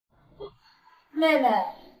妹妹，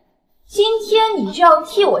今天你就要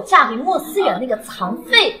替我嫁给莫思远那个残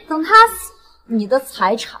废，等他死，你的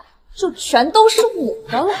财产就全都是我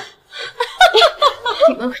的了。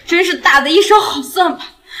你们真是打的一手好算盘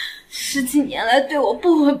，10几年来对我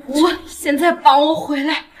不闻不问，现在帮我回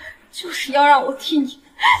来，就是要让我替你去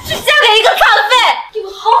嫁给一个残废！你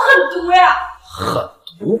们好狠毒呀！狠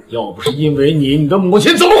毒？要不是因为你，你的母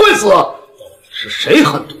亲怎么会死？是谁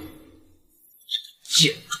狠毒？这个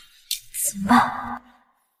贱种！怎么办？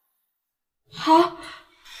好，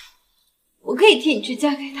我可以替你去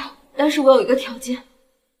嫁给他，但是我有一个条件，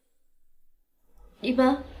你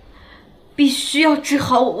们必须要治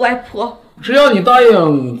好我外婆。只要你答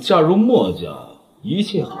应嫁入墨家，一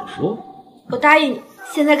切好说。我答应你，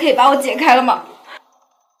现在可以把我解开了吗？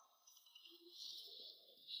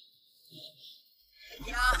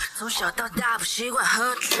从小到大不习惯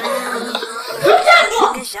喝醉，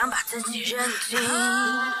更想把自己认清。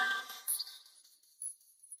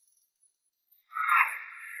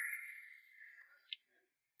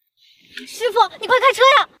师傅，你快开车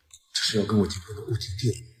呀！这是要跟我结婚的物情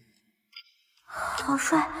店。好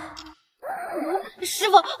帅！师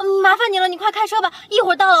傅，麻烦你了，你快开车吧，一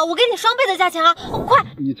会儿到了，我给你双倍的价钱啊！快！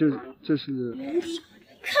你这是？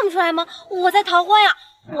看不出来吗？我在逃婚呀！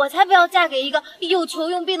我才不要嫁给一个又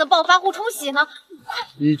穷又病的暴发户冲喜呢！快！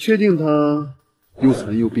你确定他又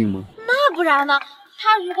残又病吗？那不然呢？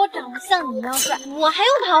他如果长得像你一样帅，我还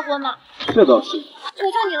用逃婚吗？这倒是。求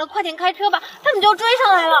求你了，快点开车吧，他们就要追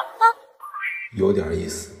上来了啊！有点意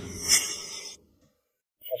思。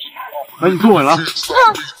哎，你坐稳了。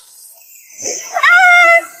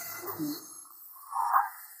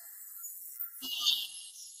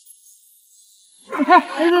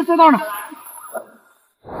在那儿呢。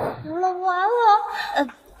完了！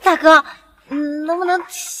大哥，能不能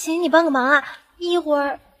请你帮个忙啊？一会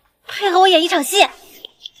儿配合我演一场戏。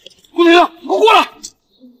顾队长，你给我过来！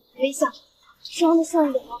微笑，装的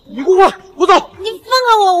像脸。你给我过来，我走。你放开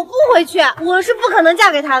我，我不回去，我是不可能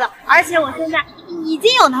嫁给他的，而且我现在已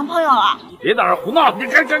经有男朋友了。你别在这胡闹，你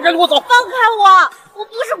赶紧给我走！放开我，我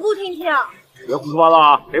不是顾婷婷。别胡说八道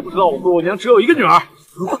啊！谁不知道我姑娘只有一个女儿？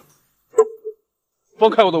放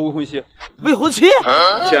开我的未婚妻！未婚妻？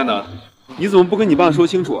亲爱的，你怎么不跟你爸说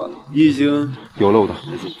清楚啊？你已经有了我的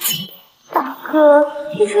孩子。大哥，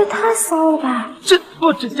你是太骚了吧？这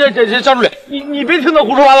张助理，你别听他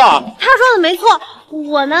胡说八道。他说的没错，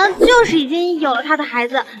我呢就是已经有了他的孩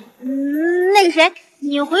子。那个谁，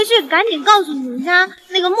你回去赶紧告诉你们家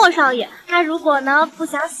那个莫少爷，他如果呢不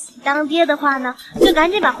想喜当爹的话呢，就赶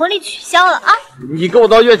紧把婚礼取消了啊！你跟我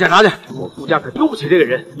到医院检查去，我顾家可丢不起这个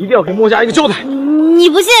人，一定要给莫家一个交代。你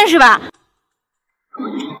不信是吧？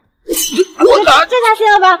我哪这下信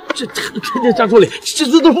了吧？这张助理，这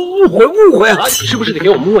都是误会啊！你是不是得给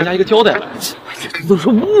我们莫家一个交代吧？这都是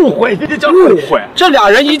误会，这叫误会。这俩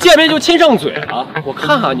人一见面就亲上嘴了，我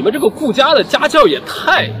看啊，你们这个顾家的家教也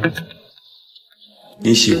太……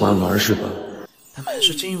你喜欢玩是吧？我靠，你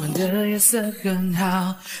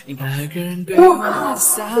来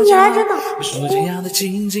真的！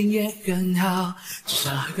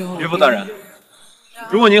岳父大人，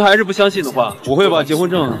如果您还是不相信的话，我会把结婚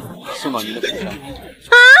证送到您的手上。啊！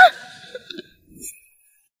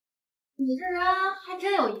你这人还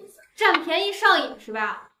真有意思，占便宜上瘾是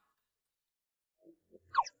吧？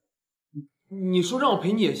你说让我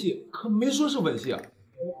陪你演戏，可没说是吻戏啊！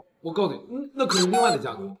我告诉你，那可是另外的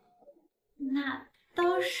价格。那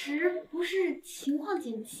当时不是情况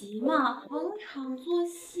紧急吗？逢场作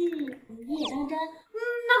戏，一夜当真，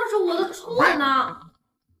那可是我的初吻呢。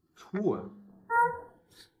初吻？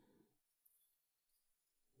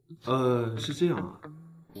是这样啊，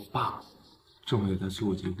我爸正为他催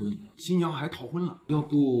我结婚，新娘还逃婚了，要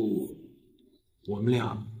不我们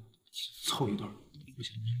俩凑一对，互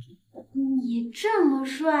相帮助。你这么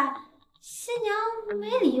帅，新娘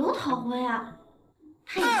没理由逃婚呀，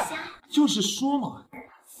她眼瞎呀。就是说嘛。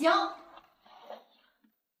行。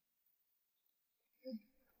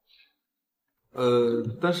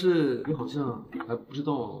但是你好像还不知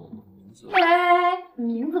道我名字。哎，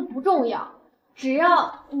名字不重要，只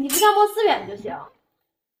要你不叫莫思远就行。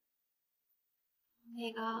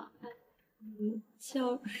那个，你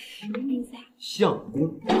叫什么名字呀？相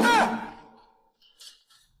公。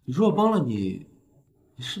你说我帮了你，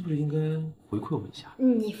你是不是应该回馈我一下？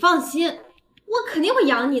你放心，我肯定会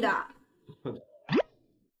养你的。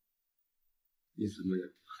你怎么样？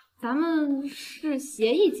咱们是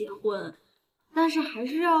协议结婚，但是还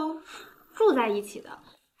是要住在一起的，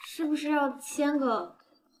是不是要签个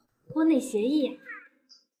婚内协议呀？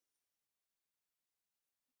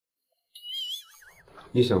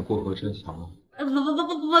你想过河拆桥吗？不，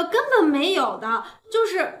根本没有的，就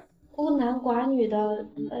是孤男寡女的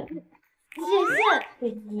界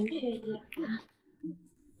限得明确一点啊。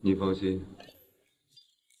你放心，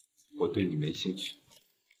我对你没兴趣。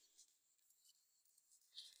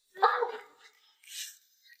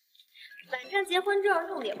反正结婚证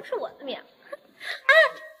用的也不是我的名。哎，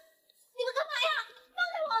你们干嘛呀？放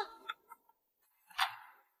开我！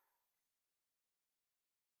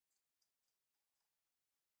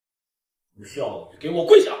不是要你给我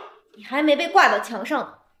跪下！你还没被挂到墙上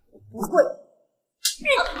呢，我不跪。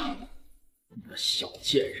你个小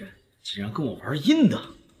贱人，竟然跟我玩阴的！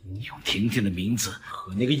你用婷婷的名字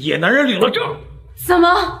和那个野男人领了证。怎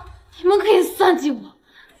么？你们可以算计我，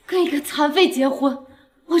跟一个残废结婚，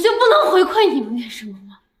我就不能回馈你们点什么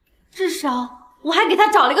吗？至少我还给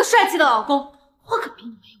他找了一个帅气的老公，我可比你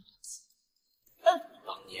们有良心。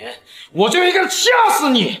当年我就应该掐死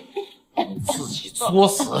你，你自己作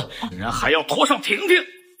死，竟然还要拖上婷婷。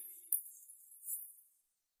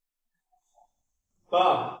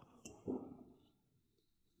爸，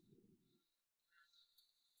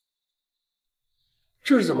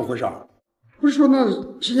这是怎么回事？不是说那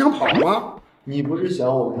新娘跑了吗？你不是想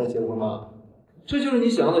我跟他结婚吗？这就是你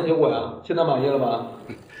想要的结果呀！现在满意了吧？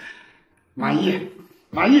满意，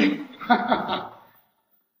满意。哈哈哈。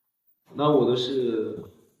那我的事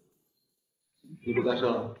你不干涉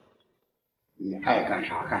了？你爱干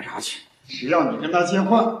啥干啥去，只要你跟他结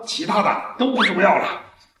婚，其他的都不重要了。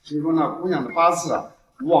听说那姑娘的八字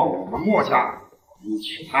旺我们墨家，你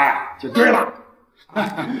娶她呀就对了。哈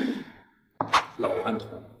哈。老顽童。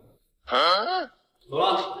走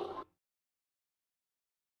了。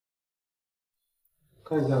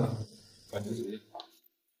看一下，感觉怎么样？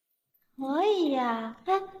可以呀，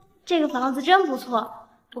哎，这个房子真不错。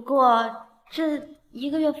不过这1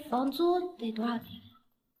个月房租得多少钱？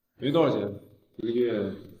没多少钱，一个月。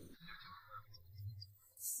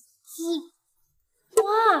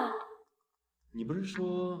哇！你不是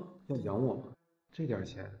说要养我吗？这点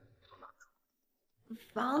钱。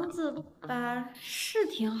房子吧是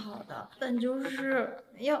挺好的，但就是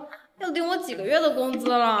要顶我几个月的工资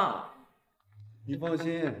了。你放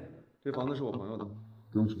心，这房子是我朋友的，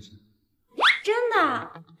不用出钱。真的？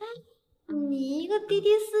哎，你一个滴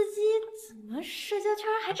滴司机，怎么社交圈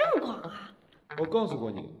还这么广啊？我告诉过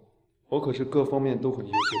你，我可是各方面都很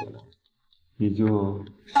优秀的人，你就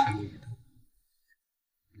实力给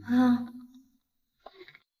他。啊。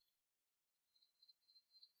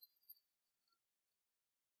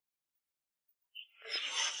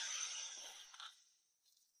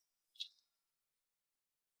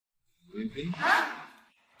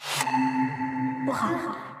不好，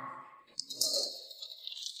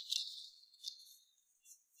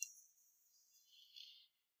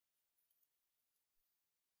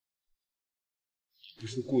不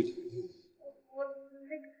是顾忌。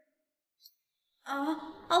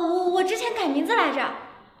我之前改名字来着，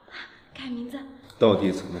改名字。到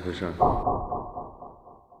底怎么回事？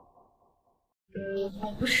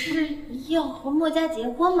我不是要和墨家结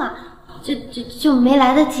婚嘛，就没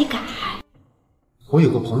来得及改。我有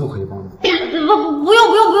个朋友可以帮你。不用，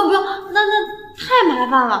那太麻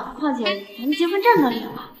烦了。况且咱们结婚证都有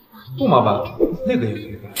了。不麻烦，那个也可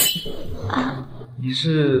以办。啊，你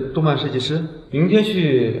是动漫设计师，明天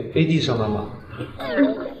去 AD 上班吧？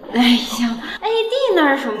哎呀 ，AD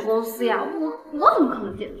那是什么公司呀？我怎么可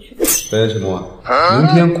能进得去？白晨默，明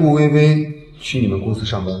天顾薇薇去你们公司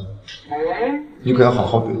上班，你可要好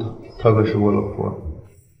好对她，她可是我老婆。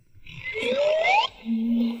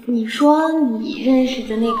你说你认识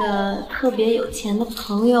的那个特别有钱的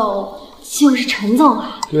朋友就是陈总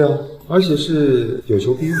啊？对啊，而且是有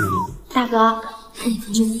求必应的那种。大哥，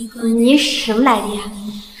你什么来历啊？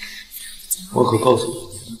我可告诉你，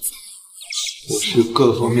我是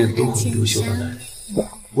各方面都很优秀的男人。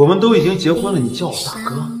我们都已经结婚了，你叫我大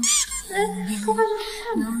哥？哎，说话就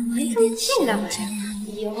算了，没这么近干嘛呀？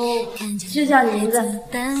以后就叫你名字，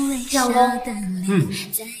相公。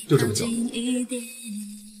就这么叫。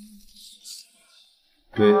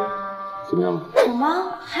对，怎么样了？什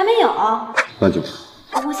么？还没有？那就。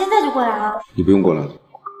我现在就过来了。你不用过来了。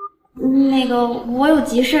那个，我有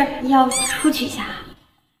急事要出去一下。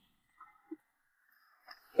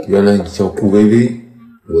原来你叫顾薇薇，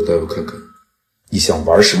我倒要看看你想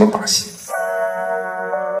玩什么把戏。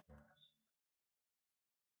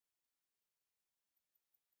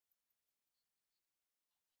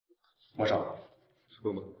马少，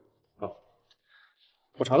说吧。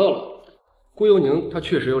我查到了，顾幽宁她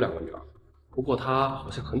确实有2个女儿，不过她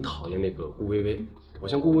好像很讨厌那个顾薇薇，好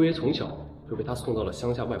像顾薇薇从小就被她送到了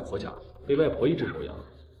乡下外婆家，被外婆一直收养。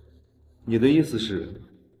你的意思是，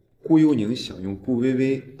顾幽宁想用顾薇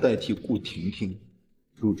薇代替顾婷婷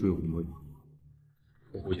入赘我们墨家？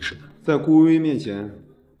我估计是的。在顾微微面前，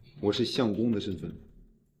我是相公的身份，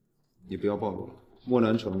你不要暴露了。莫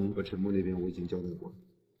南城和陈默那边我已经交代过了。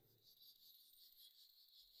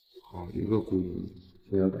好一个顾微微，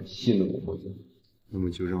竟然敢戏弄我莫家，那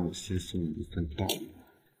么就让我先送你一份大礼。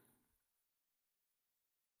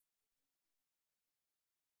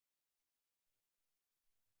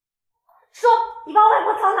说，你把外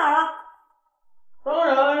婆藏哪儿了？当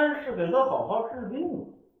然是给她好好治病了。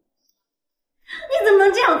你怎么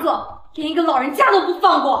能这样做？连一个老人家都不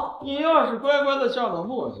放过！你要是乖乖的嫁到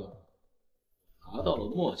墨家，拿到了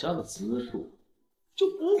墨家的子数，就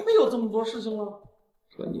不会有这么多事情了。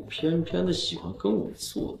可你偏偏的喜欢跟我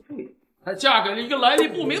作对，还嫁给了一个来历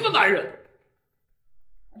不明的男人。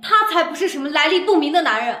他才不是什么来历不明的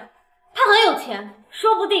男人，他很有钱，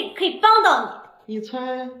说不定可以帮到你。你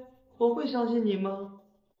猜我会相信你吗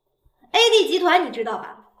 ？AD 集团你知道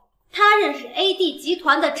吧？他认识 AD 集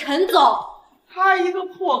团的陈总。他一个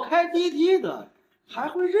破开滴滴的，还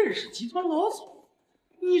会认识集团老总？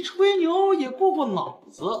你吹牛也过过脑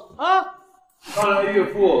子啊！看来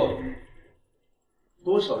岳父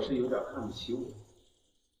多少是有点看不起我。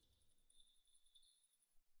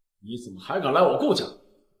你怎么还敢来我顾家？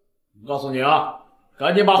我告诉你啊，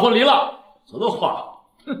赶紧把婚离了，否则的话，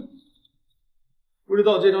哼！不知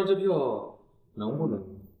道这张支票能不能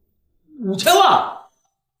？5000万！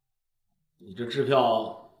你这支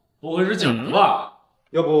票不会是假的吧？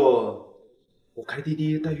要不我开滴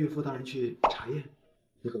滴带岳父大人去查验，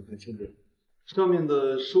你很快清楚上面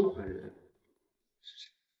的收款人是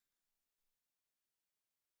谁？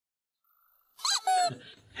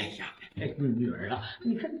哎呀，女儿啊，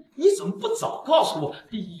你看你怎么不早告诉我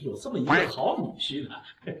有这么一个好女婿呢？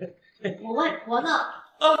我外婆呢？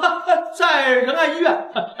在仁爱医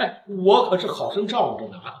院。我可是好生照顾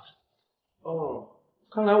着呢。哦，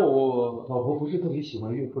看来我老婆不是特别喜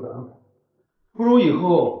欢岳父的安排，不如以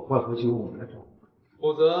后外婆就由我们来照顾，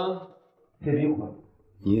否则这笔款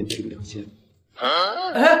你也去不了线。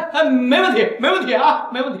没问题，没问题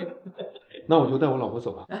啊，没问题。那我就带我老婆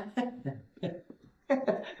走吧。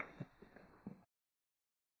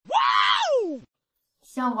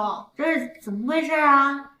相公，这是怎么回事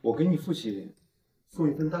啊？我给你父亲送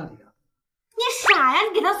一份大礼啊。你傻呀？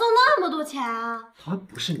你给他送那么多钱啊？他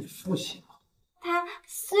不是你父亲吗？他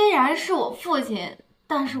虽然是我父亲，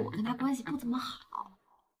但是我跟他关系不怎么好。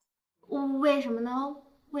为什么呢？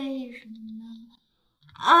为什么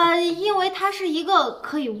呢？因为他是一个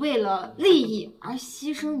可以为了利益而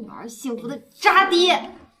牺牲女儿幸福的渣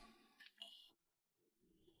爹。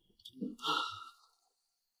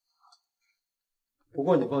不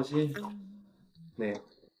过你放心，那样。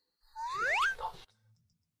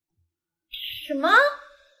什么？外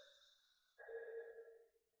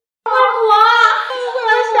婆，我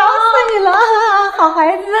要笑死你了！好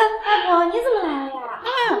孩子，外婆你怎么来了呀？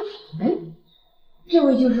哎，这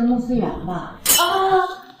位就是穆思远吧？啊。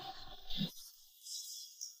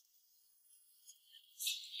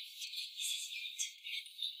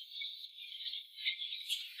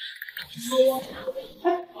哎，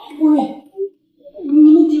喂，你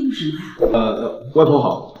们见过什么呀？外婆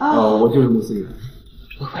好，我就是穆思远。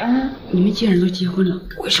你们既然都结婚了，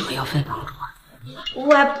为什么要分房了？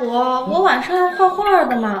外婆，我晚上要画画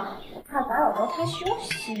的嘛，怕打扰到她休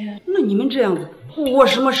息。那你们这样子，我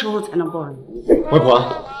什么时候才能抱着你？外婆，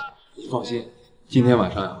你放心，今天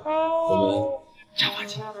晚上呀，我们加把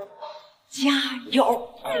劲，加油！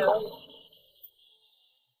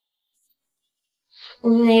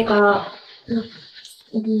那个，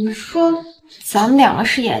你说咱们两个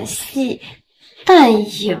是演戏，但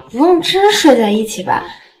也不用真睡在一起吧？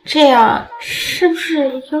这样是不是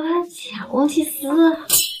有点假公济私啊？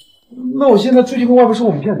那我现在出去跟外婆说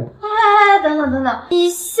我们骗她。哎，等等等等，你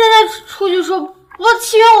现在出去说不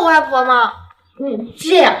欺骗我外婆吗？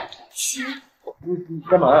这样，起来。你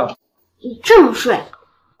干嘛呀？你这么睡，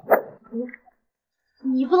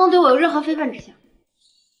你不能对我有任何非分之想。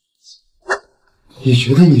你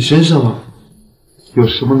觉得你身上有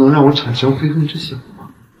什么能让我产生非分之想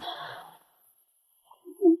吗？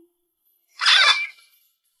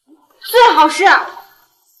最好是。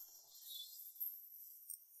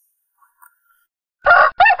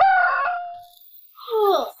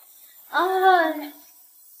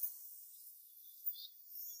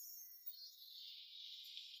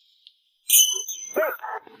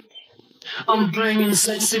I'm bringing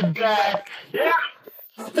sexy back, yeah.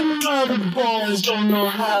 The other boys don't know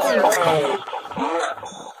how.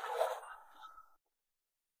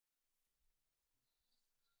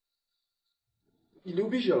 你流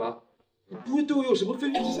鼻血了？你不会对我有什么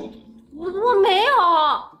非分之想？我没有。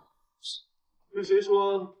那谁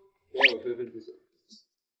说我有非分之想？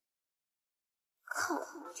可靠，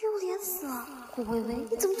丢脸死了！顾薇薇，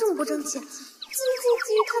你怎么这么不争气？自于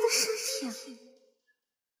他的身体。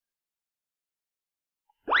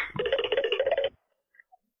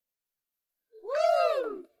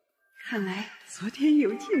看来昨天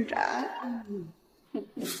有进展。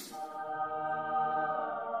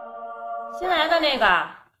新来的那个，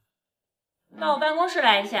到我办公室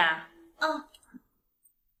来一下。嗯。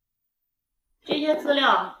这些资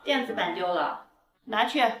料电子版丢了，拿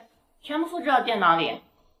去，全部复制到电脑里。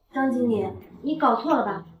张经理，你搞错了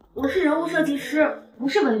吧？我是人物设计师，不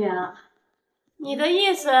是文员。你的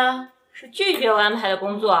意思是拒绝我安排的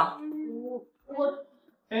工作？我。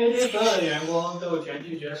AAC 所有的员工都有权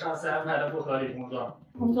拒绝上司安排的不合理工作。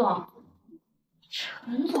陈总，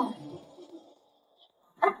陈总，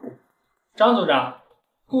张组长，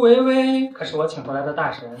顾薇薇可是我请过来的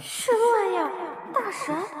大神。什么玩意儿？大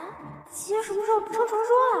神？姐什么时候成传说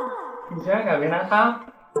了？你竟然敢为难他，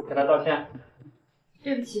给他道歉。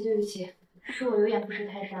对不起，对不起，是我有眼不识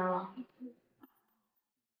泰山了。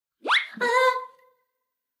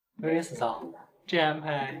薇薇嫂嫂，这安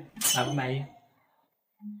排满不满意？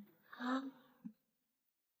啊！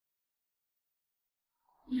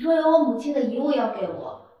你说有我母亲的遗物要给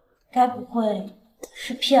我，该不会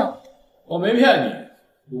是骗我？我没骗你，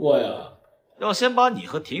不过呀，要先把你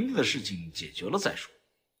和婷婷的事情解决了再说。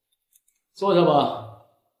坐下吧。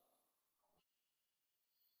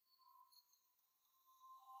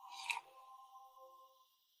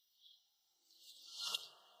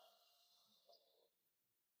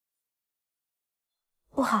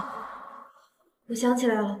不好。我想起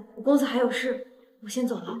来了，我公司还有事，我先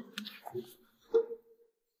走了。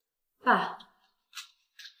爸，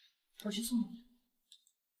我去送你。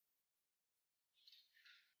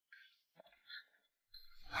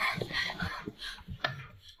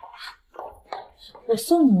我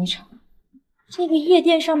送你一程。这个夜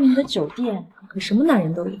店上面的酒店可什么男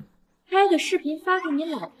人都有，拍个视频发给你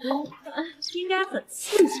老公，应该很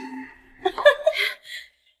刺激。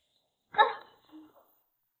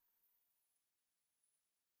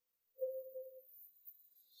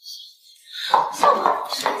小王，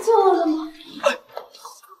是来救我的吗？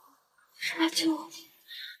是来救我。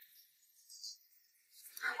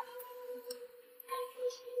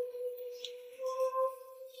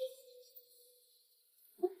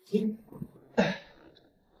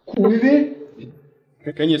顾薇薇，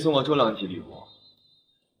给你送个重量级礼物，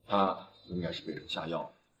他应该是被人下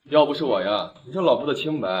药，要不是我呀，你这老婆的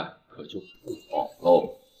清白可就不保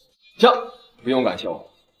喽。行，不用感谢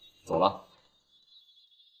我，走了。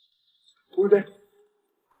顾薇薇，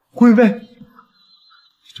顾薇薇，你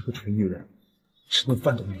这个蠢女人，吃顿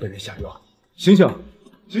饭都能被人下药，醒醒，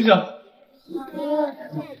醒醒！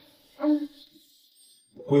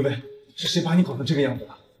顾薇薇，是谁把你搞成这个样子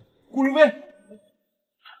的？顾薇薇。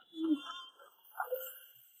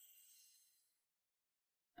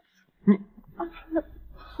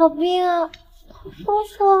好冰啊，好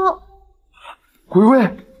舒服。顾薇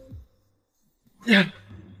薇，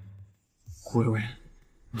顾薇薇，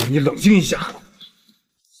你冷静一下。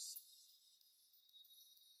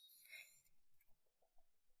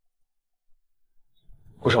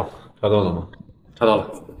顾少，查到了吗？查到了，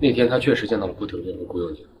那天他确实见到了顾婷婷和顾幼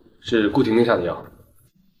宁，是顾婷婷下的药。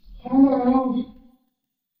顾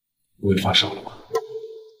薇发烧了吗？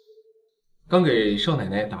刚给少奶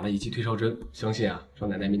奶打了一剂退烧针，相信啊，少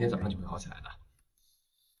奶奶明天早上就会好起来的。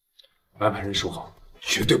安排人手好，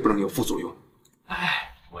绝对不能有副作用。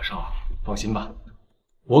哎，我少，放心吧，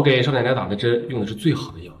我给少奶奶打的针用的是最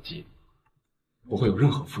好的药剂，不会有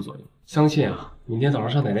任何副作用。相信啊，明天早上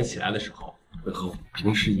少奶奶起来的时候，会和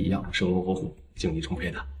平时一样生龙活虎、精力充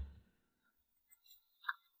沛的。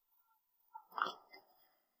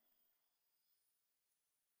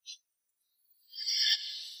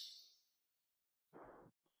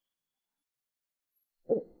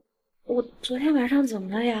我昨天晚上怎么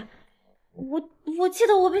了呀？我记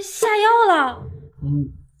得我被下药了。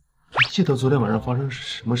你记得昨天晚上发生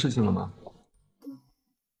什么事情了吗？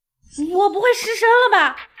我不会失身了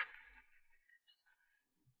吧？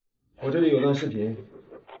我这里有段视频，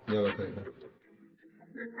你要不要看一看？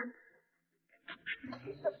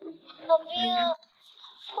好冰啊，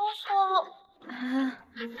舒服啊！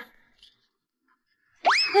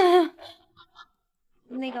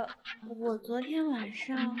那个，我昨天晚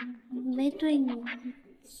上没对你。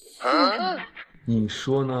你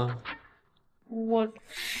说呢？我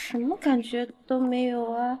什么感觉都没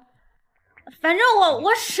有啊，反正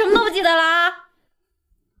我什么都不记得了啊。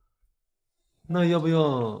那要不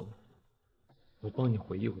要我帮你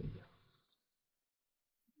回忆回忆？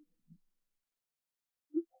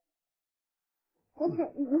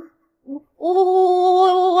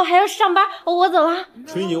我还要上班，我走了。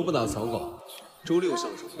吹牛不打草稿，周六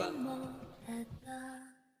上手班。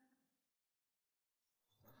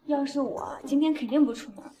要是我，今天肯定不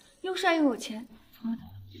出门，又帅又有钱。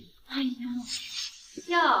哎呀，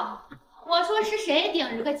哟，我说是谁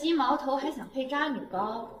顶着个鸡毛头还想配渣女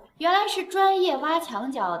包？原来是专业挖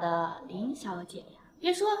墙脚的林小姐呀！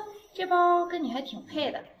别说，这包跟你还挺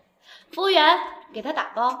配的。服务员，给她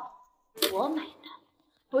打包，我买单。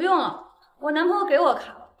不用了，我男朋友给我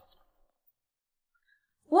卡了。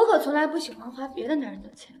我可从来不喜欢花别的男人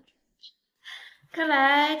的钱。看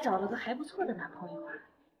来找了个还不错的男朋友啊。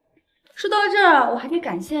说到这儿，我还得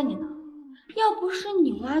感谢你呢。要不是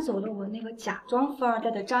你挖走了我那个假装富二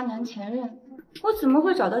代的渣男前任，我怎么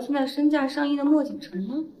会找到现在身价上亿的莫景成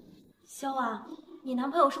呢？肖啊，你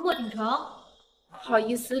男朋友是莫景成？不好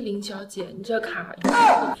意思，林小姐，你这卡有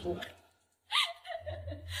点不足。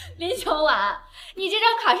林小婉，你这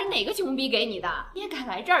张卡是哪个穷逼给你的？你也敢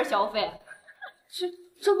来这儿消费？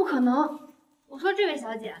这不可能！我说这位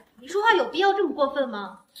小姐，你说话有必要这么过分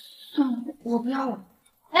吗？算了，我不要了。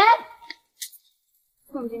哎，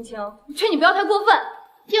宋金清，我劝你不要太过分。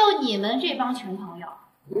就你们这帮穷朋友，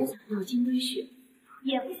也想要金龟婿，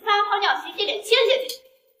也不撒泡尿洗洗脸清洗去。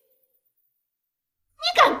你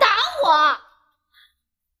敢打我？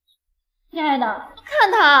亲爱的，看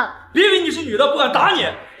他！别以为你是女的不敢打你。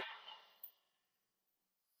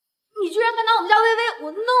你居然敢打我们家薇薇，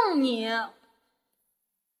我弄你！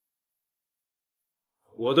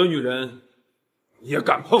我的女人你也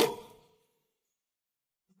敢碰？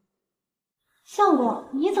相公，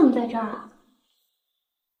你怎么在这儿啊？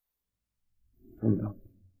怎么了？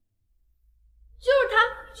就是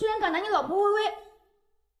他，居然敢打你老婆薇薇！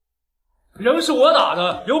人是我打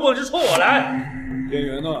的，有本事冲我来！店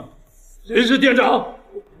员呢？谁是店长？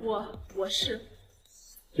我是。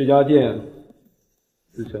这家店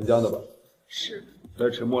是全家的吧？是。在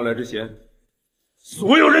陈默来之前，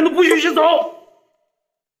所有人都不允许走！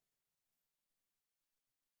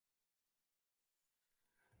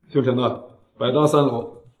姓陈的，百大3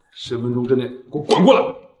楼，10分钟之内给我滚过来！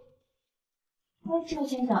哎，赵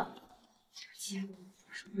先生，姐，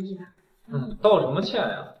是故意的。道什么歉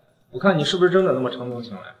呀？我看你是不是真的那么诚恳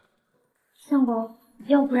请来？相公，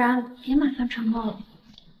要不然别麻烦陈默了。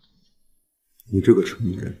你这个蠢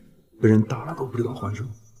女人，被人打了都不知道还手，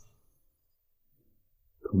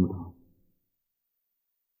疼不疼？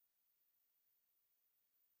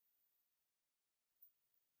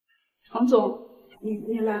常总，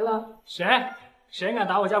你来了。谁敢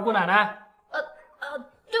打我家姑奶奶？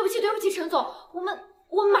对不起，陈总，我们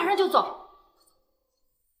马上就走。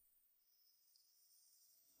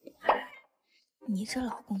你这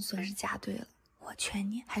老公算是嫁对了，我劝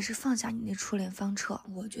你还是放下你那初恋方彻，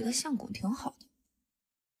我觉得相公挺好的。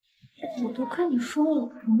我都跟你说了，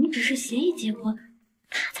我们只是协议结婚，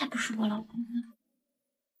他才不是我老公呢。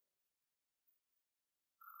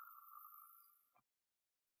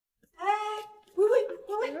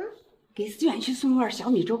喂，给思远去送碗小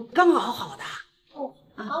米粥，刚熬好的。哦，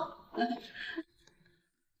好。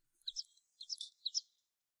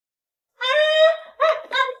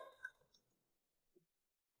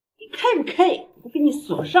你开不开？我给你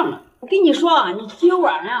锁上了。我跟你说啊，你今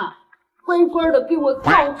晚啊，乖乖的给我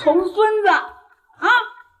造重孙子啊！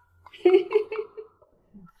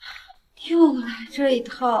又来这一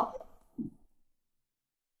套。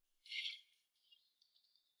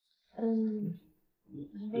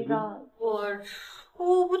那个我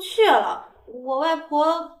出不去了，我外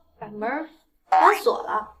婆把门反锁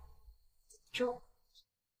了。粥。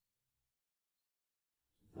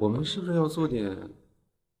我们是不是要做点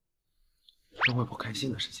让外婆开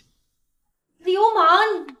心的事情？流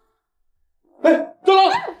氓！你哎，走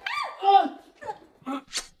了！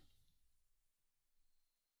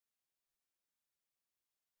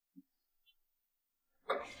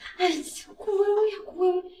哎，顾薇薇呀，顾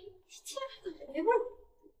薇薇，你竟然还敢回味儿！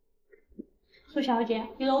苏小姐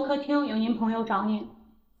，1楼客厅有您朋友找您。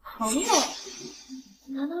朋友？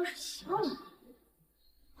难道是肖兰？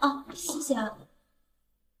哦，谢谢啊。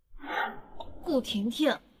顾婷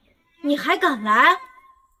婷，你还敢来？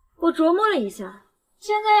我琢磨了一下，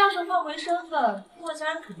现在要是换回身份，莫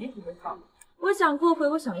家人肯定不会放我。我想过回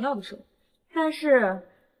我想要的生活，但是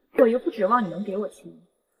我又不指望你能给我钱。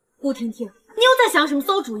顾婷婷，你又在想什么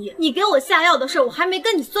馊主意？你给我下药的事，我还没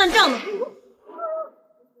跟你算账呢。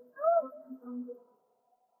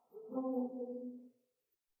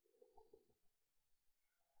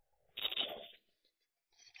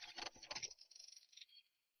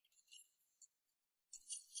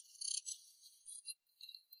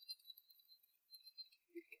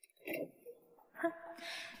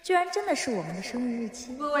居然真的是我们的生日日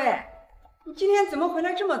期。薇薇，你今天怎么回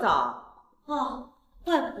来这么早？哦，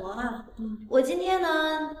外婆啊，我今天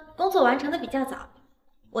呢工作完成的比较早，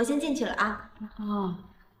我先进去了啊。哦，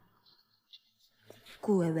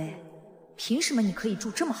顾薇薇，凭什么你可以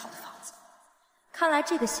住这么好的房子？看来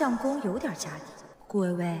这个相公有点家底。顾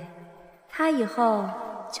薇薇，他以后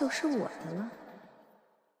就是我的了。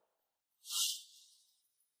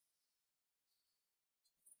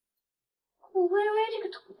顾薇薇这个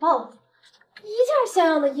土包子，一件像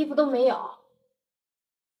样的衣服都没有。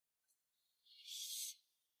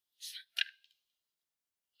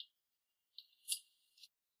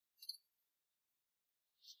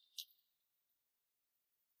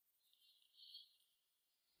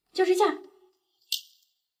就这件。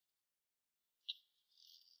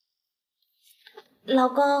老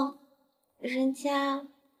公，人家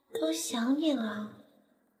都想你了。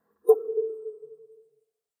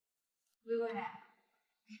薇薇，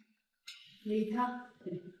鱼汤。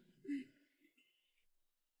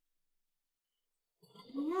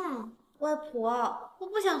外婆，我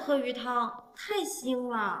不想喝鱼汤，太腥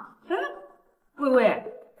了。薇薇，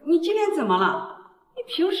你今天怎么了？你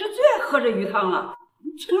平时最爱喝这鱼汤了，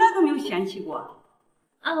你从来都没有嫌弃过。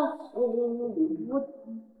啊，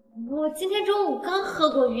我今天中午刚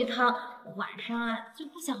喝过鱼汤，晚上啊就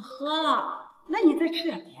不想喝了。那你再吃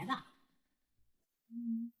点别的。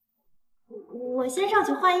我先上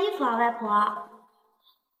去换衣服啊，外婆。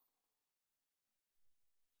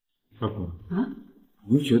外婆，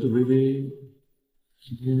你不觉得薇薇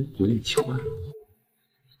今天有点奇怪？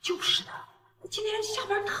就是的，今天下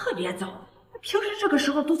班特别早，平时这个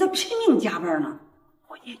时候都在拼命加班呢，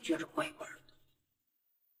我也觉着怪怪的。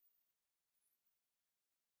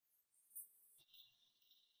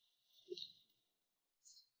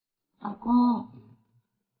老公，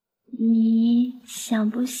你想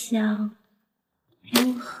不想陪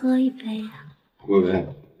我喝一杯啊？薇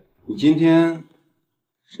薇，你今天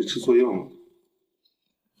是吃错药了？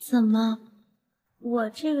怎么，我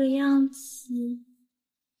这个样子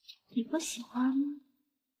你不喜欢吗？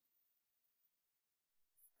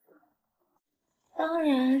当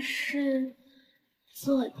然是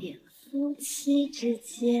做点夫妻之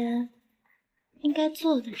间应该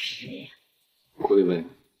做的事呀。薇薇，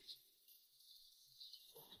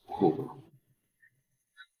不。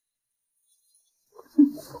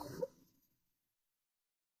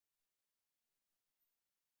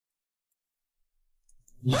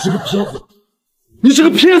你是个骗子！你是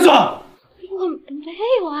个骗子！我没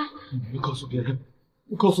有啊！你没告诉别人，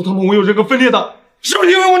我告诉他们我有人格分裂的，是不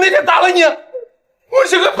是因为我那天打了你？我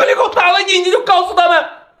人格分裂后打了你，你就告诉他们。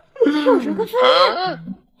有人格分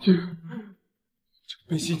裂？这个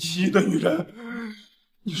背信弃义的女人，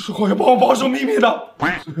你说好要帮我保守秘密的。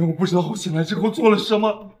虽然我不知道我醒来之后做了什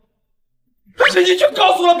么，但是你却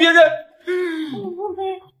告诉了别人。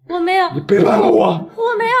我没有，你背叛了我！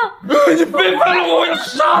我没有，你背叛了我！我要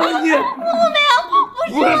杀了你！我没有，不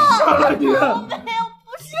是我要杀了你！我没有，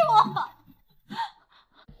不是我。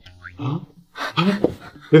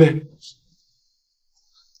薇薇，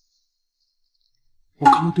我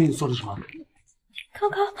刚刚对你做了什么？刚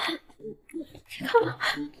刚这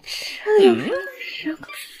里有人格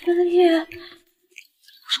分裂。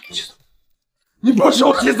你不是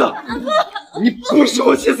我妻子！你不是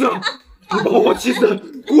我妻子！你把我妻子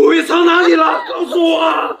顾薇藏哪里了？告诉我！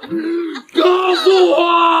告诉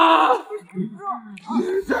我！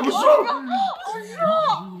再不说，不是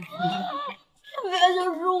我，这边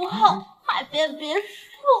就是我海边别墅。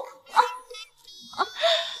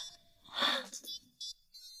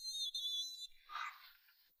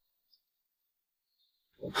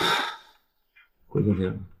回姑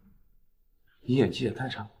娘，你演技也太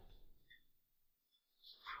差了。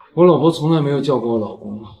我老婆从来没有叫过我老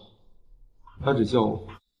公，她只叫我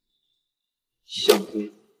相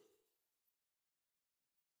公。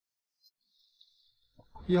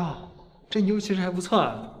哟，这妞其实还不错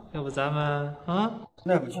啊，要不咱们啊？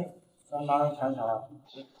那不行，咱拿着钱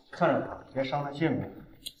看着他，别伤他性命。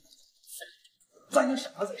咱有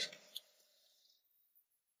啥再说？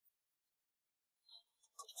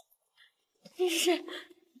你是谁？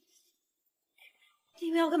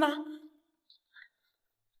你们要干嘛？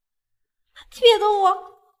你别动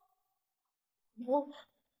我！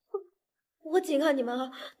我警告你们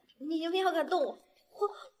啊！你们要敢动我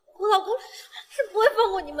老公是不会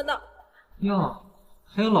放过你们的。哟，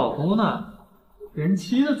还有老公呢，人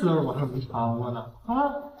妻的滋味我还没尝过呢啊！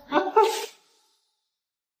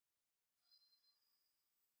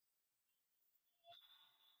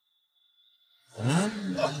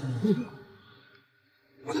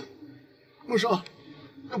陆少，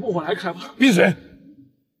要不我来开吧？闭嘴！别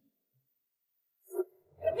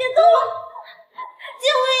动我！救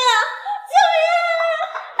命啊！救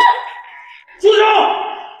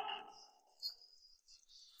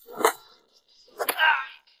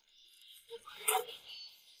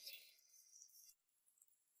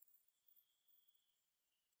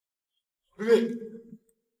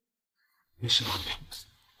没事吧？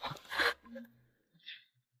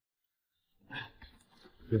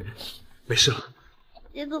没事了。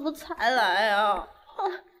你怎么才来啊？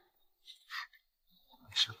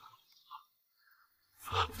没事了。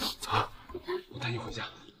走，我带你回家。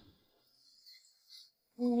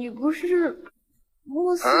你不是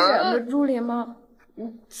穆思然的助理吗？你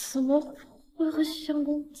怎么会和相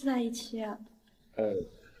公在一起啊？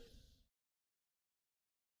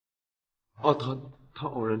哦，他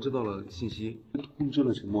偶然知道了信息，通知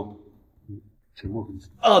了陈默。陈默公司。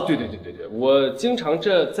啊，对，我经常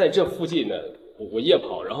在这附近呢，我夜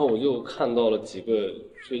跑，然后我就看到了几个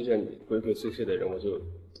追着你鬼鬼祟祟的人，我就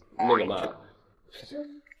那个嘛。这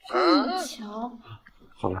么巧？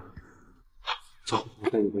好了，走，我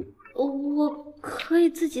带你回去。我可以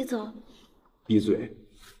自己走。闭嘴。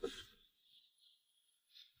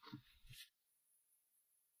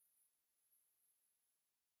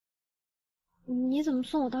你怎么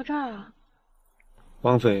送我到这儿啊？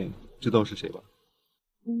王斐知道是谁吧？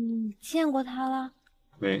你见过他了？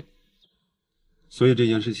没。所以这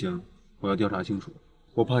件事情我要调查清楚，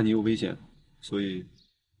我怕你有危险，所以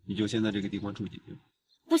你就先在这个地方住几天。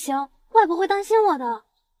不行，外婆会担心我的。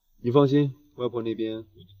你放心，外婆那边我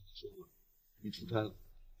跟她说过，你出差了，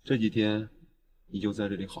这几天你就在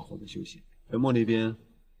这里好好的休息。陈默那边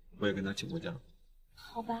我也跟他请过假。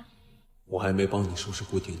好吧。我还没帮你收拾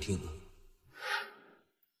顾婷婷呢。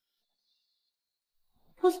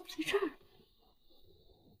我怎么在这儿？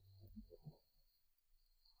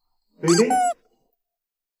微微，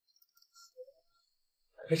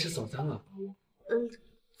还吃早餐了？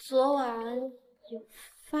昨晚有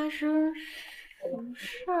发生什么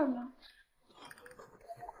事儿吗？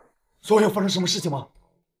昨晚有发生什么事情吗？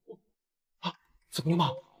啊，怎么了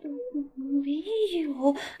吗？没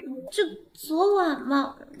有，就昨晚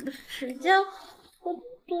嘛，谁家喝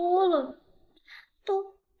多了，都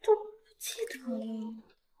不记得了。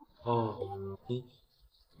哦，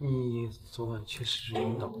你昨晚确实是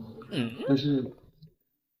晕倒了，但是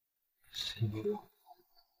因为我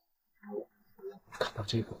看到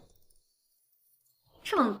这个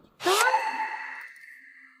账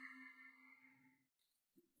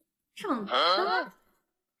单，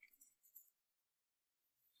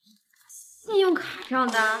信用卡账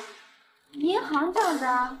单，银行账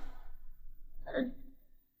单，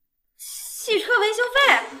汽车维修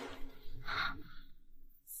费。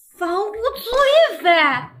房屋租赁费。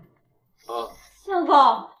相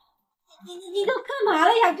公，你都干嘛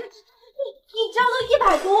了呀？这一张都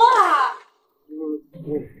100多啊！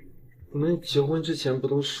我们结婚之前不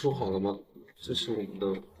都说好了吗？这是我们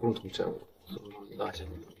的共同债务，所以大家。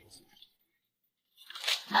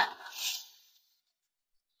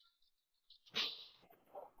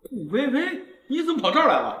顾薇薇，你怎么跑这儿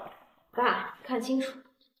来了？爸，看清楚。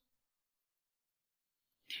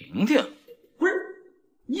婷婷，不是，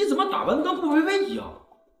你怎么打扮跟顾薇薇一样？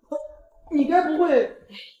你该不会……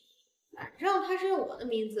反正他是用我的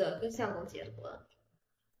名字跟相公结的婚。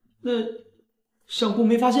那相公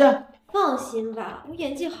没发现？放心吧，我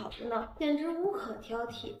演技好着呢，简直无可挑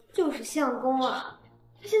剔。就是相公啊，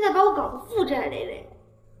他现在把我搞得负债累累。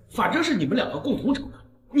反正是你们两个共同承担，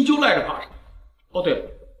你就赖着怕什么？哦，对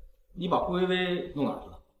了，你把顾薇薇弄哪去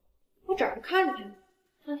了？我找人看着她呢，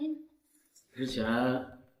放心。之前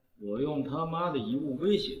我用他妈的遗物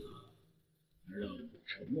威胁他，让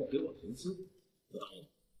陈默给我投资，然后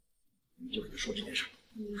你就是说这件事。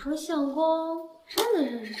你说相公真的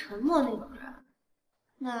认识陈默那种人？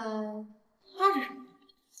那他是什么？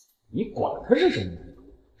你管他是什么人，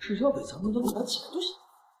只要给咱们能给他钱就行。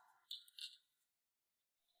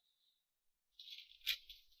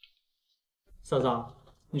嫂嫂，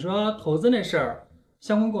你说投资那事儿，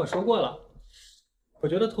相公跟我说过了，我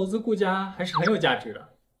觉得投资顾家还是很有价值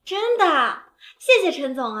的。真的，谢谢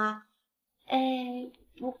陈总啊。哎，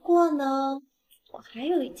不过呢，我还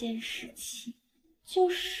有一件事情，就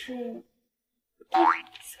是不好意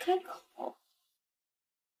思开口。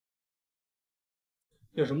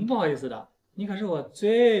有什么不好意思的？你可是我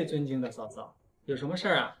最尊敬的嫂嫂，有什么事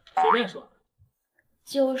儿啊，随便说。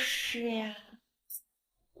就是呀，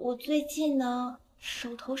我最近呢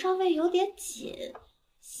手头上位有点紧，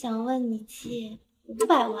想问你借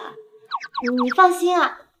500万。你放心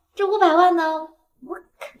啊，这500万呢，我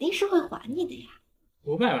肯定是会还你的呀。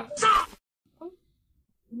500万？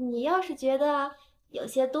你要是觉得有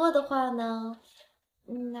些多的话呢，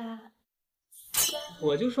那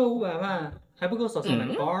我就说500万还不够嫂嫂买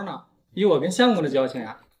个包呢。以我跟相公的交情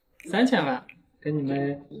啊，3000万跟你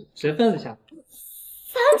们谁份子下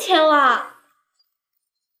？3000万？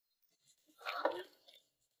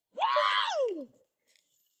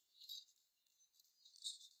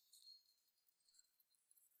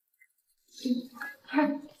 1、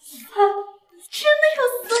2、3，真的有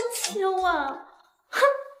3000万！哼，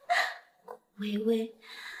微微，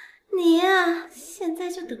你呀，现在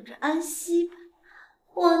就等着安息吧。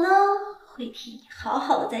我呢，会替你好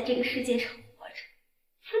好的在这个世界上活着。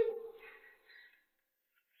哼。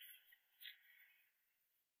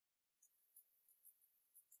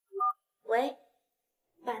喂，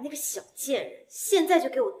把那个小贱人现在就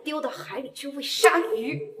给我丢到海里去喂鲨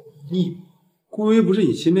鱼！你顾薇不是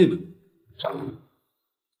你亲妹妹吗？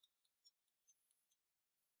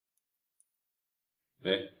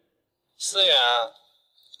喂，思远，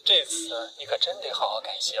这次你可真得好好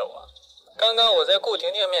感谢我。刚刚我在顾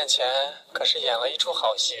婷婷面前可是演了一出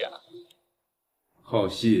好戏啊！好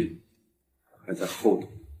戏还在后头。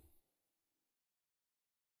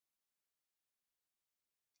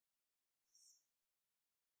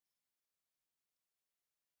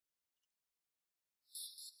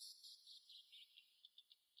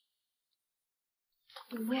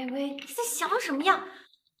微微，你在想什么呀？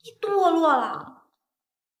你堕落了。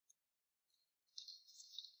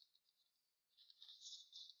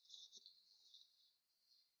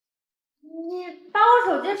你把我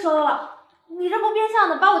手机收了，你这不变相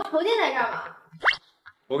的把我囚禁在这儿吗？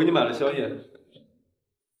我给你买了宵夜。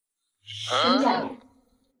真假的？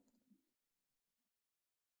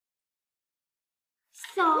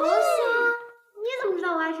小龙虾？你怎么知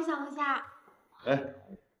道我爱吃小龙虾？哎，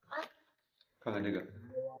看看这个。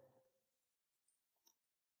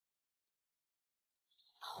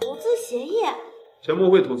投资协议？全部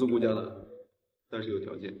会投资顾家的，但是有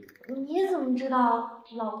条件。你怎么知道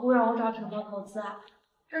老顾让我找陈哥投资啊？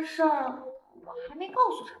这事儿我还没告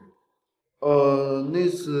诉陈哥。那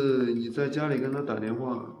次你在家里跟他打电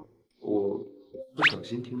话，我不小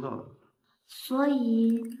心听到的。所以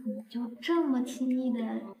你就这么轻易的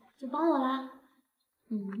就帮我啦？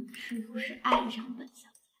你是不是爱上本小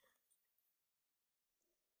姐？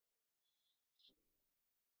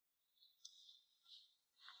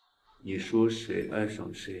你说谁爱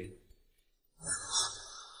上谁？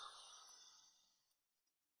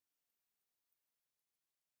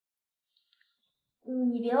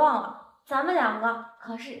你别忘了，咱们2个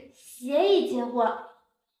可是协议结婚。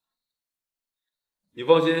你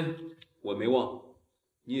放心，我没忘，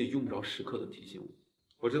你也用不着时刻的提醒我。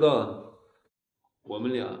我知道，我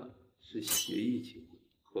们俩是协议结婚，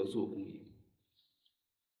合作共赢。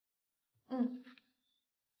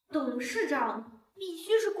董事长必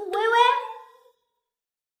须是顾薇薇。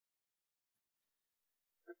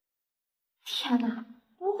天哪，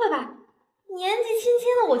不会吧？年纪轻轻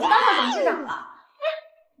的我就当上董事长了？哎，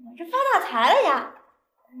我这发大财了呀！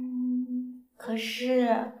可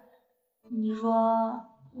是你说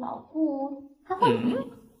老顾他会同意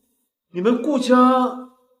吗？你们顾家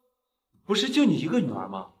不是就你一个女儿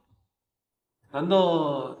吗？难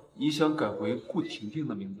道你想改回顾婷婷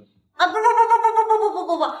的名字？啊，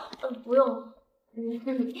不用。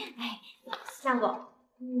哎，相公，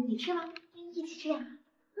你吃吗？一起吃呀。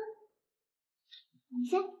你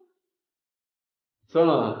先。算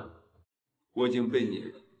了，我已经被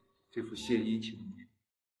你这副谢衣情迷。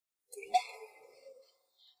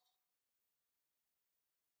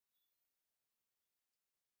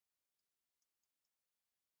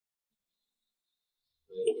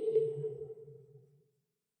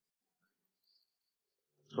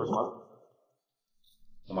说什么？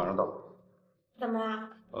我马上到。怎么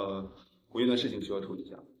啦？我有点事情需要处理一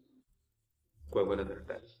下，乖乖的在这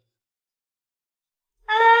待着。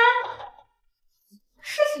哎，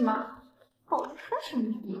是什么？搞得说什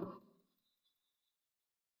么？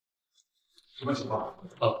什么情况？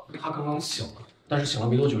他刚刚醒了，但是醒了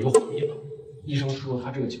没多久又昏迷了。医生说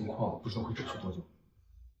他这个情况不知道会持续多久。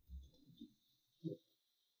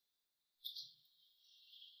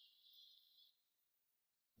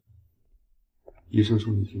医生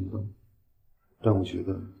说你听不到，但我觉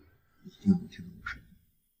得你一定能听到我声音。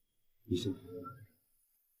你先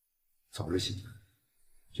早日醒来。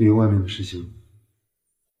至于外面的事情，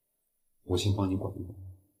我先帮你管一管。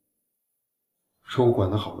说我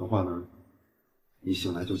管得好的话呢，你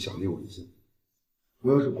醒来就奖励我一下。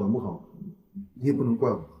我要是管不好，你也不能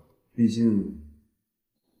怪我，毕竟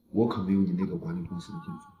我可没有你那个管理公司的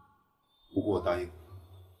天赋。不过我答应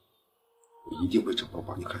我一定会找到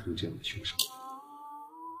把你害成这样的凶手。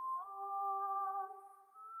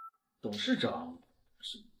董事长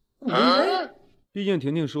是顾薇薇，毕竟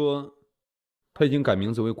婷婷说她已经改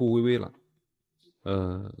名字为顾薇薇了。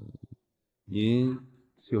您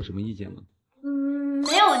是有什么意见吗？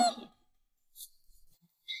没有问题。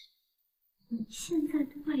你现在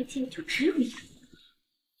对外界就只有一个，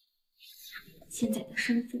现在的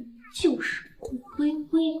身份就是顾薇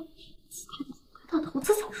薇，其他的到投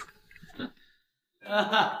资再说。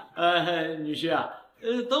女婿啊，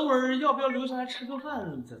等会儿要不要留下来吃个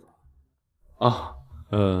饭再走？啊，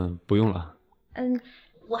不用了。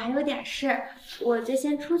我还有点事，我就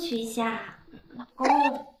先出去一下。老公，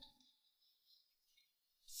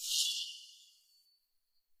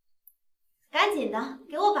赶紧的，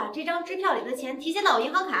给我把这张支票里的钱提现到我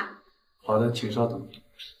银行卡。好的，请稍等。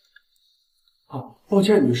抱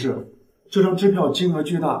歉，女士，这张支票金额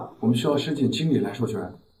巨大，我们需要申请经理来授权。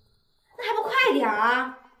那还不快点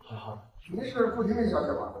啊！好。您是顾婷婷小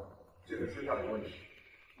姐吧？这个支票有问题，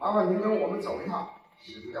麻烦您跟我们走一趟，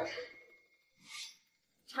协助调查。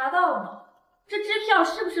查到了吗？这支票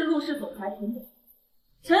是不是陆氏总裁陈总？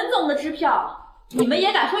陈总的支票，你们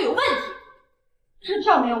也敢说有问题？支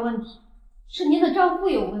票没有问题，是您的账户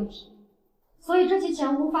有问题，所以这些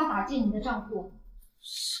钱无法打进你的账户。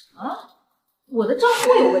什么？我的账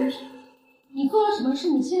户有问题？你做了什么事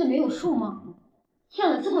你心里没有数吗？骗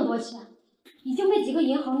了这么多钱，已经被几个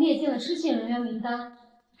银行列进了失信人员名单，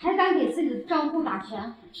还敢给自己的账户打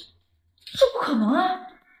钱？这不可能啊！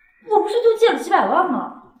我不是就借了几百万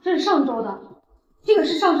吗？这是上周的，这个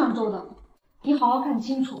是上上周的，你好好看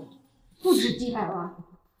清楚，不止几百万。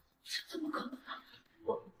这怎么可能啊！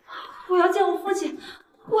我要见我父亲，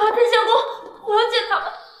我要见相公，我要见他们。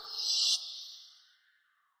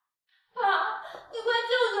爸，你快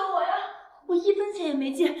救救我呀！我1分钱也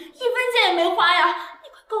没借，1分钱也没花呀！你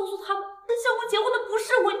快告诉他们，跟相公结婚的不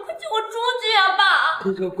是我，你快救我出去呀，爸！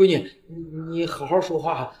这个闺女，你好好说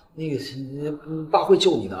话，那个爸会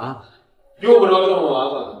救你的啊。用不着这么麻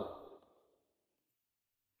烦，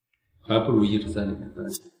还不如一直在里面待着。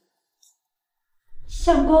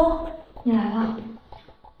相公，你来了。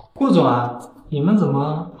顾总啊，你们怎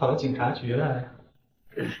么跑到警察局来？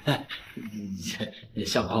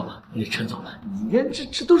相公，陈总，你看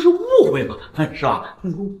这都是误会嘛，是吧？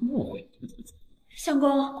误会。相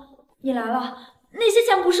公，你来了，那些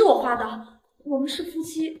钱不是我花的，我们是夫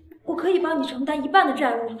妻，我可以帮你承担1半的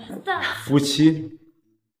债务，但夫妻？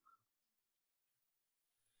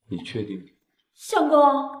你确定？相公，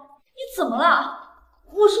你怎么了？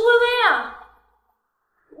我是薇薇啊，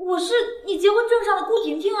我是你结婚证上的顾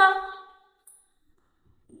婷婷啊。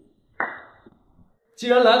既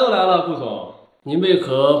然来都来了，顾总，您为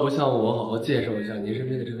何不向我好好介绍一下您身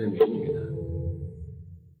边的这位美女呢？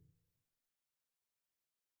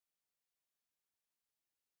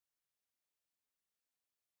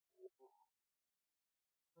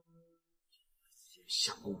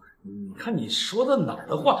相公，你看你说的哪儿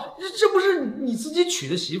的话？这不是你自己娶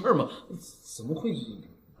的媳妇儿吗？怎么会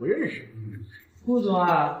不认识？顾总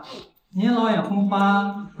啊，您老眼昏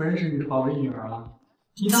花，不认识你的宝贝女儿了？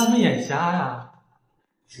你当我们眼瞎呀？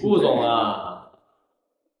顾总啊，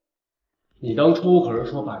你当初可是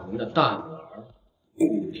说把您的大女儿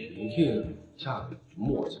顾婷婷嫁给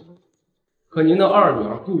墨家，可您的二女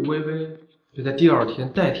儿顾薇薇却在第2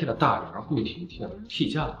天代替了大女儿顾婷婷替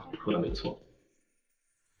嫁了，说的没错。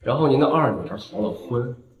然后您的二女儿逃了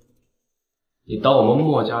婚，你当我们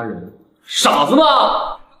墨家人傻子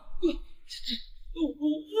吗？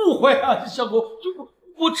误会啊，相公，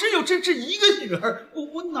我只有这一个女儿，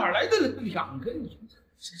我哪来的2个女儿？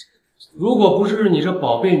如果不是你这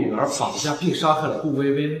宝贝女儿绑架并杀害了顾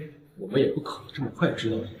薇薇，我们也不可能这么快知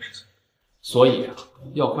道这件事情。所以啊，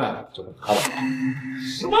要怪就怪她了。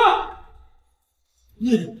什么？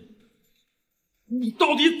你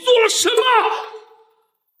到底做了什么？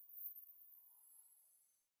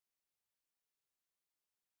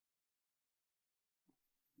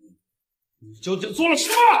你究竟做了什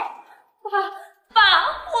么？爸，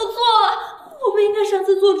我错了，我不应该擅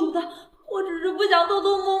自做主的，我只是不想偷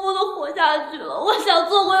偷摸摸的活下去了，我想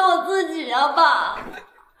做回我自己啊，爸。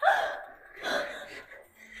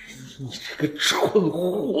你这个蠢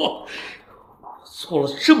货，我做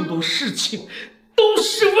了这么多事情，都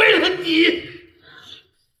是为了你，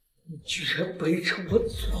你居然背着我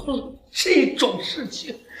做了这种事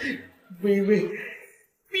情，薇薇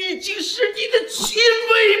毕竟是你的亲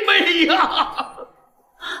妹妹呀！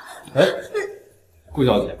哎，顾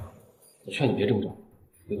小姐，我劝你别这么做，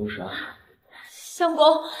回头是岸。相公，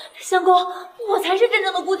我才是真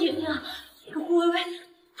正的顾婷婷啊！那个顾薇薇，她是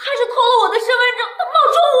偷了我的身份证，她冒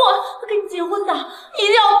充我，她跟你结婚的，你一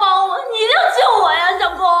定要帮我，你一定要救我呀，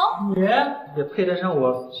相公！你也配得上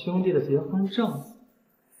我兄弟的结婚证？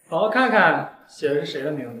好好看看，写的是谁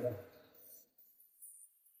的名字？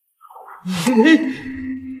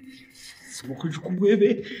怎么会是顾薇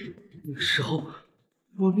薇？那个时候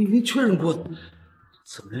我明明确认过的，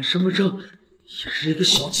怎么连身份证也是一个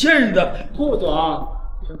小贱人的？顾总，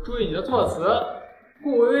请注意你的措辞。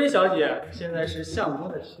顾薇薇小姐现在是相公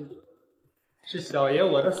的妻子，是小爷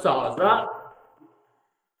我的嫂子。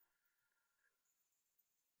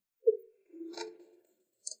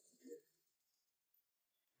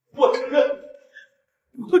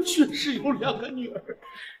我确实有2个女儿，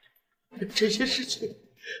这些事情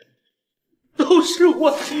都是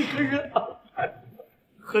我一个人安排的，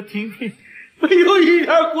和婷婷没有一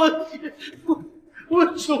点关系。我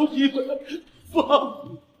求你们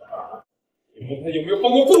放他！你们看有没有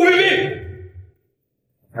放过顾薇薇？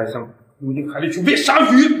还想入进海里去喂鲨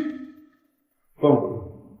鱼？放我！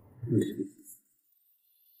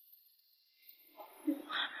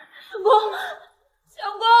相公，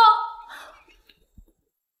相公。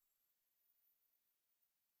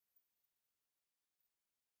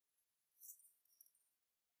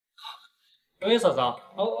喂，嫂嫂，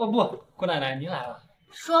不，姑奶奶您来了。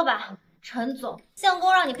说吧，陈总，相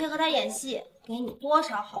公让你配合他演戏，给你多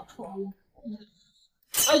少好处？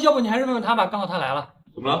哎，要不你还是问问他吧，刚好他来了。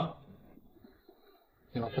怎么了？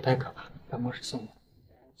你老婆太可怕了，办公室送我，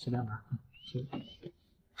随便拿。行。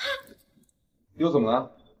又怎么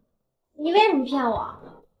了？你为什么骗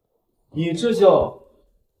我？你这叫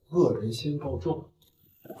恶人先告状。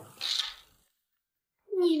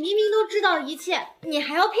你明明都知道一切，你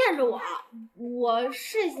还要骗着我。我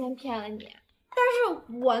是先骗了你，但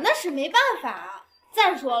是我那是没办法啊。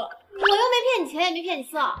再说了，我又没骗你钱，也没骗你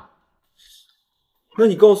色。那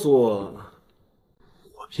你告诉我，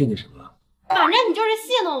我骗你什么了？反正你就是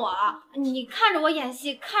戏弄我了。你看着我演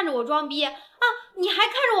戏，看着我装逼啊，你还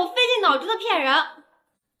看着我费尽脑汁的骗人，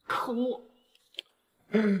可恶！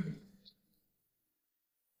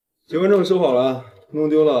结婚证收好了，弄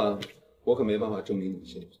丢了我可没办法证明你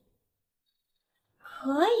是。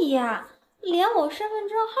可以呀，连我身份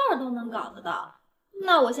证号都能搞得到。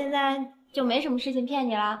那我现在就没什么事情骗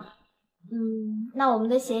你了。那我们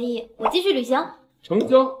的协议我继续履行。成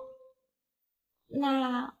交。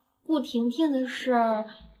那顾婷婷的事，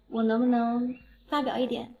我能不能发表一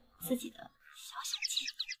点自己的小小见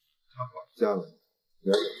解？她绑架了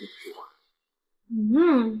你，不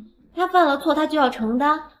要有他犯了错，他就要承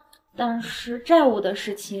担。但是债务的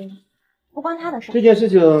事情不关他的事。这件事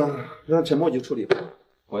情让陈默去处理吧，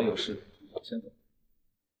我还有事，先走。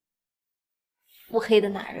腹黑的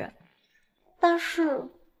男人，但是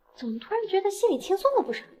怎么突然觉得心里轻松了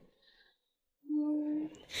不少？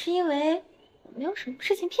是因为我没有什么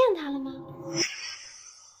事情骗他了吗？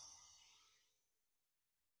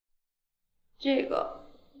这个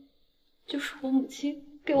就是我母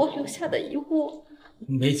亲给我留下的遗物。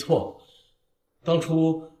没错，当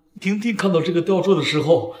初婷婷看到这个吊坠的时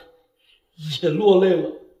候，也落泪了。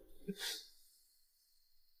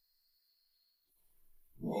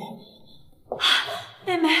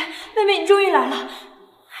妹妹，妹妹，你终于来了，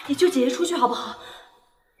你救姐姐出去好不好？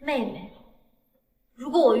妹妹，如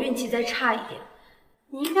果我运气再差一点，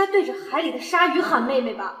你应该对着海里的鲨鱼喊妹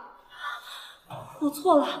妹吧？我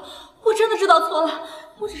错了，我真的知道错了，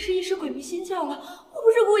我只是一时鬼迷心窍了，我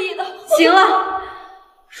不是故意的。行了，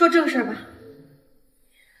说正事吧。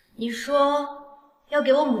你说要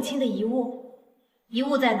给我母亲的遗物，遗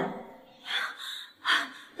物在哪？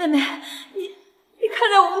妹妹，你看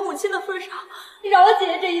在我们母亲的份上，你饶了姐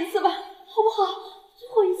姐这一次吧，好不好？最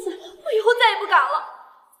后一次，我以后再也不敢了。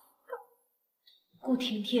顾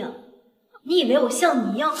婷婷，你以为我像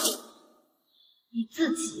你一样？你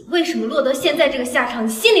自己为什么落得现在这个下场，你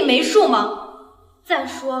心里没数吗？再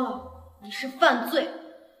说了，你是犯罪，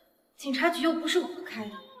警察局又不是我开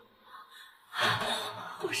的。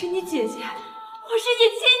我是你姐姐，我是你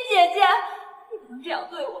亲姐姐，你不能这样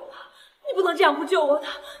对我的，你不能这样不救我的，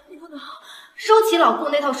你不能。收起老顾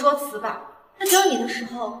那套说辞吧，他教你的时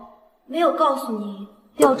候没有告诉你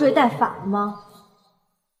吊坠戴反了吗？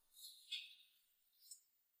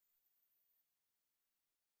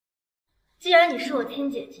既然你是我亲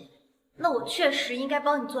姐姐，那我确实应该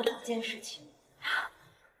帮你做2件事情。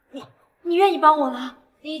你愿意帮我了？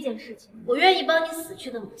第一件事情，我愿意帮你死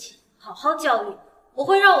去的母亲好好教育。我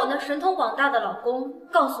会让我那神通广大的老公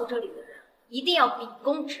告诉这里的人，一定要秉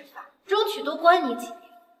公执法，争取多关你几年，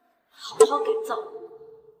好好改造。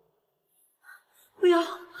不要，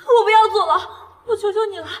我不要做了，我求求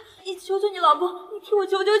你了，你求求你老公，你替我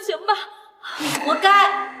求求情吧。你活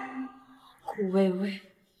该！顾薇薇，你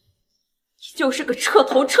就是个彻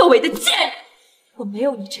头彻尾的贱人，我没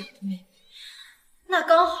有你这样的妹妹。那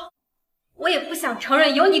刚好，我也不想承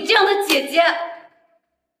认有你这样的姐姐。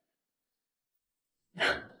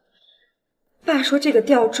爸说这个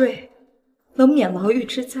吊坠能免牢狱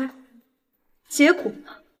之灾，结果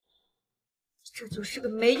呢？这就是个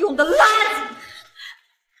没用的垃圾。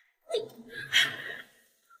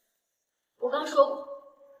我刚说过，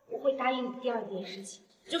我会答应你第2件事情，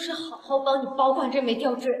就是好好帮你保管这枚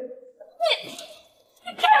吊坠。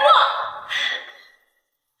你开我！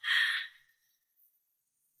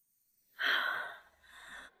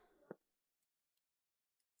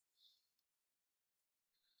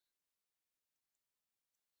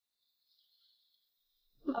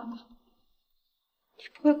你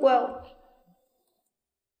不会怪我？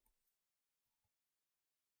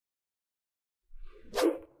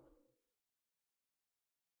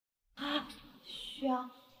啊，徐阳，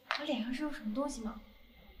我脸上是有什么东西吗？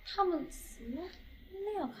他们怎么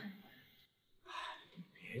那样看着我？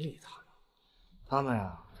别理他了，他们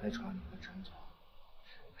呀在传你和陈总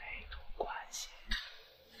那种关系。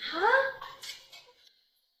啊？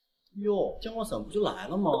哟，姜广婶不就来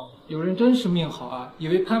了吗？有人真是命好啊，以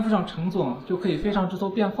为攀不上陈总就可以飞上枝头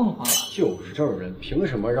变凤凰了。就是这种人，凭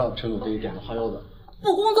什么让陈总给你点个哈腰的？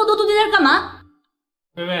不工作都在这干嘛？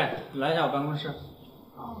薇薇，来一下我办公室。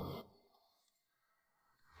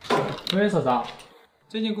喂，嫂嫂，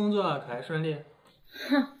最近工作可还顺利？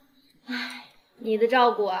哼，唉，你的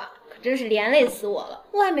照顾啊，可真是连累死我了。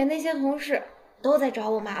外面那些同事都在找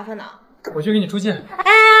我麻烦呢。我去给你出气。哎，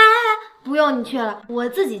不用你去了，我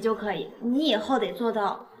自己就可以。你以后得做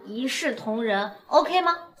到一视同仁 ，OK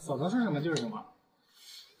吗？嫂嫂说什么就是什么。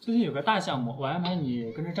最近有个大项目，我安排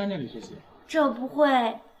你跟着张经理学习。这不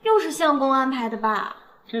会又是相公安排的吧？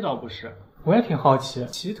这倒不是，我也挺好奇，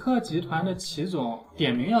奇特集团的齐总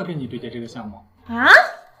点名要跟你对接这个项目啊？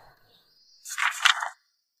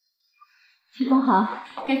齐总好，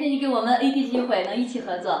感谢你给我们 AD 机会能一起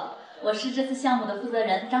合作。我是这次项目的负责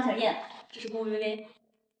人张小燕，这是顾薇薇。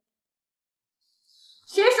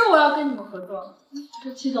谁说我要跟你们合作？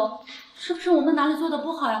这齐总，是不是我们哪里做的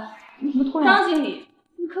不好呀？你怎么突然？张经理，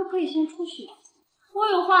你可不可以先出去？我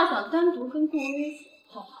有话想单独跟顾薇薇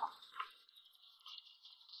说，好不好？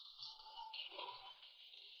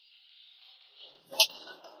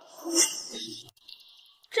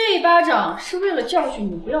这一巴掌是为了教训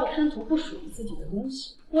你不要贪图不属于自己的东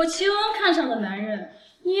西。我齐文看上的男人，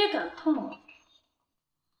你也敢碰了？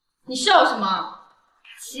你笑什么？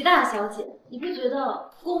齐大小姐，你不觉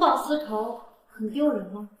得公报私仇很丢人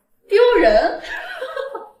吗？丢人？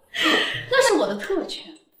那是我的特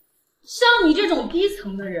权。像你这种低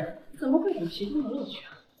层的人，怎么会懂其中的乐趣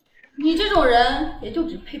啊？你这种人也就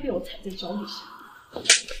只配被我踩在脚底下。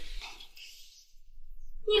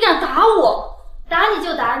你敢打我？打你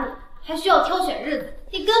就打你，还需要挑选日子？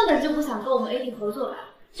你根本就不想跟我们 AD 合作吧？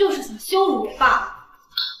就是想羞辱我罢了。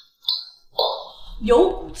有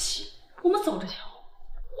骨气，我们走着瞧。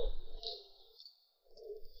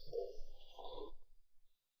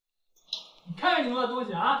你看看你们的东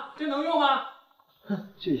西啊，这能用吗？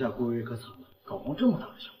哼，这下顾薇薇可惨了，搞成这么大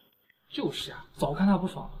的项目。就是呀，早看他不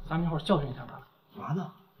爽，咱们一会儿教训一下他。嘛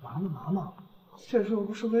呢？这事又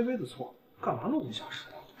不是薇薇的错，干嘛落井下石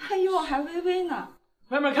的？哎呦，还薇薇呢！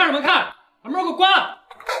外面看什么看？把门给我关了！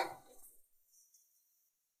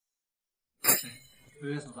薇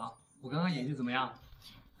薇嫂嫂，我刚刚演技怎么样？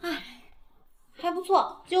唉，还不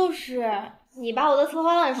错，就是你把我的策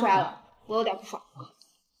划案摔了，我有点不爽。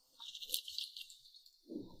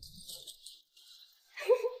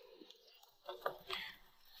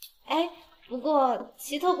哎，不过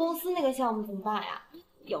奇特公司那个项目怎么办呀？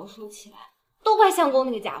要说起来，都怪相公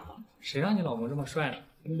那个家伙。谁让你老公这么帅呢？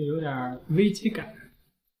你得有点危机感。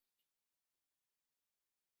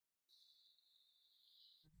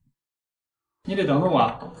你得等等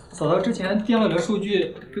我，嫂嫂之前调了点数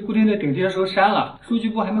据，被固定在顶贴的时候删了，数据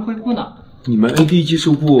部还没恢复呢。你们 AD 技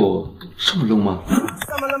术部这么愣吗？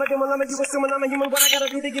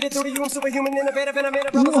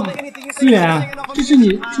思远，这是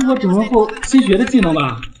你出国整容后新学的技能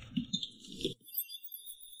吧？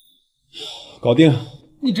搞定。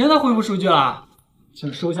你真的恢复数据了？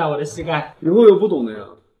请收下我的膝盖。以后有不懂的呀，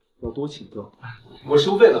要多请教。我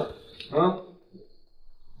收费的啊。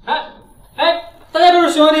哎，大家都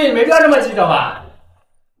是兄弟，没必要这么计较吧？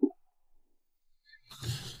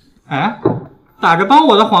哎，打着帮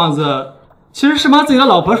我的幌子，其实是帮自己的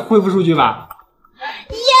老婆恢复数据吧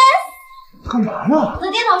 ？Yes。干嘛呢？我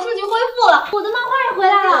的电脑数据恢复了，我的漫画也回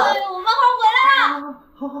来了。对，我漫画回来了。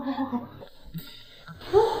好。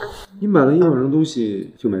你买了1万人东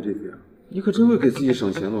西就买这些，你可真会给自己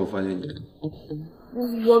省钱的。我发现你。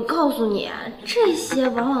我告诉你啊，这些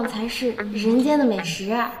往往才是人间的美食。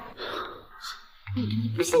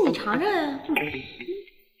你不信你尝尝呀，尝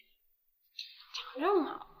尝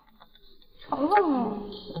啊，尝尝啊，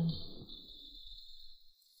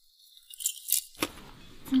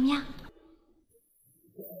怎么样？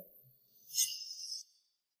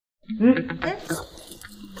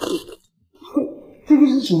这个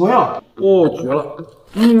是什么呀？哦，绝了！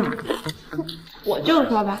我就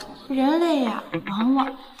说吧，人类呀，往往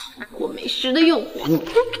逃不过美食的诱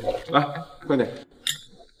惑。来，快点。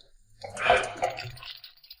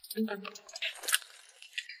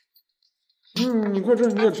你快吃，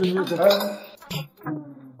你也吃，你也吃。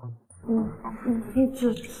你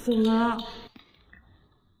这什么？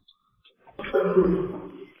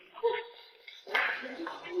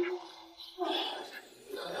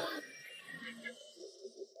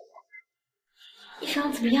医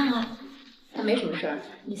生怎么样啊？他没什么事儿，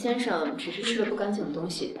你先生只是吃了不干净的东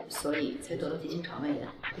西，所以才得了急性肠胃炎，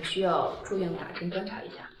也需要住院打针观察一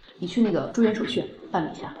下。你去那个住院手续办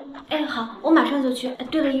理一下。哎，好，我马上就去。哎，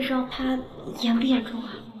对了，医生，他严不严重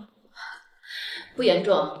啊？不严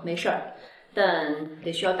重，没事儿，但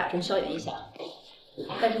得需要打针消炎一下。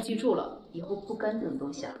但是记住了，以后不干净的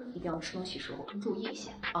东西啊，一定要吃东西时候注意一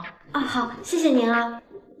下啊。啊，好，谢谢您啊。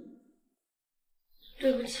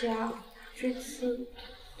对不起啊，这次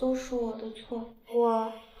都是我的错。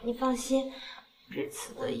你放心，这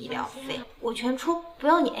次的医疗费我全出，不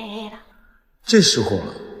用你 AA 的。这时候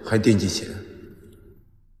了还惦记钱？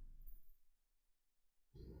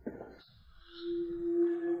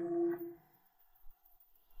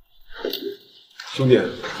兄弟，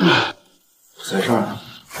在这儿呢，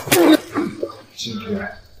今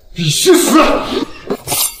天必须死！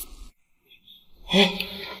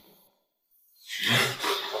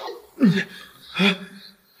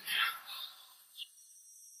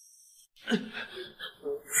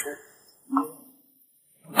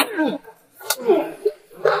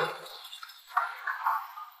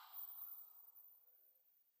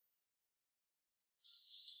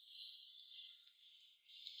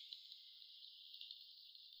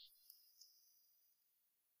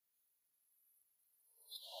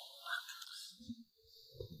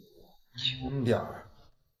轻点儿，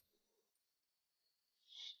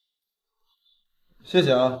谢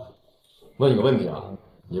谢啊。问你个问题啊，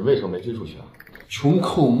你为什么没追出去啊？穷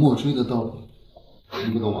寇莫追的道理，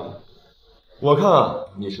你不懂吗？我看啊，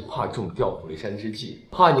你是怕中调虎离山之计，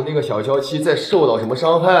怕你那个小娇妻再受到什么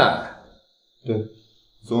伤害。对，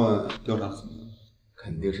昨晚调查怎么样？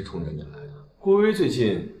肯定是冲着你来的。顾薇最近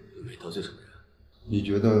有没有得罪什么人？你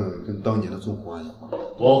觉得跟当年的纵火案有关？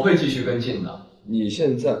我会继续跟进的。你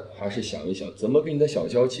现在还是想一想，怎么跟你的小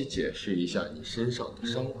娇妻解释一下你身上的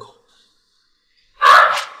伤口。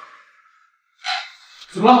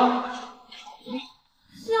怎么了？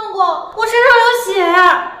相公，我身上有血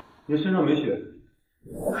呀！你身上没血，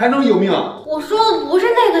还能有命啊？我说的不是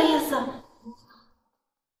那个意思。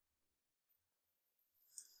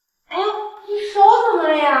哎，你手怎么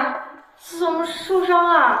了呀？怎么受伤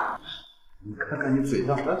啊？你看看你嘴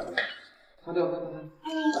上，来，擦掉，擦掉。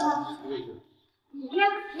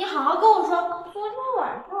你好好跟我说，昨天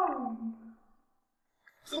晚上，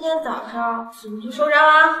今天早上怎么就受伤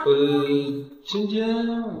了？今天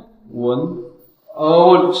我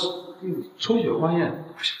抽血化验。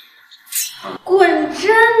滚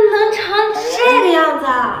针能长这个样子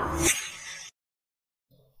啊？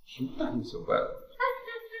什么大惊小怪的？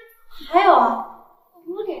还有啊，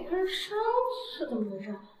我脸上伤是怎么回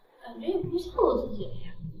事？感觉也不像我自己的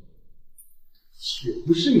呀。血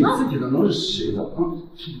不是你自己的，能是谁的？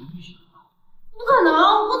是流鼻血。不可能，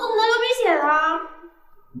我怎么能流鼻血呢？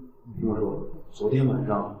你听我说，昨天晚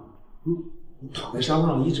上，你躺在沙发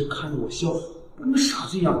上一直看着我笑，跟个傻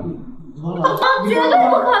子一样，你忘了？绝对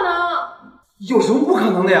不可能！有什么不可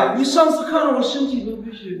能的呀？你上次看着我身体流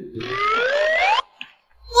鼻血，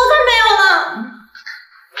我才没有呢！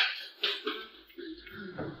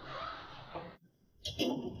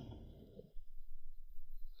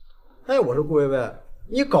哎，我说顾薇薇，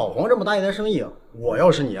你搞黄这么大一单生意，我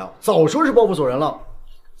要是你啊，早说是报复走人了。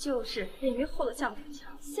就是脸皮厚的像堵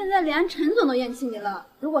墙，现在连陈总都厌弃你了。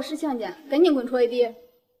如果是相姐，赶紧滚出 AD。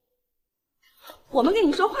我们跟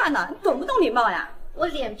你说话呢，你懂不懂礼貌呀？我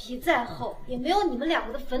脸皮再厚，也没有你们两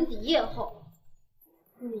个的粉底液厚。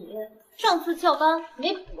你上次翘班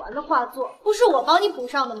没补完的画作，不是我帮你补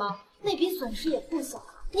上的吗？那笔损失也不小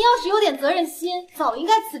啊。你要是有点责任心，早应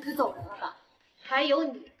该辞职走人了吧。还有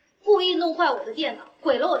你故意弄坏我的电脑，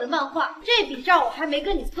毁了我的漫画，这笔账我还没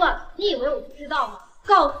跟你算，你以为我不知道吗？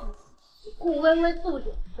告诉你，顾薇薇不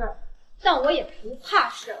懂事儿，但我也不怕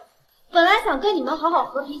事儿。本来想跟你们好好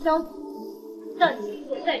和平相处，但你们如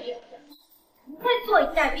果再这样，你会坐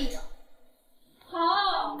以待毙的。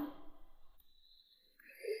好。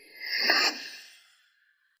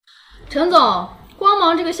陈总，光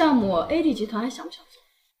芒这个项目 ，AD 集团还想不想做？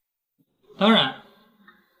当然，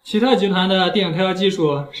奇特集团的电影特效技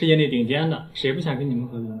术是业内顶尖的，谁不想跟你们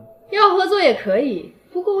合作呢？要合作也可以，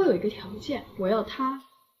不过我有一个条件，我要他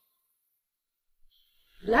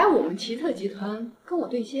来我们奇特集团跟我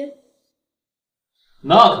对接。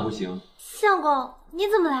那可不行。相公，你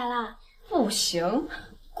怎么来了？不行，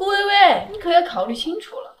顾薇薇，你可要考虑清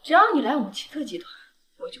楚了。只要你来我们奇特集团，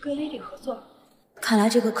我就跟 AD 合作。看来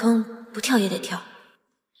这个坑不跳也得跳。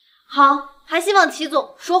好，还希望齐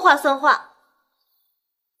总说话算话。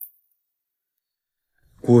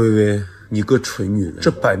顾薇薇，你个蠢女人，这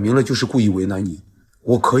摆明了就是故意为难你。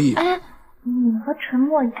我可以。哎，你和陈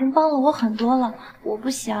默已经帮了我很多了，我不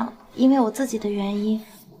想因为我自己的原因，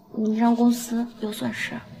你让公司有损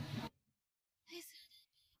失。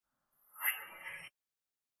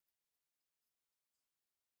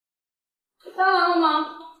发完了吗？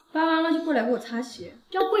发完了就过来给我擦鞋，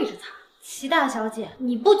要跪着擦。齐大小姐，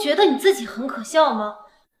你不觉得你自己很可笑吗？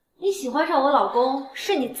你喜欢上我老公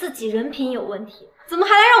是你自己人品有问题，怎么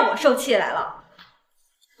还来让我受气来了？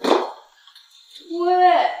微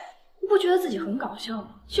微，你不觉得自己很搞笑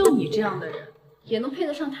吗？就你这样的人，也能配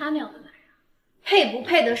得上他那样的男人？配不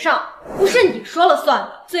配得上，不是你说了算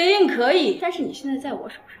的。嘴硬可以，但是你现在在我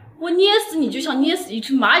手上，我捏死你就像捏死一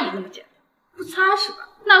只蚂蚁那么简单，不擦是吧？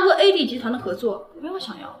那和 AD 集团的合作，没有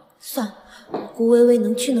想要的。算了，顾薇薇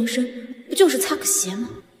能屈能伸，不就是擦个鞋吗？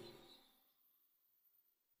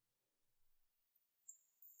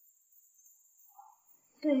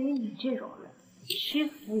对于你这种人，屈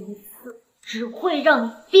服一次只会让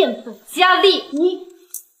你变本加厉。你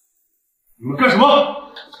们干什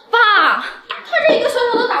么？爸，他这一个小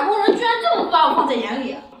小的打工人，居然这么不把我放在眼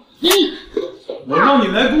里。我让你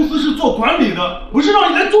来公司是做管理的，不是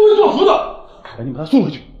让你来作威作福的。赶紧把他送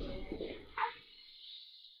回去。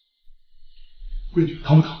闺女，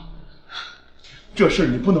疼不疼？这事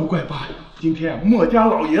你不能怪爸呀。今天莫家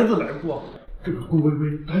老爷子来过，这个顾薇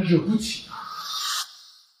薇咱惹不起啊。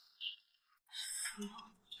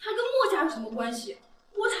他跟莫家有什么关系？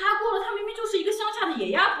我查过了，他明明就是一个乡下的野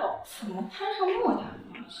丫头，怎么摊上莫家的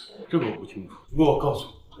关系？这个我不清楚，不过我告诉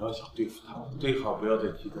你，你要想对付他，最好不要在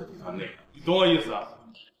集团集团内，你懂我意思啊？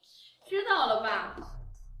知道了吧？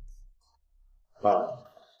爸，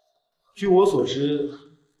据我所知，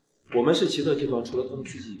我们是奇特集团除了他们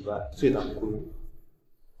自己以外最大的雇佣。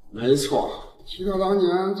没错，奇特当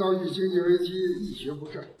年遭遇经济危机，一蹶不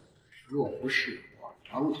振，若不是我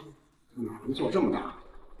帮他，哪能做这么大？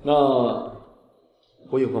那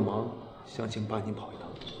我有个忙，想请爸您跑一趟。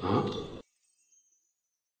啊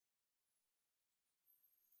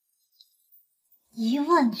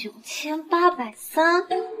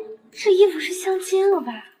？19830，这衣服是相间了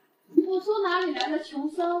吧？我说哪里来的穷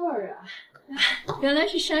酸味儿啊？原来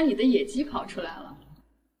是山里的野鸡跑出来了。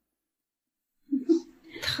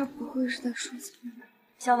他不会是在说咱们吧？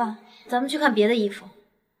小婉，咱们去看别的衣服。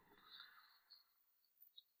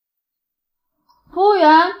服务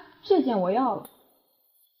员，这件我要了。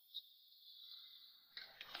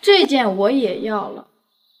这件我也要了。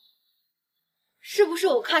是不是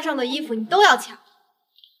我看上的衣服你都要抢？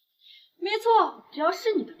没错，只要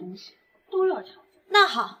是你的东西都要抢。那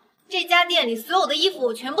好，这家店里所有的衣服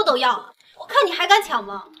我全部都要了，我看你还敢抢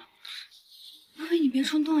吗？微微，你别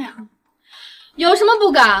冲动呀。有什么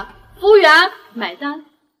不敢？服务员，买单。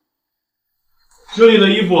这里的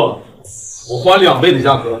衣服我花2倍的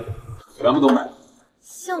价格全部都买。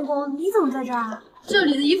相公，你怎么在这儿啊？这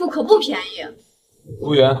里的衣服可不便宜。服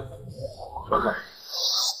务员，传卡。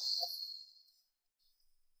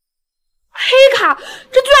黑卡，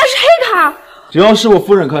这居然是黑卡！只要是我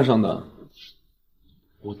夫人看上的，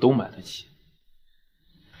我都买得起。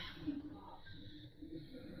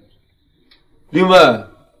另外，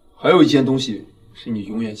还有一件东西是你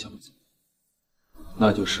永远想不走，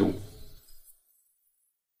那就是我。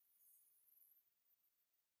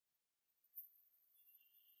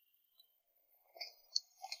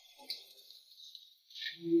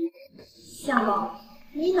相公，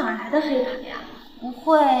你哪来的黑卡呀？不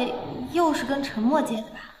会又是跟陈默借的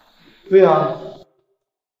吧？对啊，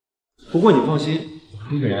不过你放心，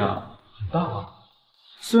那个人啊很大方。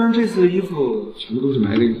虽然这次的衣服全部都是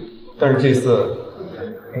买给你，但是这次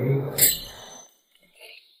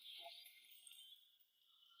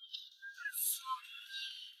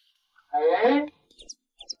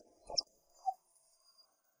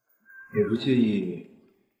也不介意，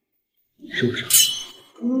是不是？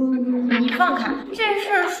你放开，这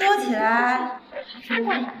事儿说起来还是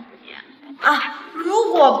怪你啊！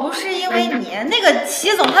如果不是因为你，那个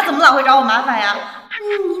齐总他怎么老会找我麻烦呀？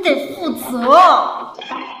你得负责。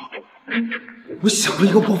我想了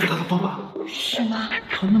一个报复他的方法。什么？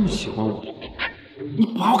他那么喜欢我，你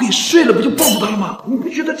把我给睡了，不就报复他了吗？你不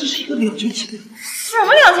觉得这是一个两全其美？什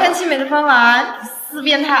么两全其美的方法啊？死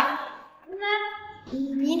变态！那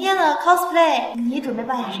明天的 cosplay 你准备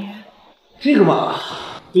扮演谁啊？这个嘛，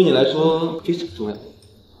对你来说非常重要。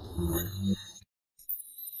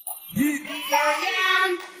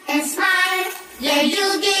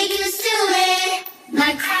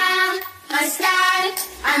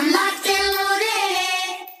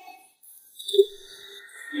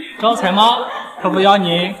招财猫，可否邀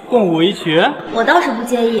您共舞一曲？我倒是不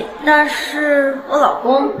介意，但是我老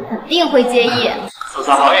公肯定会介意。色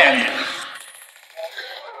彩好眼，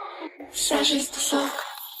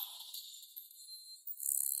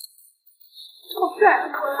好帅！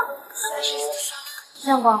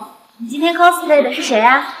相公，你今天 cosplay 的是谁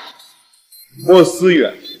啊？莫思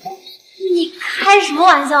远。你开什么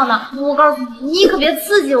玩笑呢？我告诉你，你可别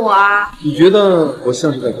刺激我啊！你觉得我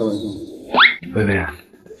像是在开玩笑吗？薇薇，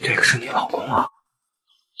这个是你老公啊！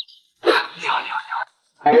你好，你好，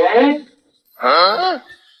你好。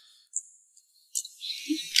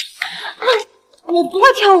哎，我不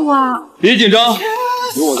会跳舞啊！别紧张，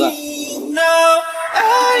有我在。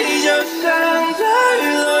爱就像大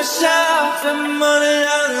雨落下，怎么能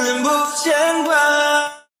让人不牵挂？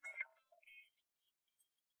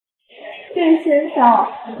这位先生，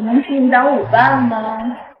我能请你当舞伴吗？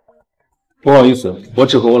不好意思，我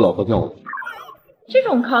只和我老婆跳舞。这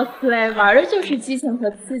种 cosplay 玩的就是激情和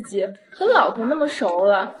刺激，和老婆那么熟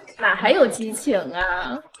了，哪还有激情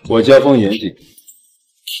啊？我家风严谨，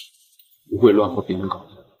不会乱和别人搞。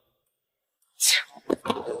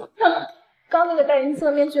哼，刚那个戴银色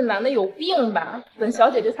面具男的有病吧？本小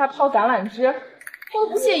姐对他抛橄榄枝，他都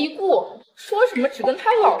不屑一顾，说什么只跟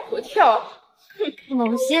他老婆跳。哼，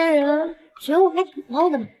某些人觉悟还挺高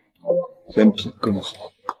的呢。人品更好。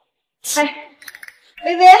哎，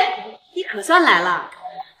薇薇，你可算来了。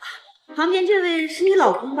旁边这位是你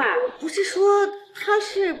老公吧？不是说他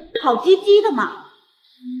是跑滴滴的吗？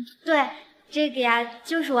对，这个呀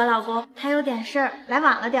就是我老公，他有点事儿来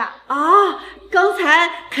晚了点儿。啊，刚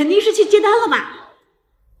才肯定是去接单了吧？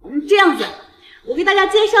这样子，我给大家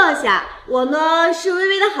介绍一下，我呢是薇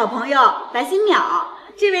薇的好朋友白新淼，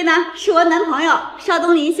这位呢是我男朋友邵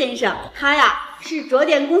东林先生，他呀是卓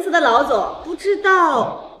点公司的老总，不知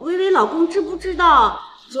道薇薇老公知不知道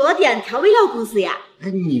卓点调味料公司呀？哎，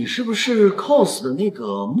你是不是 cos 的那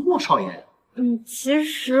个莫少爷？其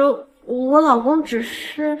实我老公只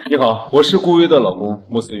是……你好，我是顾薇的老公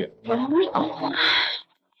莫思远。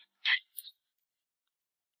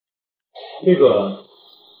这个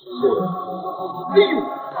哎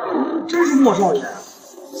呦，真是莫少爷！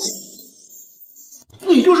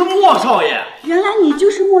你就是莫少爷！原来你就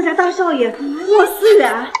是莫家大少爷莫思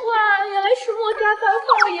远。哇，原来是莫家大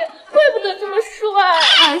少爷，怪不得这么帅！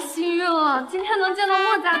太幸运了，今天能见到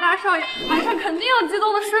莫家大少爷，晚上肯定要激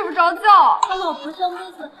动的睡不着觉。他老婆像妹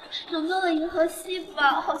子拯救了银河系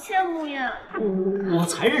吧，好羡慕呀！我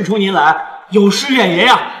才认出您来，有失远言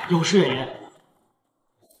呀，有失远言。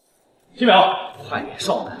新淼，快给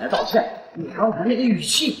少奶奶道歉，你刚才那个语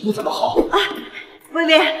气不怎么好。啊，薇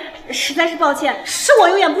薇，实在是抱歉，是我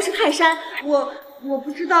有眼不识泰山，我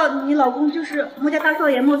不知道你老公就是莫家大少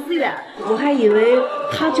爷莫思远，我还以为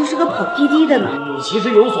他就是个跑滴滴的呢。你其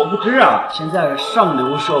实有所不知啊，现在上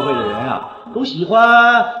流社会的人啊，都喜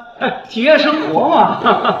欢体验生活嘛。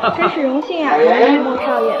真是荣幸啊，能遇莫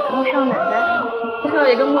少爷、莫少奶奶。莫少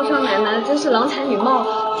爷跟莫少奶奶真是郎才女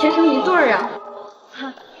貌，天生一对儿啊。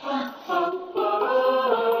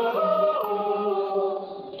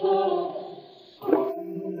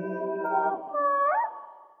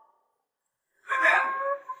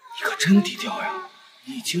你可真低调呀！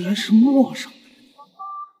你竟然是陌上的人。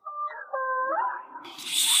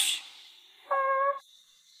嘘，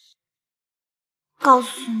告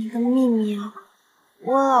诉你个秘密啊，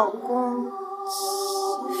我老公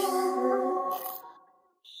其实……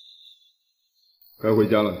该回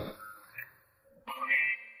家了。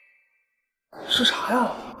是啥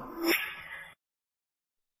呀？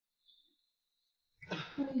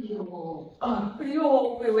哎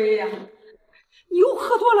呦，薇薇呀，你又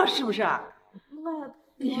喝多了是不是？哎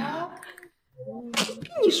呀，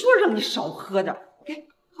跟你说让你少喝点，给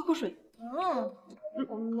喝口水。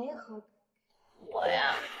我没喝。我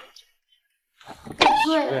呀，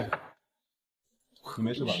醉了。你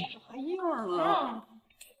没事吧？啥样啊？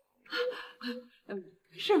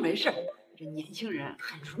没事没事，这年轻人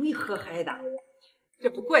很容易喝嗨的，这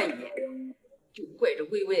不怪你，就怪这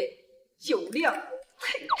薇薇酒量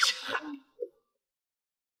太差。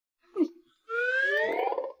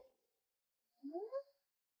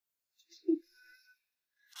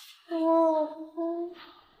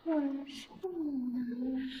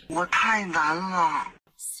我太难了。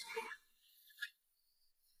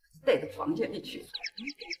带到房间里去，你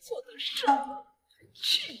得做的事。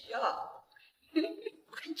去呀！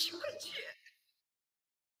快去快去！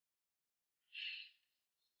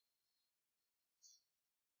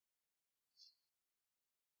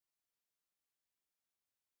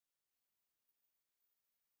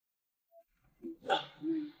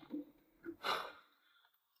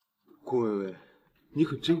顾薇薇，你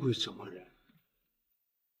可真会折磨人。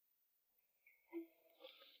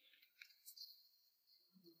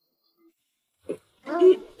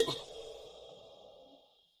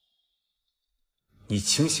你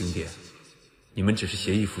清醒点，你们只是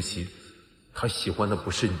协议夫妻，他喜欢的不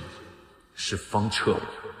是你，是方彻。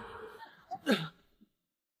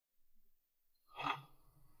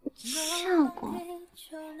相公，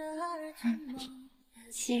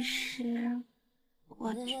其实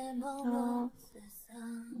我觉得，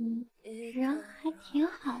人还挺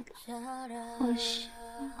好的，或许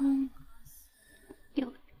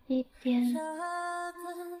有一点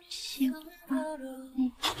喜欢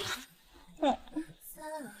你。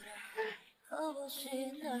顾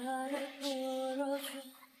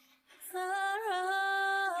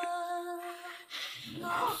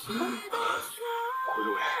若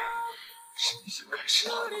薇，是你先开始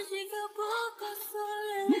的。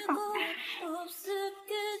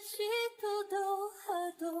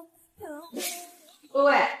薇薇，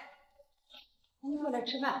你过来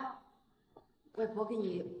吃饭。外婆给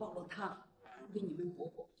你煲了汤，给你们补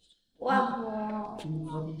补。外婆，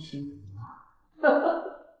昨天辛苦了。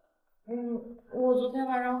我昨天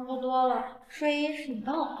晚上喝多了，睡衣是你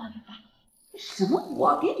帮我换的吧？什么？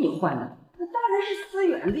我给你换的？那当然是思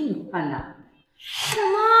远给你换的。什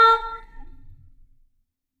么？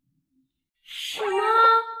什么？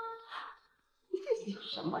你这是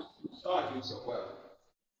什么？大惊小怪了。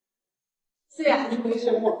思远，你没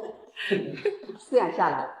收获。思远下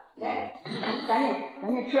来了，来，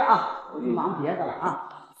赶紧吃啊！我去忙别的了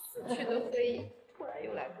啊。死去的飞蚁突然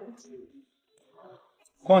又来攻击你。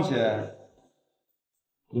况且，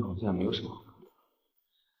你好像没有什么好看的。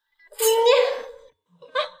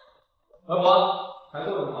老婆，还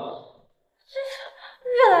做什么？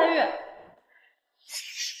越来越……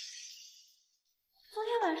昨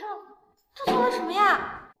天晚上他做了什么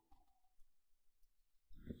呀？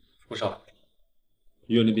不少。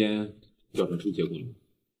医院那边调查出结果了吗？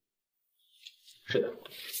是的。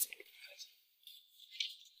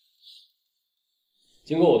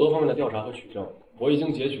经过我多方面的调查和取证，我已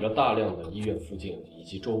经截取了大量的医院附近以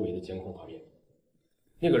及周围的监控画面。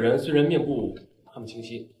那个人虽然面部看不清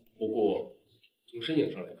晰，不过从身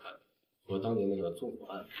影上来看，和当年那个纵火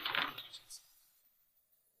案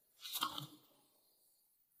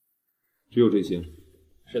只有这些。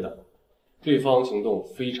是的，对方行动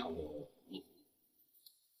非常的隐秘，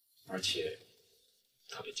而且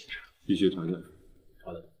特别谨慎。必须查下。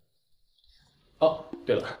好的。哦，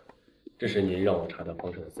对了，这是您让我查的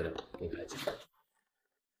方彻的资料，您看一下。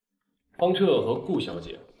方彻和顾小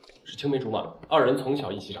姐是青梅竹马，二人从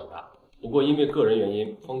小一起长大。不过因为个人原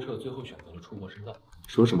因，方彻最后选择了出国深造。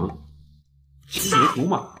说什么？青梅竹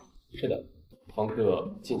马？是的，方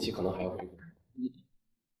彻近期可能还要回国。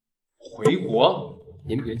回国？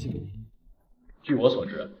您别激动。据我所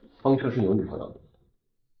知，方彻是有女朋友的。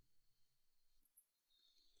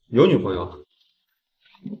有女朋友？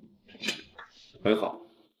很好。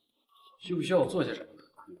需不需要我做些什么呢？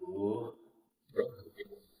比如不让他回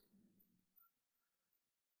国。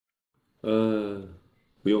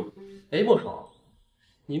不用。哎，莫少，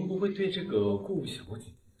您不会对这个顾小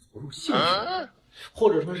姐投入兴趣，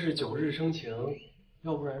或者说是久日生情，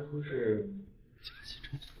要不然说是假戏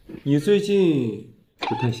真做？你最近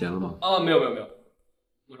不太闲了吗？啊，没有，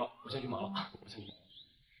莫少，我先去忙了，我先去忙。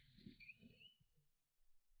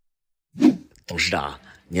董事长，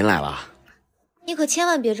您来了。你可千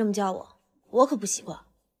万别这么叫我，我可不习惯。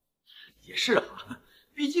也是啊，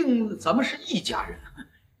毕竟咱们是一家人，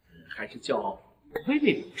还是叫薇薇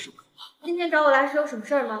为顺口。今天找我来是有什么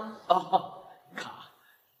事儿吗？卡，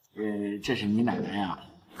这是你奶奶呀，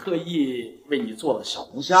特意为你做了小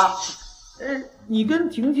龙虾。你跟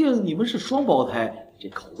婷婷你们是双胞胎，这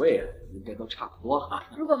口味啊应该都差不多哈。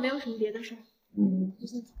如果没有什么别的事儿，就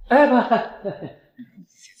先走。哎不，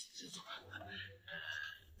先走。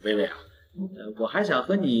薇薇啊，我还想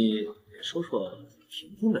和你说说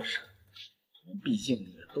婷婷的事。毕竟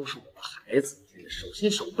都是我的孩子，手心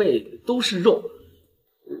手背都是肉。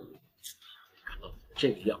看到你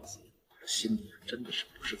这个样子，心里真的是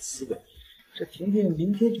不是滋味。这婷婷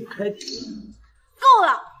明天就开庭。够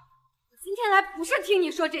了！我今天来不是听你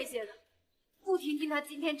说这些的。顾婷婷她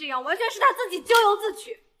今天这样，完全是她自己咎由自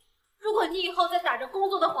取。如果你以后再打着工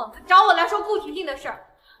作的幌子找我来说顾婷婷的事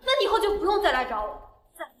儿，那你以后就不用再来找我。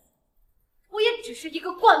再说，我也只是一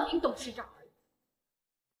个冠名董事长而已。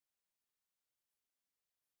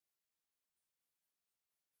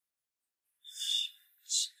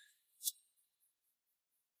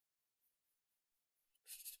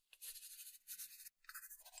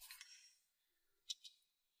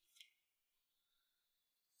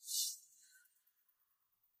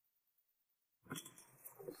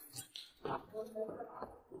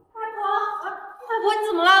外婆，你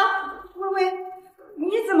怎么了？薇薇，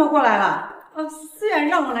你怎么过来了？思远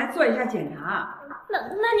让我来做一下检查。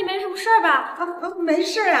那你没什么事儿吧？没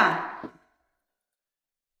事啊。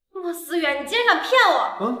我思远，你竟然敢骗我！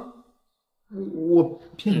啊？我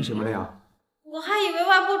骗你什么了呀？我还以为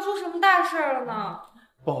外婆出什么大事了呢。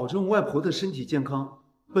保证外婆的身体健康，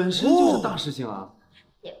本身就是大事情啊。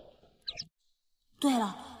对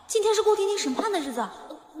了，今天是顾婷婷审判的日子。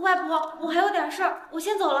外婆，我还有点事儿，我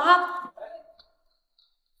先走了哈。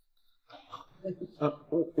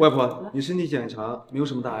外婆，你身体检查没有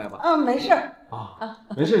什么大碍吧？嗯，没事儿。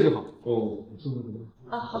没事就好。哦，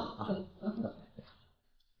啊，好。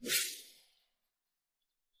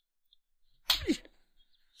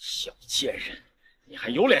小贱人，你还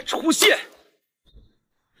有脸出现？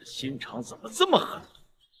这心肠怎么这么狠？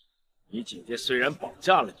你姐姐虽然绑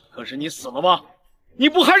架了你，可是你死了吗？你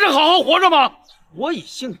不还是好好活着吗？我已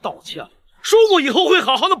经道歉了，说过以后会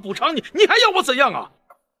好好的补偿你，你还要我怎样啊？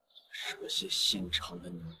蛇蝎心肠的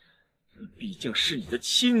你，这毕竟是你的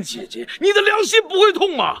亲姐姐，你的良心不会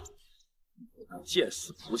痛吗？不但见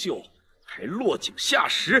死不救，还落井下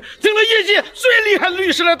石，请了业界最厉害的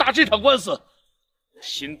律师来打这场官司，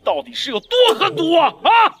心到底是有多狠毒啊！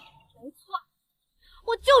啊！没错，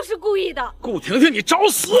我就是故意的。顾婷婷，你找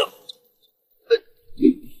死！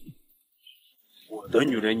我的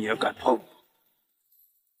女人你也敢碰？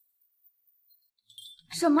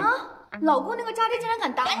什么？老公那个渣渣竟然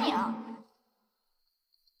敢打你啊！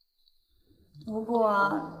不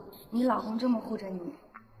过你老公这么护着你，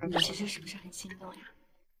你其实是不是很心动呀？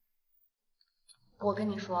我跟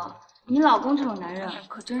你说，你老公这种男人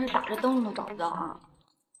可真是打着灯笼都找不到啊！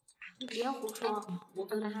你别胡说，我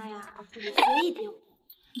跟他呀只是随意点火。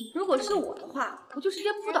如果是我的话，我就直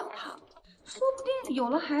接扑倒他，说不定有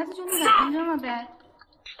了孩子就逆感成真了呗。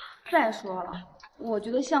再说了，我觉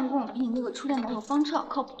得相公比你那个初恋男友方澈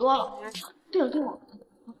靠谱多了。对了，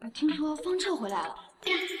我听说方澈回来了。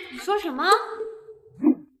你说什么？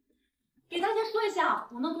给大家说一下，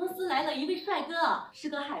我们公司来了一位帅哥，是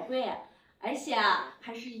个海归，而且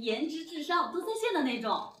还是颜值智商都在线的那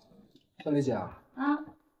种。小李姐啊，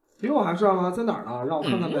比我还帅吗？在哪儿呢？让我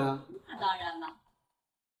看看呗。那当然了。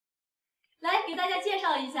来给大家介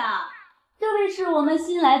绍一下，这位是我们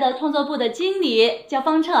新来的创作部的经理，叫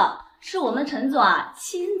方澈，是我们陈总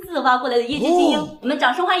亲自挖过来的业界精英，我们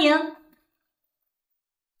掌声欢迎。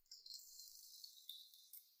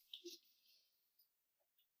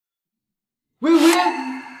微微，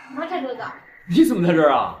方澈哥哥，你怎么在这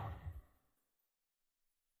儿啊？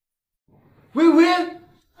微微，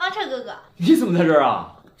方澈哥哥，你怎么在这儿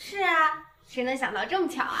啊？是啊，谁能想到这么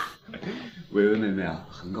巧啊？微微妹妹啊，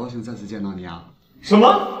很高兴再次见到你啊。什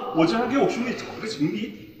么？我竟然给我兄弟找了个情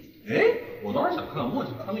敌？哎，我倒是想看看墨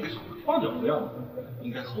镜他那个小放脚的样子，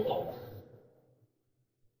应该很好玩。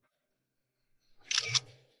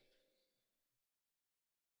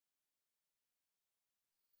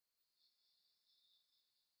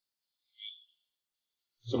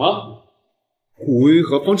什么？顾薇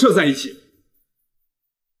和方澈在一起？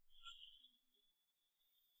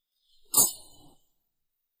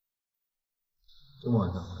这么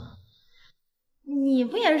晚才回来？你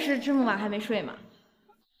不也是这么晚还没睡吗？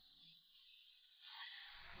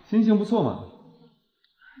心情不错嘛。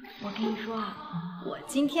我跟你说啊，我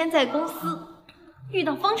今天在公司遇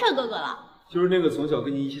到方澈哥哥了。就是那个从小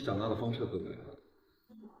跟你一起长大的方澈哥哥呀。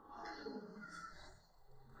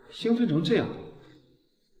兴奋成这样，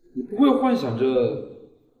你不会幻想着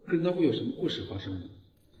跟他会有什么故事发生吗？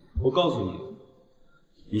我告诉你，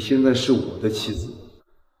你现在是我的妻子，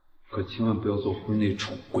可千万不要做婚内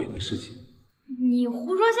出轨的事情。你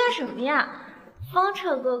胡说些什么呀？方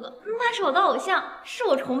澈哥哥那是我的偶像，是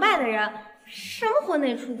我崇拜的人，什么婚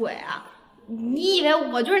内出轨啊？你以为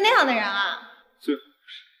我就是那样的人啊？最好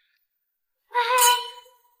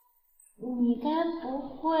不是。你该不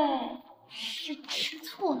会是吃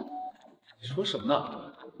醋了吧？你说什么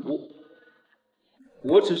呢？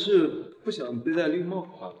我只是不想被戴绿帽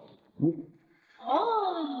罢了。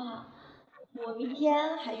哦，我明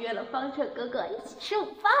天还约了方澈哥哥一起吃午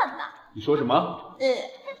饭呢。你说什么？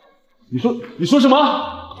你说什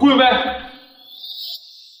么？顾薇薇，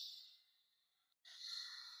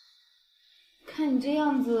看你这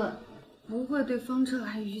样子，不会对方澈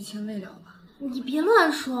还余情未了吧？你别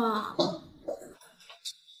乱说。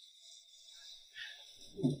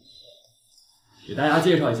给大家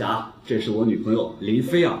介绍一下啊，这是我女朋友林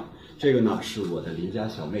菲儿，这个呢是我的邻家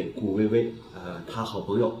小妹顾薇薇，她好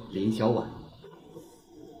朋友林小婉。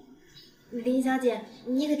林小姐，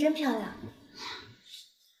你可真漂亮。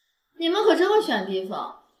你们可真会选地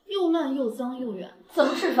方，又乱又脏又远，怎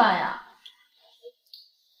么吃饭呀？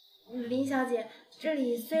林小姐，这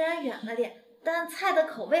里虽然远了点，但菜的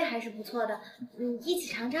口味还是不错的，一起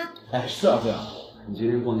尝尝。哎，是啊，你今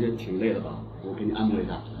天逛街挺累的吧？我给你按摩一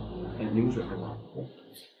下。哎，柠檬水喝吧。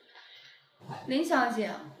林小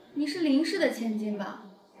姐，你是林氏的千金吧？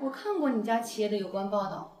我看过你家企业的有关报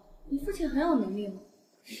道，你父亲很有能力吗？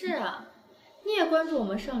是啊，你也关注我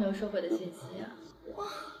们上流社会的信息啊。哇，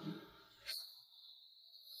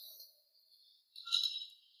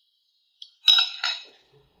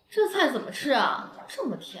这菜怎么吃啊？这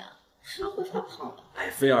么甜，吃了会发胖的。哎，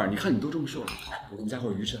菲儿，你看你都这么瘦了，我给你加块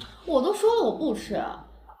鱼吃。我都说了我不吃。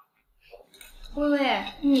微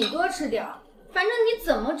微，你多吃点儿，反正你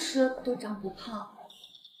怎么吃都长不胖。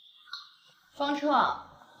方车，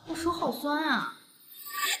我手好酸啊。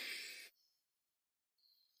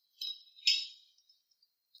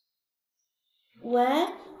喂，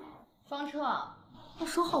方车，我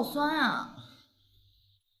手好酸啊。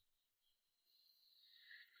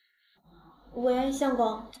喂，相公，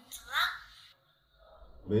怎么了？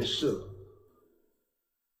没事了。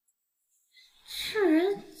这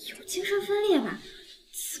人有精神分裂吧？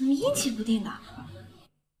怎么阴晴不定的？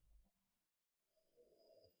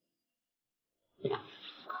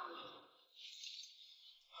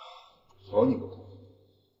找你个鬼！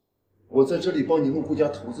我在这里帮你弄顾家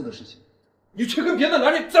投资的事情，你却跟别的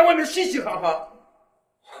男人在外面嘻嘻哈哈。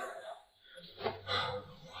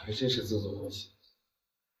我还真是自作多情。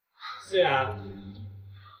思然，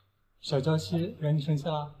小娇妻惹你生气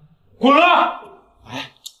了？滚了！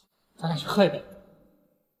哎，咱俩去喝一杯。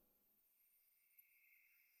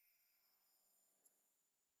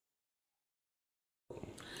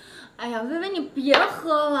哎呀，微微，你别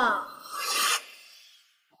喝了。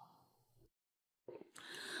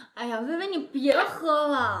哎呀，微微，你别喝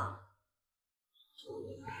了。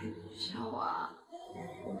小娃，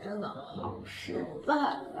我真的好失败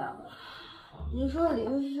呀！你说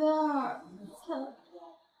林菲儿，她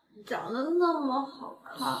长得那么好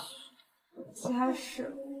看，家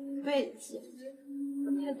世背景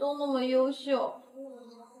也都那么优秀。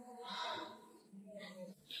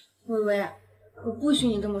微微，我不许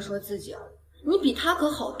你这么说自己，你比她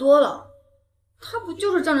可好多了。她不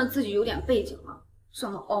就是仗着自己有点背景吗？这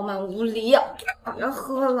么傲慢无礼，别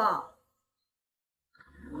喝了。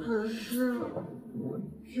可是我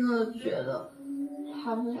真的觉得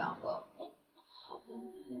他们两个好。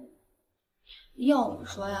要我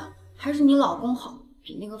说呀，还是你老公好，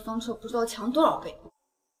比那个方澈不知道强多少倍。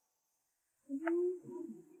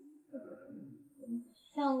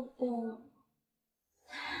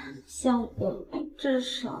相公至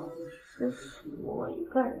少是属我一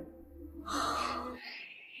个人，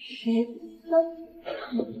谁都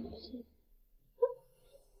看不见。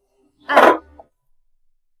哎，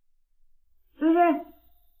微微，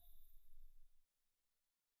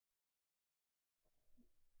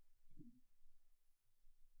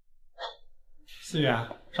思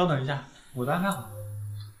远，稍等一下，我都安排好，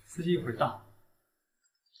司机一会儿到。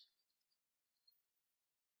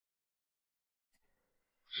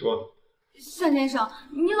说，向先生，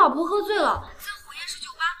你老婆喝醉了，在火焰市酒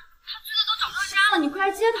吧，她醉的都找不到家了，你快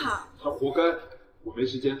来接她。他活该，我没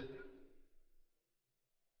时间。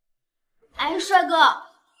哎，帅哥，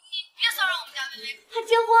你别骚扰我们家微微，她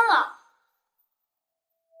结婚了。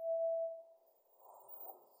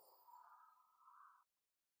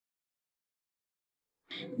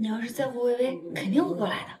你要是在乎微微，肯定会过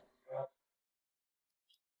来的。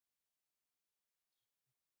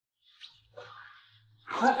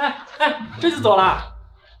哎，这就走了？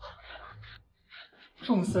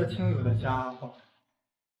重色轻友的家伙。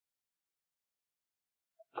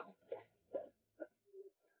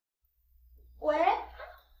喂，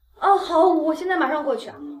哦，好，我现在马上过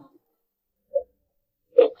去。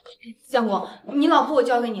相公，你老婆我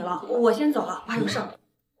交给你了，我先走了，我还有事儿。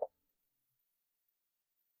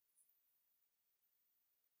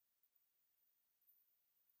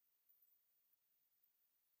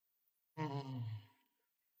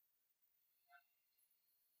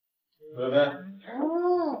微微，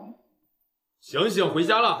醒醒，回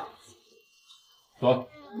家了。走。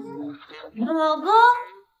老公，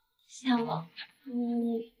相公，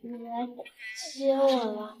你来接我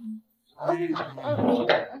了。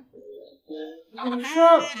你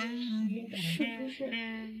说是不是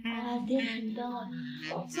打电视灯啊？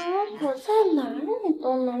怎么我在哪里你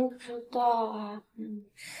都能知道啊？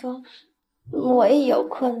说我一有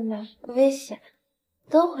困难、危险，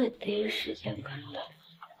都会第一时间看到。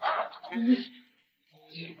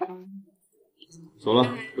走了，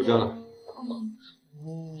回家了。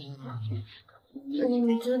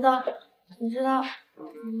你知道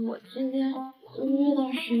我今天遇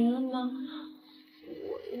到谁了吗？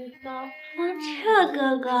我遇到方澈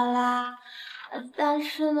哥哥啦，但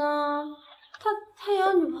是呢，他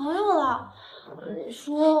有女朋友了。你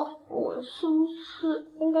说我是不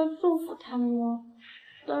是应该祝福他呢？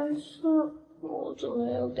但是我真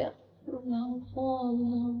的有点然后呢？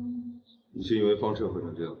你是因为方澈会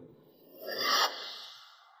成这样？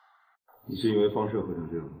你是因为方澈会成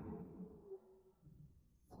这样？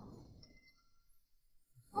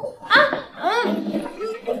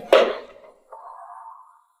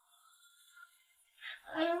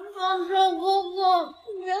方澈哥哥，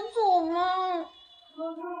你别走嘛！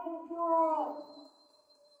方澈哥哥。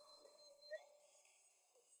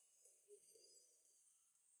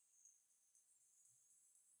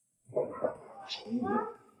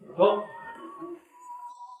走。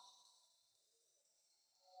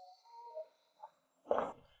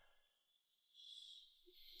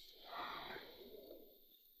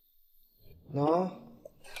喏，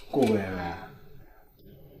顾薇薇，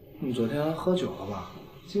你昨天喝酒了吧？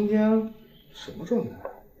今天什么状态？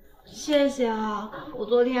谢谢啊，我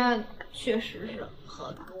昨天确实是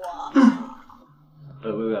喝多了。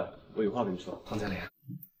薇薇，我有话跟你说。方经理，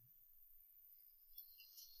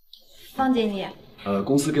方经理，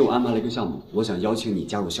公司给我安排了一个项目，我想邀请你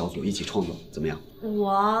加入小组一起创作，怎么样？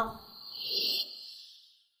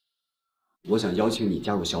我想邀请你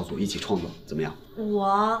加入小组一起创作，怎么样？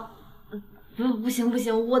不行，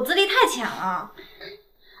我资历太浅了。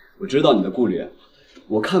我知道你的顾虑，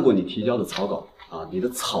我看过你提交的草稿啊，你的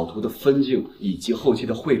草图的分镜以及后期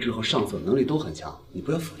的绘制和上色能力都很强，你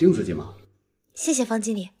不要否定自己嘛。谢谢方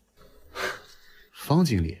经理。方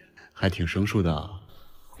经理还挺生疏的啊。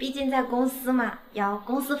毕竟在公司嘛，要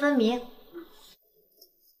公私分明。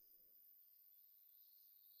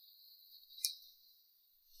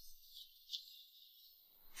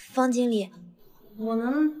方经理，我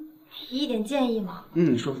能提一点建议吗？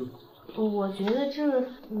你说。我觉得这个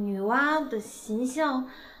女娲的形象，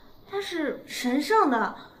它是神圣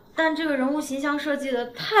的，但这个人物形象设计的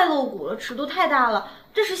太露骨了，尺度太大了，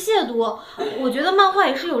这是亵渎。我觉得漫画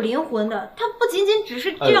也是有灵魂的，它不仅仅只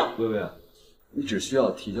是这样。薇薇，你只需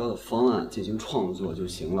要提交的方案进行创作就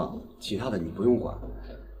行了，其他的你不用管。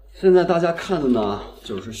现在大家看的呢，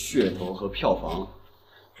就是噱头和票房，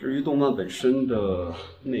至于动漫本身的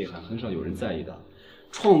内涵，很少有人在意的。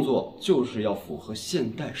创作就是要符合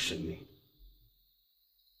现代审美。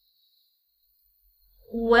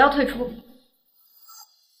我要退出。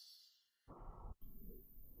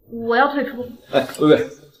哎，薇薇，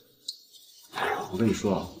我跟你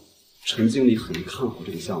说啊，陈经理很看好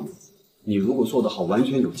这个项目，你如果做得好，完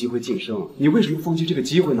全有机会晋升。你为什么放弃这个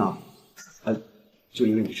机会呢？就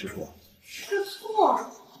因为你吃醋。吃醋？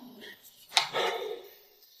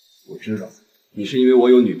我知道，你是因为我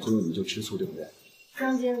有女朋友你就吃醋，对不对？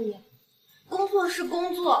张经理，工作是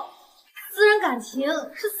工作，私人感情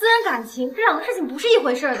是私人感情，这两个事情不是一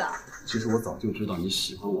回事的。其实我早就知道你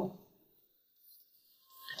喜欢我，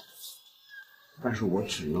但是我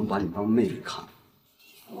只能把你当妹妹看，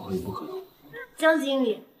我和你不可能。江经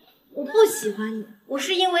理，我不喜欢你，我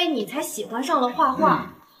是因为你才喜欢上了画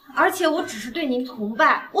画，而且我只是对您崇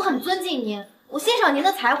拜，我很尊敬您，我欣赏您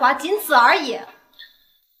的才华，仅此而已。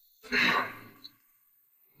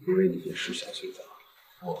因为你也是想觉得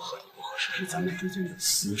我和你不合适是咱们之间的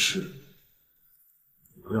私事，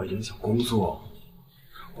你不要影响工作。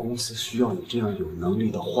公司需要你这样有能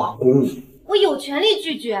力的画工。我有权利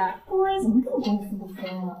拒绝。顾薇怎么这么公私不分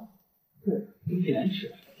啊？对，你颜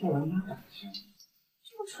值，要不然拉感情，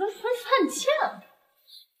这纯犯贱。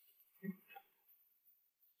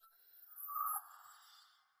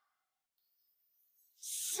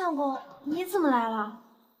相公，你怎么来了？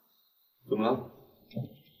怎么了？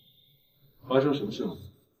发生什么事了？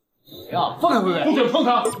呀，放开薇薇，不准碰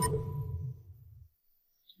她！薇，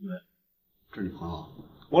这是你朋友？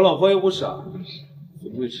我老婆又不傻，怎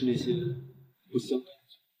么会吃那些不香的东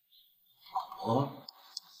西？啊，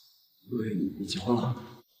薇薇，你结婚了？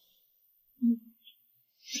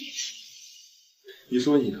你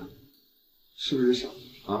说你呢，是不是傻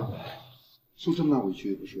啊？受这么大委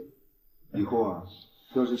屈也不是，以后啊，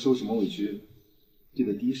要是受什么委屈，记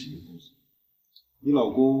得第一时间告诉我。你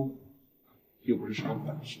老公又不是什么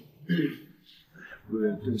本事。薇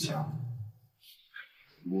薇，对不起啊，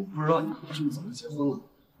我不知道你这么早就结婚了。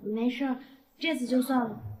没事，这次就算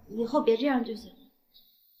了，以后别这样就行。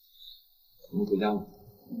我们回家吧。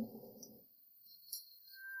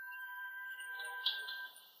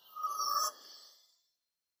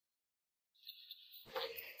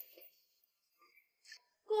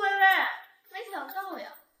顾薇薇，没想到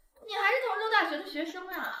呀，你还是同州大学的学生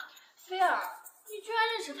啊！菲儿，你居然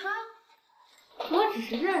认识他？我只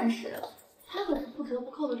是认识，他可是不折不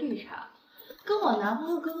扣的绿茶，跟我男朋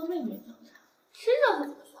友哥哥妹妹相差，吃都不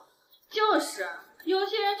怎么像。就是，有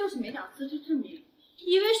些人就是没长自知之明，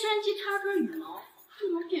以为山鸡插根羽毛就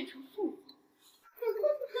能变成凤凰。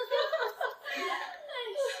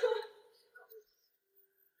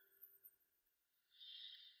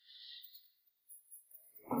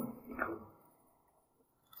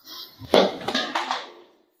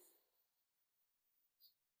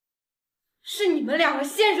你们两个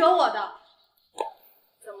先惹我的。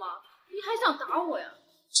怎么，你还想打我呀？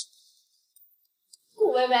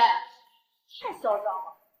顾薇薇，太嚣张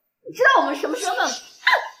了！你知道我们什么身份吗？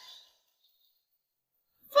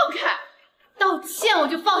放开！道歉我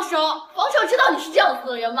就放手。方程知道你是这样子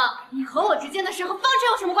的人吗？你和我之间的事和方程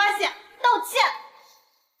有什么关系？道歉。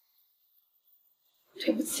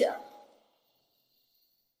对不起。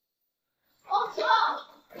方程，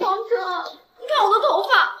方程，你看我的头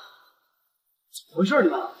发。怎么回事你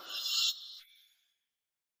们？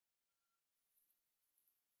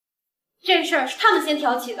这事儿是他们先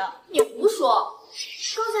挑起的，你胡说！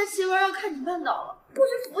刚才媳妇儿要看你绊倒了，不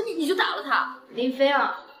是扶你，你就打了他。林飞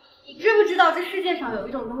啊，你知不知道这世界上有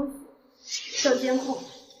一种东西叫监控？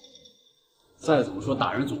再怎么说，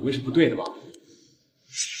打人总归是不对的吧？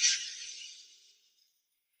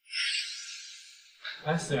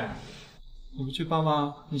哎，思远，你不去帮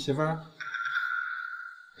帮你媳妇儿？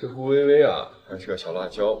这顾薇薇啊，还是个小辣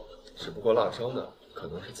椒，只不过辣伤的可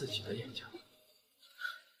能是自己的眼睛。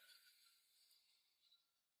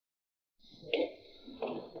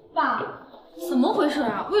爸，怎么回事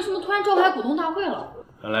啊？为什么突然召开股东大会了？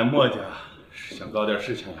看来墨家是想搞点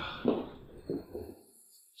事情呀。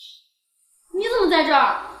你怎么在这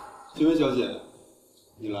儿？这位小姐，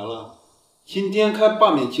你来了。今天开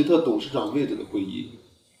罢免奇特董事长位置的会议，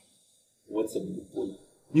我怎么不来？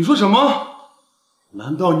你说什么？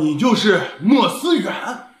难道你就是莫思远？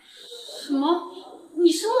什么？你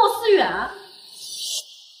是莫思远？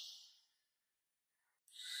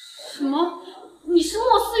什么？你是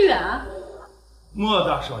莫思远？莫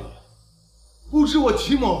大少爷，不知我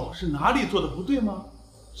齐某是哪里做的不对吗？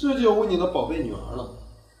这就要问你的宝贝女儿了，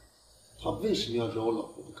她为什么要惹我老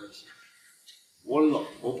婆不开心？我老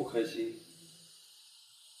婆不开心，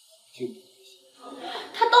就不开心。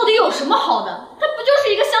她到底有什么好的？她不就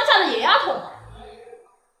是一个乡下的野丫头吗？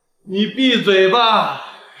你闭嘴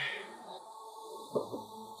吧！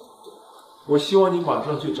我希望你马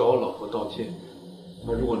上去找我老婆道歉。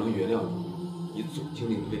她如果能原谅你，你总经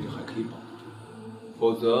理的位置还可以保住，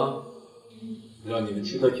否则让你们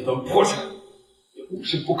奇特集团破产也不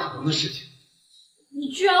是不可能的事情。你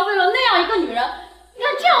居然为了那样一个女人，你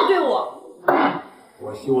敢这样对我？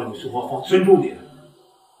我希望你说话放尊重点，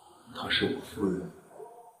她是我夫人。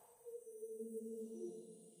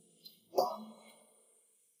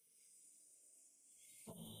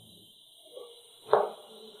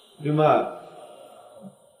另外，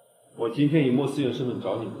我今天以莫思远身份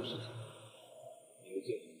找你的事情，你要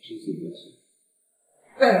做好知情的事。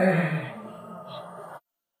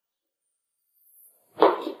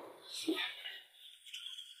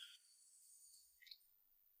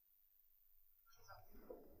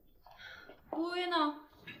顾薇呢？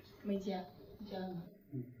没见，你家呢？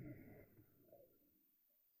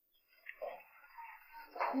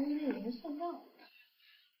顾薇那人算账。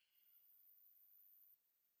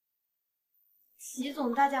齐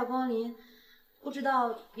总大驾光临，不知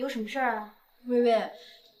道有什么事儿啊？薇薇，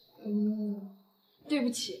对不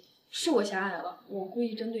起，是我狭隘了，我故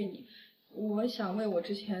意针对你。我想为我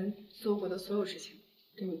之前做过的所有事情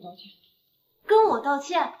跟你道歉。跟我道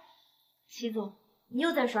歉？齐总，你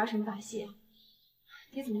又在耍什么把戏啊？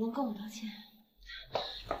你怎么能跟我道歉？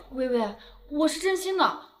薇薇，我是真心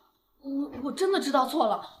的，我真的知道错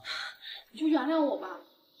了，你就原谅我吧。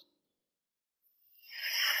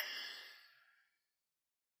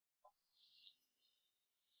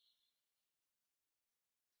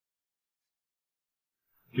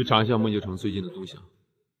去查一下莫景城最近的动向，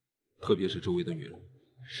特别是周围的女人。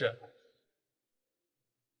是。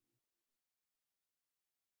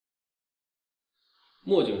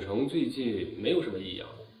莫景城最近没有什么异样，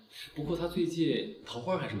不过他最近桃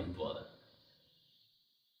花还是蛮多的。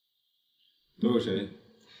都有谁？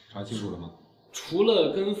查清楚了吗？除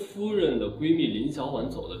了跟夫人的闺蜜林小婉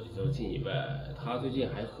走的比较近以外，他最近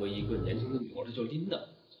还和一个年轻的女孩叫琳达。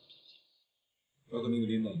他和那个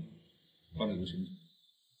琳达发展到什么？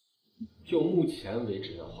就目前为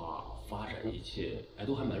止的话，发展一切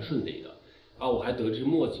都还蛮顺利的。我还得知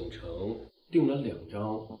莫景城订了2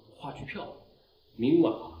张话剧票，明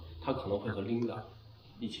晚他可能会和琳达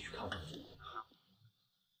一起去看话剧。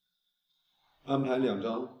安排2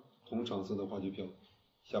张同场次的话剧票，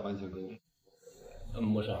下班前购。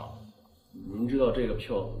莫少，您知道这个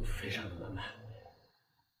票非常的难买。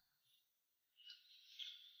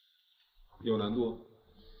有难度？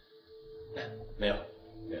没有，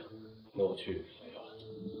没有。那我去聊聊了。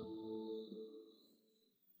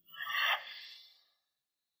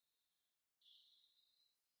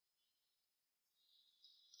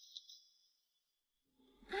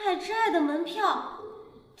爱之爱的门票，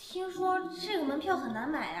听说这个门票很难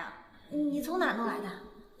买呀，你从哪弄来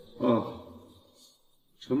的？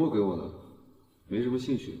沉默给我的，没什么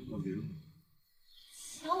兴趣，问别人。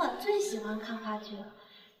小婉最喜欢看话剧了。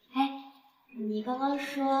哎，你刚刚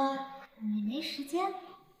说你没时间？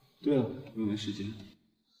对啊，我没时间。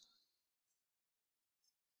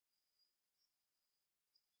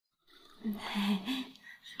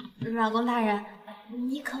老公大人，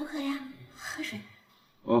你渴不渴呀？喝水。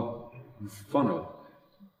哦，放着吧。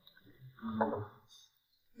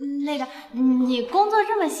那个，你工作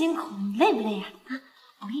这么辛苦，你累不累呀？啊，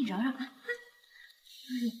我给你揉揉啊。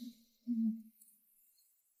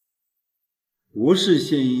无事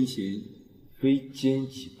献殷勤，非奸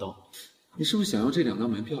即盗。你是不是想要这2张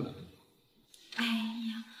门票了？哎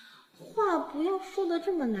呀，话不要说的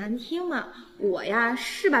这么难听嘛！我呀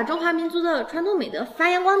是把中华民族的传统美德发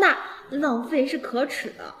扬光大，浪费是可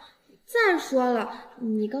耻的。再说了，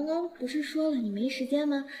你刚刚不是说了你没时间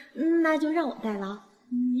吗？那就让我代劳，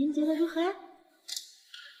您觉得如何呀？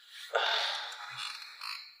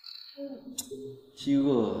饥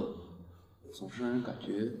饿总是让人感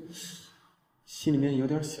觉心里面有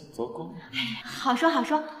点小糟糕。好说好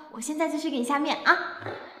说，我现在就去给你下面啊。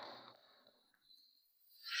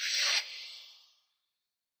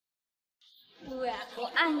对，我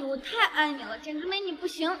爱你，我太爱你了，简直没你不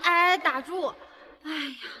行！哎，打住！哎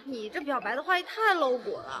呀，你这表白的话也太露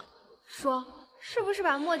骨了。说，是不是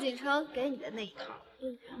把莫锦成给你的那一套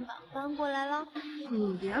用原版搬过来了？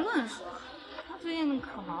你别乱说，他最近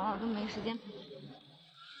可忙了，都没时间陪你。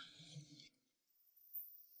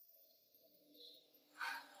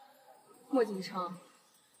莫锦成，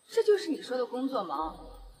这就是你说的工作忙？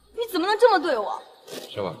你怎么能这么对我？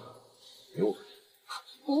小婉，别误会。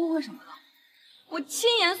我误会什么了？我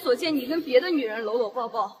亲眼所见你跟别的女人搂搂抱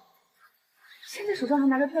抱，甚至手上还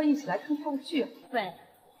拿着票一起来看话剧。喂，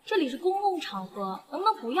这里是公共场合，能不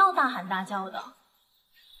能不要大喊大叫的？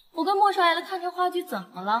我跟莫少爷来看这话剧怎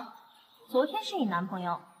么了？昨天是你男朋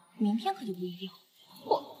友，明天可就不一定。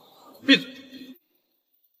闭嘴！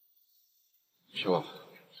小婉，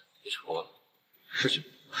你错了，事情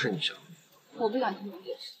不是你想的。我不想听你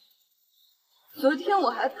解释。昨天我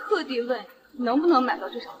还特地问你能不能买到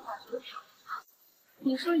这场话剧的票，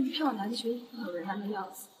你说一票难求，一票为难的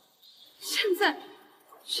样子，现在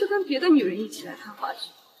却跟别的女人一起来看话剧，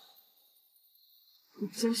你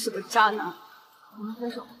真是个渣男！我们分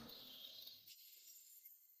手。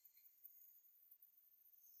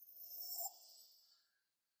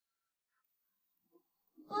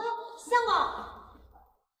相公。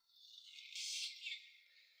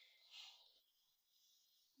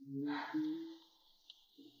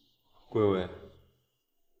桂薇，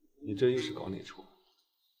你这又是搞哪出？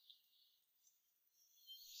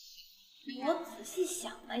我仔细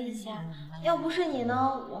想了一下，要不是你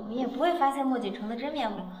呢，我们也不会发现莫锦成的真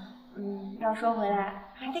面目。要说回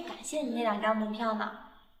来，还得感谢你那2张门票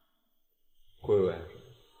呢。桂薇，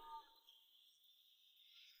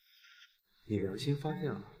你良心发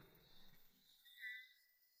现了？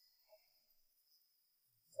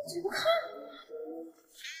怎么看？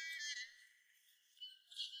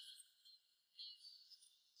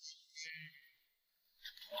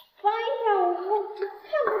哎呀，我看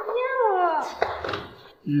不见了。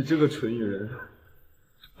你这个蠢女人，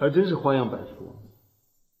还真是花样百出。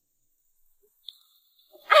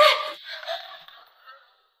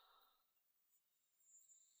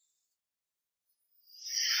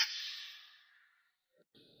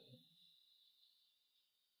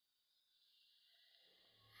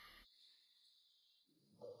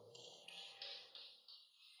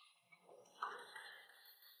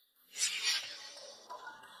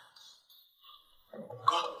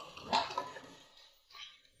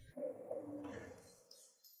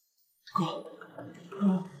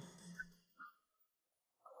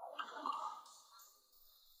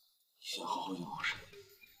先好好养好身体。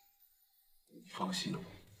你放心，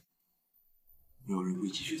没有人会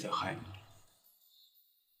继续再害你。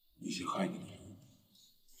那些害你的人，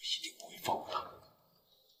我一定不会放过他们。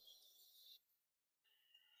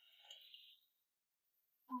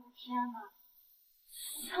天哪！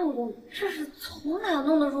相公，这是从哪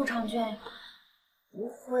弄的入场券呀？不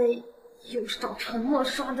会又是找陈默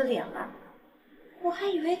刷的脸吧？我还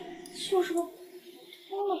以为就是个普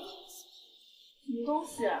通的考试。什么东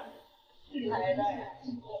西？来的呀？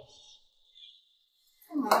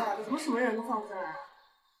干嘛呀？怎么什么人都放这儿啊？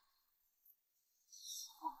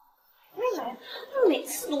没来，他每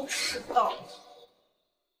次都迟到。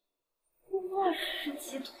莫氏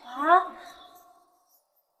集团，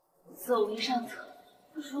走为上策。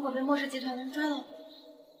如果被莫氏集团人抓到，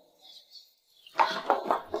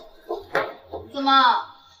怎么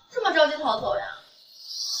这么着急逃走呀？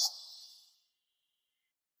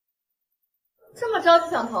这么着急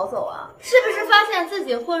想逃走啊？是不是发现自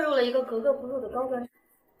己混入了一个格格不入的高端？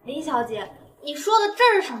林小姐，你说的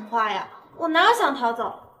这是什么话呀？我哪有想逃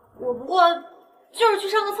走？我不过就是去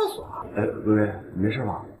上个厕所。薇薇，你没事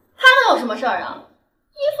吧？他能有什么事儿啊？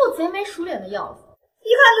一副贼眉鼠脸的样子，一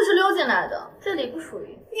看就是溜进来的。这里不属于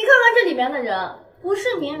你，看看这里面的人，不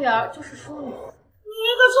是名媛就是淑女。你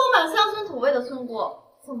一个充满乡村土味的村姑，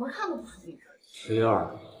怎么看都不是自己人。菲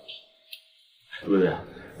儿，薇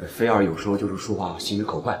薇，菲儿有时候就是说话心直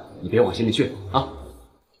口快，你别往心里去啊。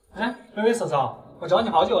哎，薇薇嫂嫂，我找你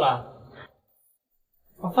好久了。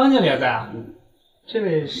我房间里也在啊。这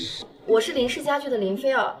位是？我是林氏家具的林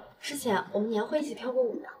菲儿，之前我们年会一起跳过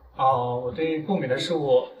舞的。哦，我对不美的事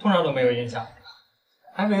物通常都没有印象。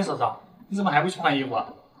哎，薇薇嫂嫂，你怎么还不去换衣服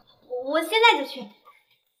啊？我现在就去。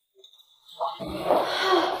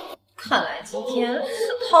看来今天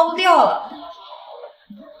是逃不掉了。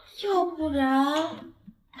要不然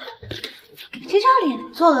给这张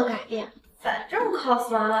脸做个改变，反正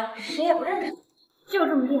cos 完了谁也不认识。就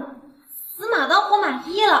这么定，死马当活马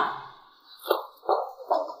医了。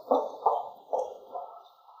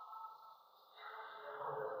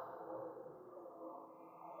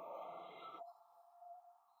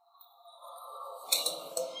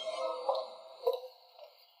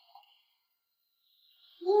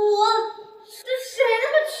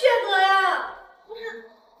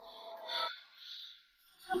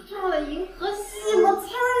做了银河系，我才能遇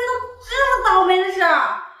到这么倒霉的事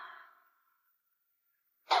儿。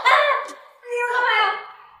哎，你们干嘛呀？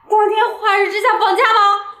光天化日之下绑架吗？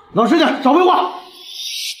老实点，少废话。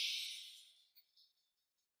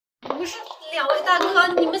不是，两位大哥，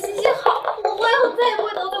你们行行好，我以后再也不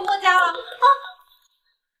会得罪墨家了啊！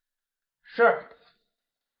是。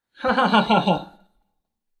哈哈哈哈哈。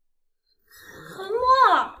韩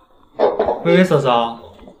墨，薇薇嫂嫂，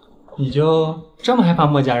你就这么害怕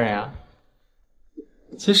墨家人啊？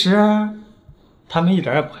其实他们一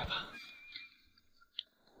点也不害怕，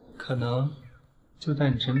可能就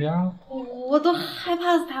在你身边了。我都害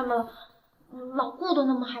怕死他们了，老顾都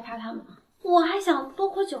那么害怕他们，我还想多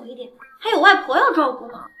活久一点，还有外婆要照顾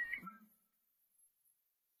呢。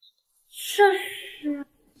这是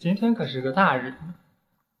今天可是个大日子，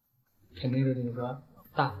肯定是那个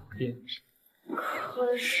大变事。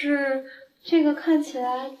可是这个看起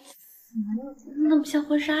来怎么那么像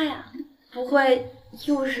婚纱呀？不会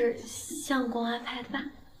又是相公安排的吧？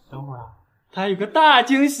等会儿啊，他有个大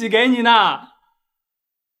惊喜给你呢。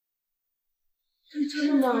这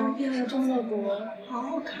真的变了这么多，好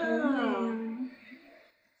好看啊！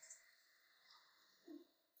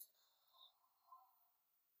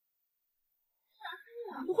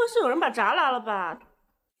不会是有人把闸拉了吧？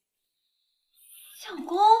相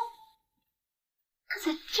公，他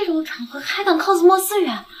在这种场合还敢 cos 莫思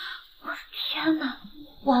远，我的天哪！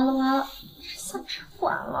完了完了，这相真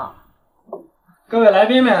完了。各位来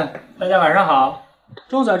宾们，大家晚上好。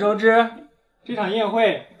众所周知，这场宴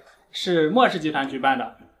会是莫氏集团举办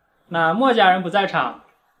的，那莫家人不在场，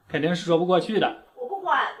肯定是说不过去的。我不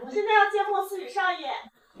管，我现在要见莫思雨少爷。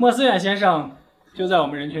莫思远先生就在我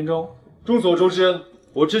们人群中。众所周知，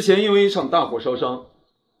我之前因为一场大火烧伤，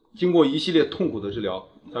经过一系列痛苦的治疗，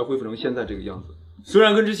才恢复成现在这个样子。虽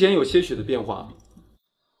然跟之前有些许的变化，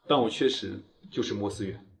但我确实就是莫思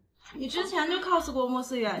远。你之前就 cos 过莫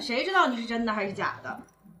思远，谁知道你是真的还是假的？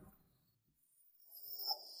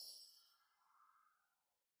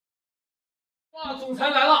哇，总裁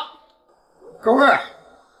来了！各位，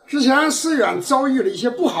之前思远遭遇了一些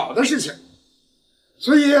不好的事情，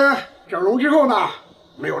所以整容之后呢，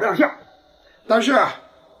没有亮相。但是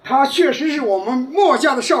他确实是我们莫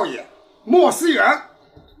家的少爷莫思远。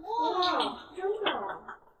哇，真的！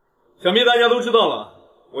想必大家都知道了，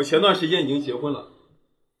我前段时间已经结婚了。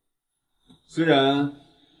虽然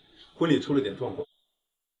婚礼出了点状况，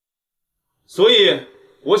所以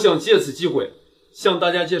我想借此机会向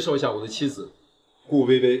大家介绍一下我的妻子顾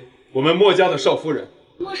薇薇，我们莫家的少夫人。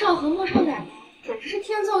莫少和莫少奶奶简直是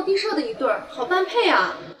天造地设的一对儿，好般配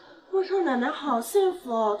啊！莫少奶奶好幸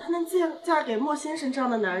福哦，她能嫁给莫先生这样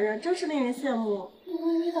的男人，真是令人羡慕。莫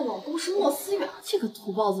薇薇的老公是莫思远，这个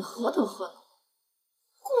土包子何德何能？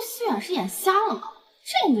顾思远是眼瞎了吗？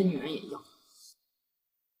这样的女人也要？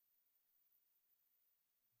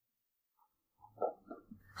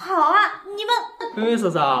好啊，你们薇薇嫂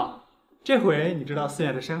嫂，这回你知道思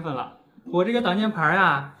远的身份了。我这个挡箭牌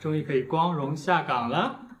啊，终于可以光荣下岗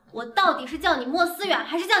了。我到底是叫你莫思远，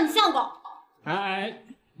还是叫你相公？哎，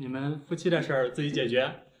你们夫妻的事儿自己解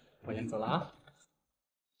决，我先走了啊。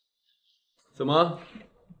怎么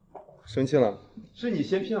生气了？是你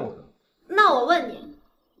先骗我的。那我问你，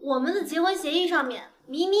我们的结婚协议上面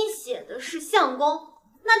明明写的是相公，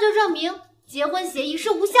那就证明结婚协议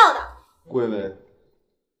是无效的。顾薇薇，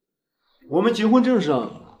我们结婚证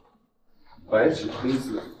上白纸黑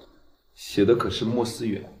字写的可是莫思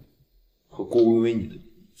远和郭薇薇你的名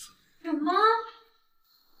字。什么？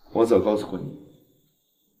我早告诉过你，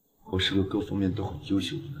我是个各方面都很优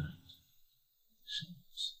秀的男人。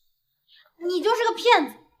你就是个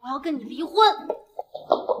骗子！我要跟你离婚。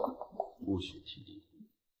不许提离婚。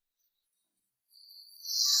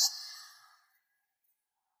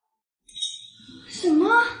什么？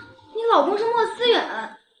你老公是莫思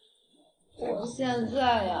远？我现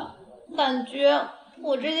在呀，感觉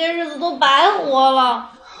我这些日子都白活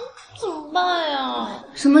了，怎么办呀？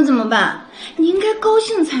什么怎么办？你应该高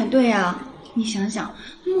兴才对啊！你想想，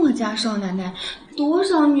莫家少奶奶多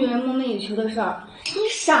少女人梦寐以求的事儿，你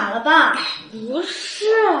傻了吧？不是，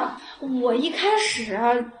我一开始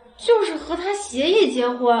啊就是和他协议结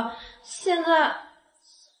婚，现在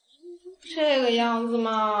这个样子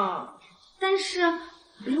嘛。但是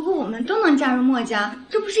如果我们都能嫁入莫家，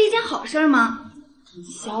这不是一件好事吗？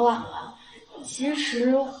小婉婉，其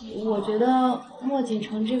实我觉得莫锦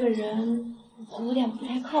成这个人有点不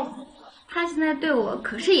太靠谱。他现在对我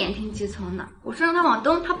可是言听计从的，我说让他往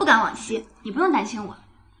东，他不敢往西，你不用担心我。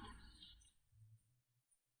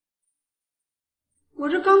我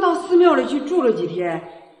这刚到寺庙里去住了几天，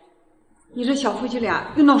你这小夫妻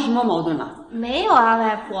俩又闹什么矛盾了？没有啊，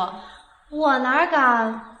外婆，我哪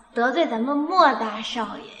敢得罪咱们莫大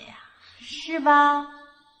少爷呀，是吧？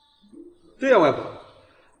对呀，外婆，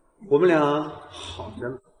我们俩好着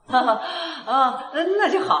呢。那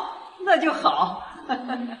就好，那就好。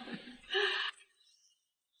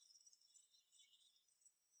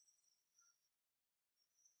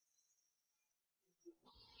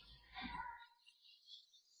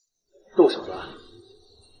动手了，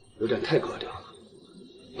有点太高调了，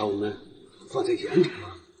把我们放在眼里了。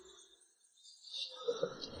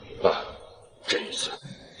爸，这一次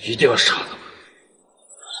一定要杀他们。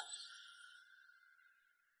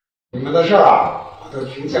你们的事儿啊，我都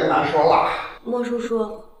听江南说了。莫叔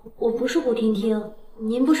叔，我不是不听听，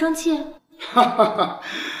您不生气？哈哈哈，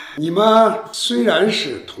你们虽然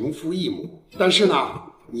是同父异母，但是呢，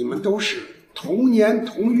你们都是同年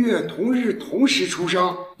同月同日同时出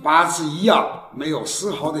生，八字一样，没有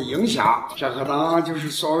丝毫的影响，这可能就是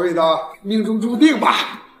所谓的命中注定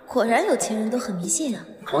吧。果然有钱人都很迷信啊。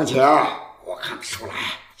况且啊，我看得出来，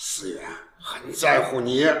思远很在乎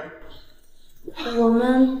你。我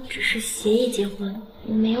们只是协议结婚，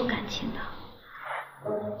没有感情的。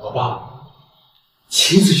我爸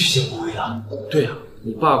亲自去见顾薇了。对呀，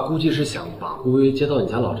你爸估计是想把顾薇接到你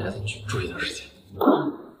家老宅子去住一段时间。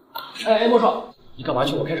哎，莫少，你干嘛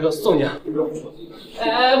去？我开车送你。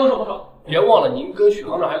哎，莫少，别忘了您跟许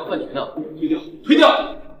航这还有个饭局呢。推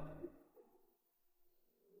掉。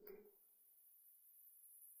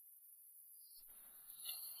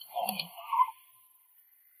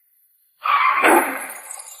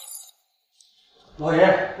老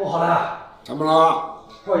爷，不好了！怎么了？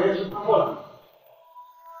少爷出车祸了。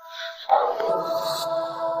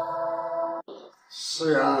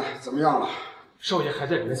思远怎么样了？少爷还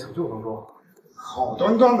在里面抢救当中。好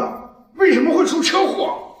端端的，为什么会出车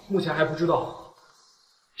祸？目前还不知道。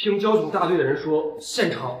听交警大队的人说，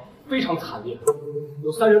现场非常惨烈，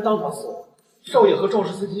有3人当场死亡。少爷和肇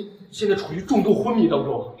事司机现在处于重度昏迷当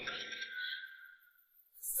中。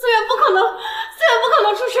思远不可能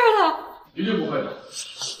出事了。一定不会的，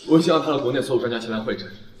我已经让他的国内所有专家前来会诊，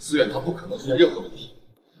思远他不可能出现任何问题。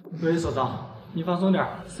对，嫂子，你放松点，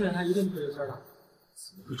思远他一定不会有事的。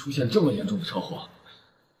怎么会出现这么严重的车祸？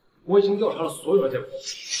我已经调查了所有的监控，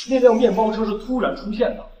那辆面包车是突然出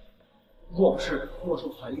现的，若不是莫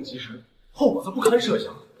叔反应及时，后果则不堪设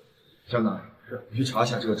想。江南，你去查一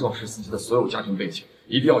下这个肇事司机的所有家庭背景，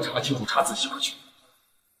一定要查清楚，查仔细回去。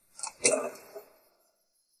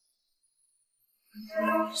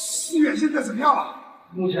思远现在怎么样了？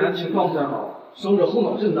目前情况不太好，伤者后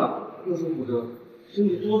脑震荡，右手骨折，身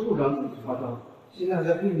体多处软骨划伤，现在还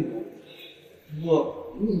在病历中，不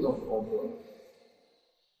过命倒是保住了。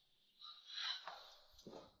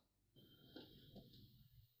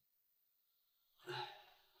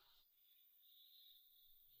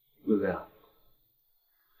薇薇啊，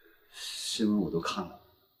新闻我都看了，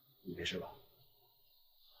你没事吧？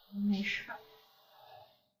没事。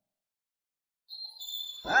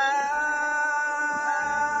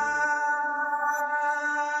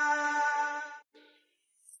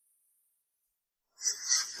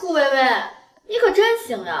顾薇薇，你可真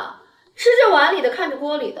行呀，吃着碗里的看着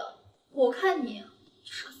锅里的。我看你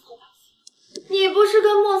就是个骚把戏。你不是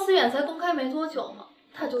跟莫思远才公开没多久吗？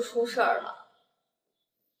他就出事儿了。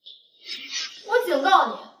我警告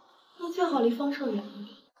你，你最好离方少远一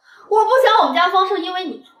点。我不想我们家方盛因为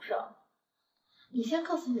你出事。你先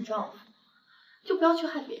告诉你丈夫，就不要去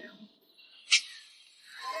害别人。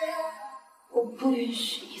我不允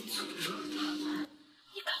许你诅咒他！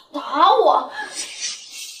你敢打我？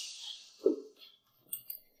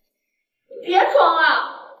别装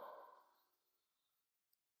了！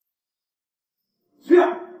思远，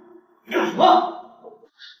你干什么？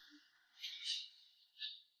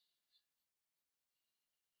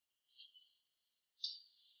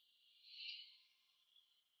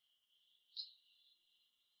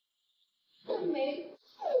没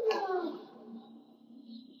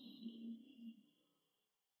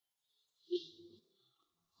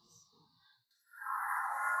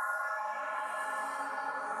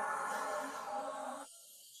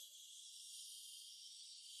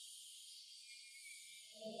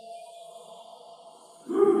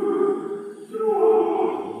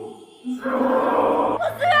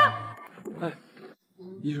事啊。哎，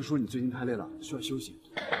医生说你最近太累了，需要休息。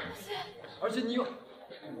而且你有了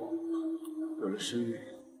身孕。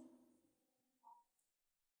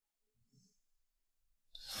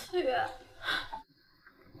思远，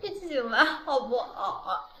你醒来好不好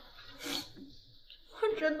啊？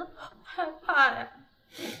我真的好害怕呀！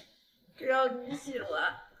只要你醒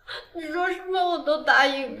来，你说什么我都答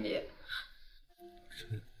应你。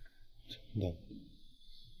真的？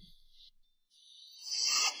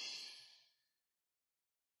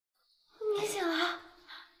你醒了。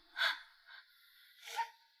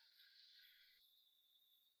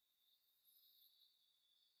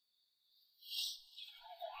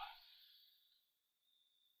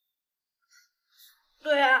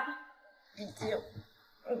对啊，毕竟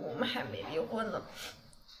我们还没离婚呢，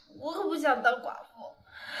我可不想当寡妇。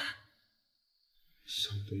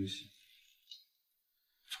想东西，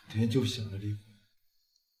整天就想着离婚，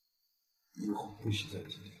以后不许再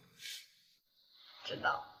提离婚。知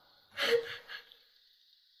道。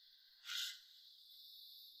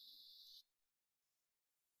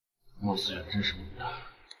莫思远真是武大，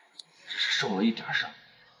只是受了一点伤。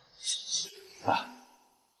爸，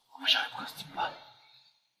我们下一步该怎么办？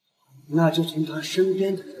那就从他身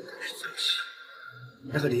边的人开始做起。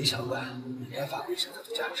那个林小官应该发挥一下他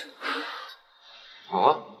的价值。好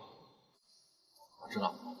啊，我知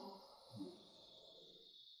道。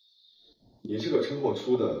你这个车祸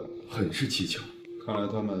出的很是蹊跷，看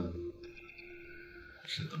来他们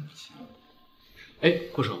是等不起。哎，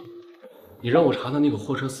郭手，你让我查的那个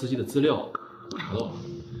货车司机的资料，我查到了，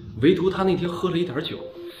唯独他那天喝了一点酒，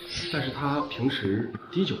但是他平时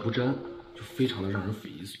滴酒不沾，就非常的让人匪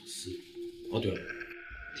夷所思。哦，对了，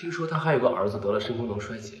听说他还有个儿子得了肾功能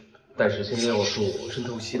衰竭，但是现在要做肾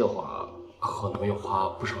透析的话，可能要花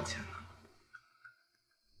不少钱呢。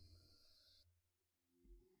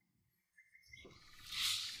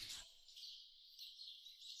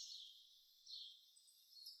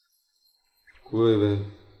顾薇薇，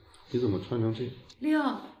你怎么穿成这样？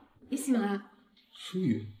六，你醒了？舒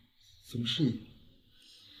雨，怎么是你？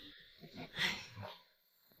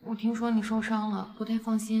我听说你受伤了，不太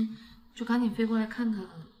放心，就赶紧飞过来看看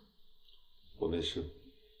了。我没事。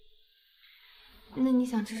那你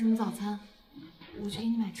想吃什么早餐？我去给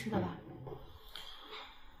你买吃的吧。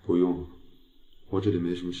不用，我这里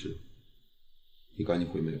没什么事。你赶紧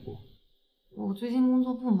回美国。我最近工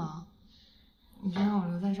作不忙，你就让我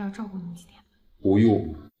留在这儿照顾你几天。不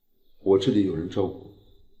用，我这里有人照顾。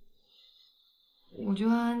我就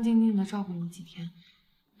安安静静的照顾你几天，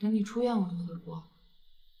等你出院我就回国。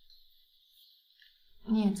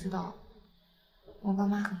你也知道，我爸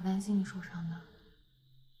妈很担心你受伤的，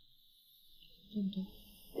对不对？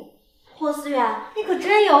霍思远，你可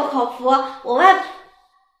真有口福，我外婆。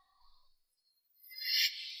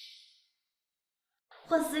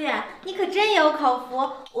霍思远，你可真有口福，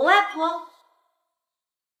我外婆。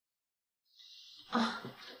啊，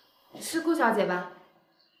是顾小姐吧？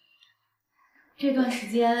这段时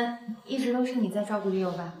间一直都是你在照顾李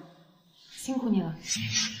友吧？辛苦你了。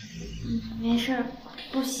没事，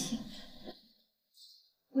不行。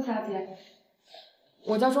顾小姐，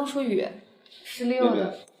我叫钟舒雨，是李友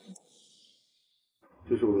的。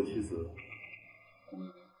这是我的妻子。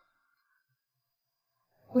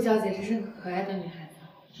顾小姐，这是个可爱的女孩子。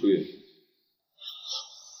舒雨。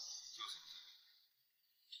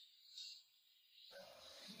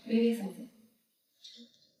薇薇小姐，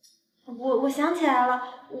我想起来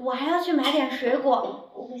了，我还要去买点水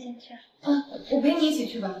果，我先去。我陪你一起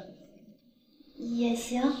去吧。也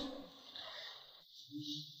行。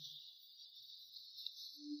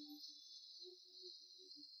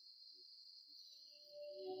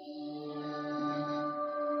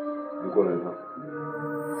你过来一趟。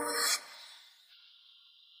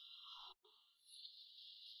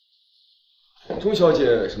钟小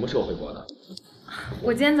姐什么时候回国的？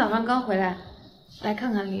我今天早上刚回来，来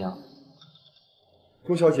看看Leo。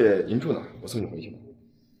钟小姐，您住哪儿？我送你回去吧。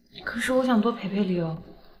可是我想多陪陪Leo。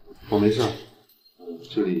我没事，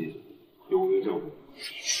这里有我的照顾。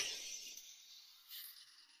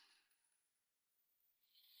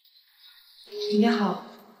你好，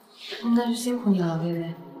那就辛苦你了，薇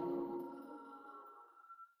薇。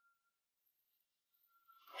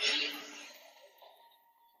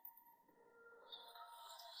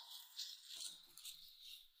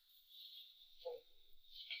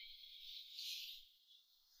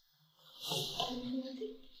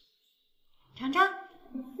尝尝，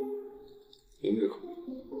没胃口。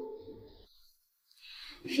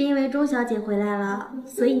是因为钟小姐回来了，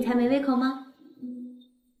所以你才没胃口吗？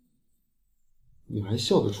你还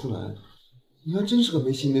笑得出来？你还真是个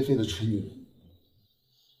没心没肺的蠢女人。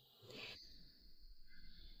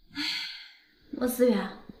莫思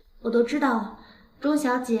远，我都知道了，钟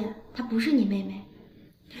小姐她不是你妹妹，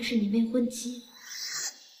她是你未婚妻。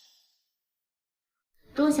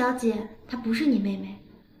钟小姐她不是你妹妹，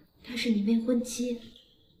她是你未婚妻。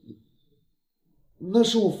那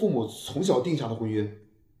是我父母从小定下的婚约，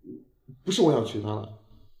不是我想娶她的。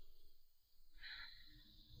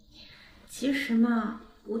其实嘛，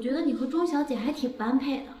我觉得你和钟小姐还挺般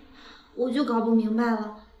配的，我就搞不明白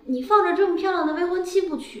了，你放着这么漂亮的未婚妻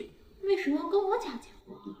不娶，为什么要跟我假结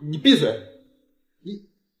婚？你闭嘴！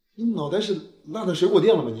你脑袋是落在水果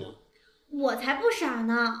店了吗你？我才不傻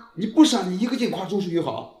呢！你不傻，你一个劲夸钟书宇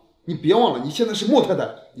好。你别忘了，你现在是莫太太，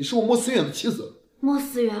你是我莫思远的妻子。莫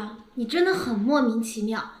思远，你真的很莫名其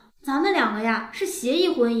妙。咱们两个呀是协议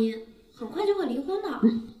婚姻，很快就会离婚的。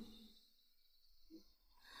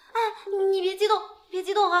哎，你别激动，别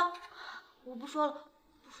激动啊！我不说了，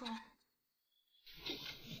不说了。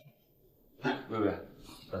哎，薇薇，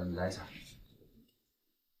你来一下。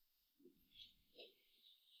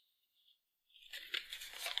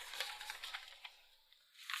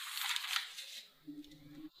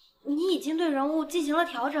你已经对人物进行了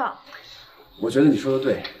调整。我觉得你说的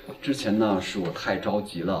对，之前呢是我太着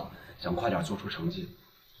急了，想快点做出成绩。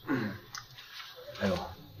还有，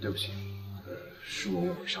对不起，是我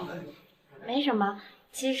误会伤害你。没什么，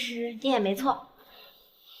其实你也没错。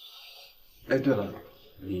哎，对了，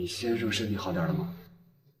你先生身体好点了吗？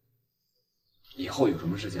以后有什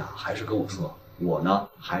么事情啊，还是跟我说。我呢，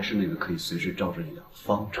还是那个可以随时罩着你的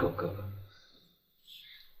方澈哥哥。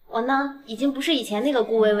我呢，已经不是以前那个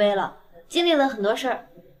顾薇薇了，经历了很多事儿，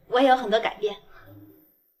我也有很多改变。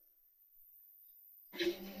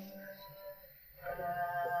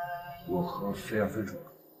我和菲儿分手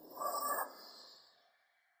了。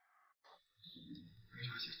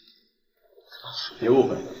别误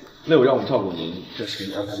会，Leo让我照顾您，这是给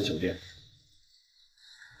你安排的酒店。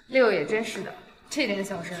Leo也真是的，这点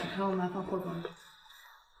小事还要麻烦霍总。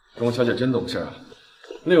钟小姐真懂事啊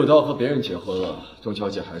！Leo都要和别人结婚了，钟小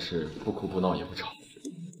姐还是不哭不闹也不吵。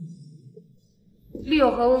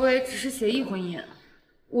Leo和薇薇只是协议婚姻，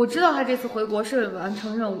我知道他这次回国是为了完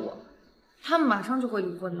成任务，他们马上就会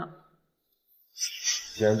离婚的。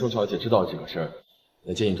既然钟小姐知道这个事儿，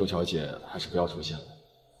那建议钟小姐还是不要出现了，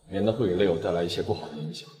免得会给 Leo 带来一些不好的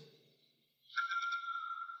影响。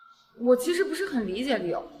我其实不是很理解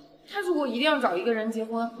Leo， 他如果一定要找一个人结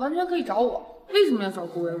婚，完全可以找我，为什么要找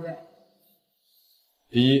顾薇薇？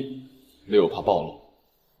第一，Leo怕暴露；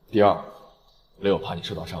第二，Leo怕你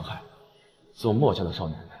受到伤害。做墨家的少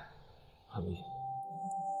女人很危险。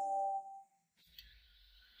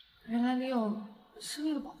原来 Leo 是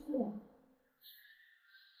为了保护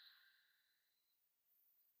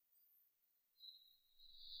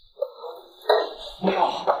我。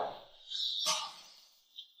哇！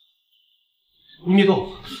你别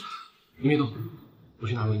动，你别动，我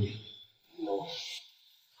去拿维尼。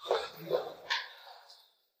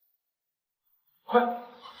快，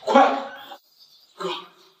哥！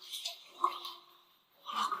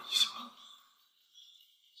你醒了？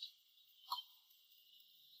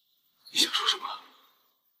你想说什么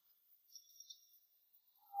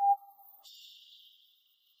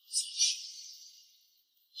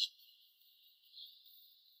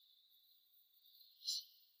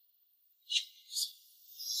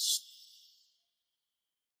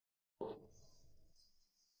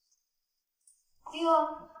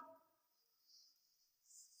？Leo，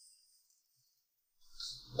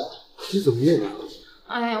你怎么也来了？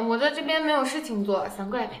哎呀，我在这边没有事情做，想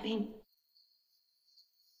过来陪陪你。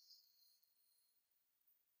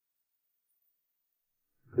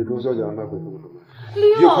给钟小姐安排回去了，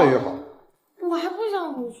 Leo， 越快越好。我还不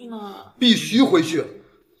想回去呢。必须回去。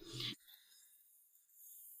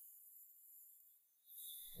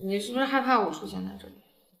你是不是害怕我出现在这里？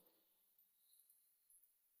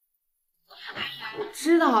我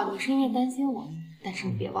知道你是因为担心我，但是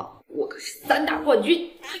你别忘了，我可是3大冠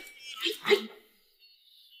军。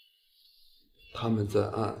他们在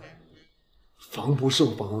暗，防不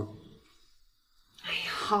胜防。哎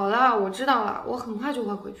呀，好了，我知道了，我很快就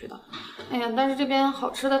会回去的。哎呀，但是这边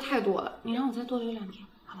好吃的太多了，你让我再多留2天，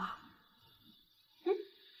好不好？嗯。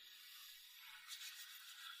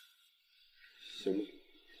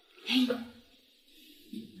行吧。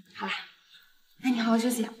嘿，好啦，那你好好休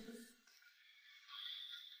息。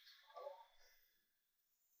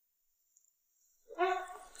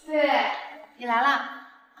对，你来啦，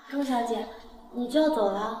钟小姐，你就要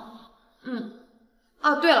走了？嗯。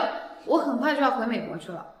哦，对了，我很快就要回美国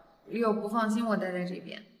去了，李友不放心我待在这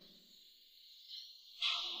边。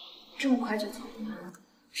这么快就走了？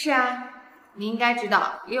是啊，你应该知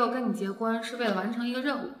道，李友跟你结婚是为了完成一个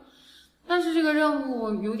任务，但是这个任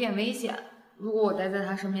务有点危险，如果我待在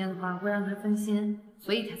他身边的话，会让他分心，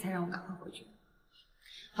所以他才让我赶快回去。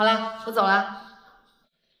好了，我走了。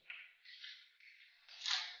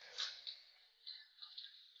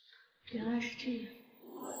原来是这样。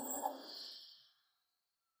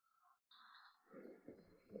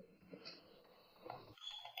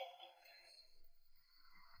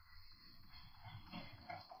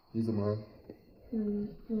你怎么了？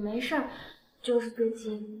没事儿，就是最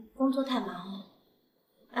近工作太忙了。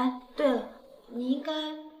哎，对了，你应该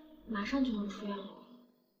马上就能出院了吧？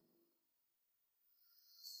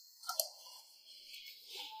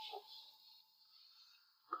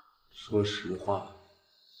说实话，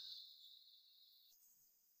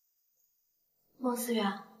孟思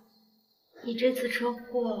远，你这次车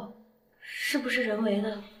祸是不是人为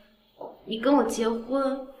的？你跟我结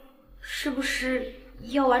婚，是不是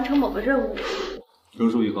要完成某个任务？周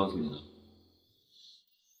书记告诉你的。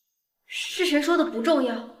是谁说的不重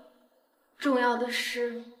要？重要的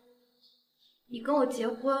是，你跟我结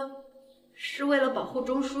婚是为了保护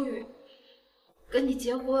钟书宇，跟你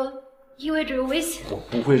结婚意味着有危险。我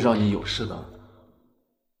不会让你有事的。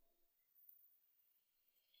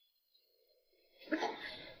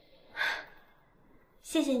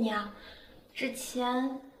谢谢你啊，之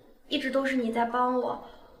前一直都是你在帮我，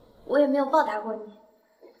我也没有报答过你。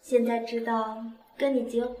现在知道跟你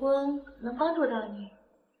结婚能帮助到你，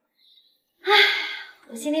唉，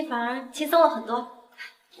我心里反而轻松了很多。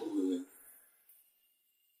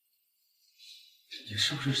你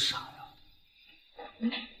是不是傻呀？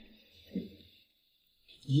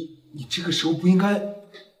你这个时候不应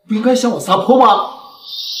该向我撒泼吗？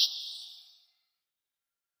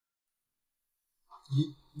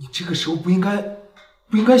你这个时候不应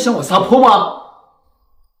该向我撒泼吗？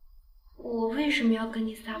我为什么要跟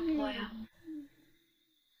你撒泼呀？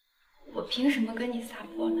我凭什么跟你撒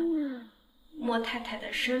泼呢？莫太太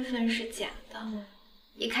的身份是假的，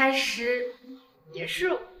一开始也是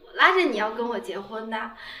我拉着你要跟我结婚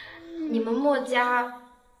的。你们莫家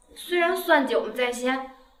虽然算计我们在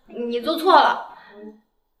先，你做错了，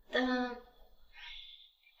但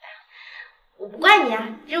我不怪你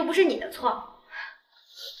啊，这又不是你的错。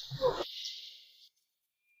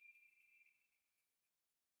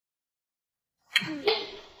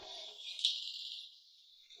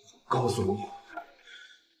告诉你，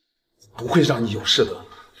不会让你有事的。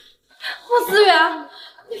莫思远，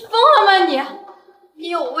你疯了吗你？你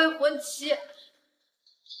有未婚妻，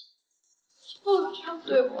就这样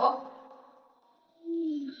对我？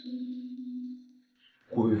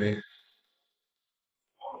顾薇薇，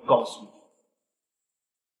我告诉你，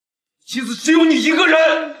妻子只有你一个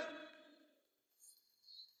人。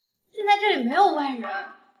现在这里没有外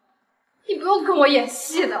人，你不用跟我演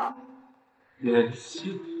戏的。演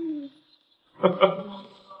戏？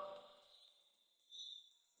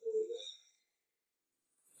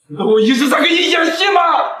那我一直在给你演戏吗？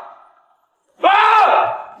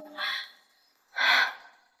啊！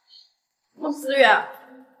莫思远，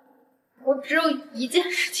我只有一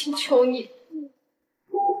件事情求你，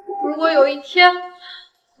如果有一天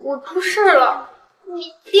我出事了，你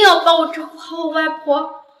一定要帮我照顾好我外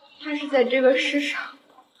婆，她是在这个世上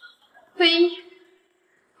唯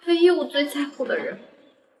一我最在乎的人。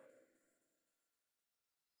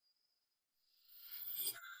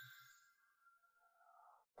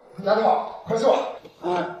丫头，快坐。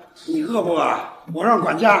你饿不饿？我让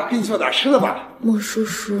管家给你做点吃的吧。莫叔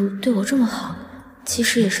叔对我这么好，其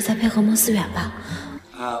实也是在配合莫思远吧？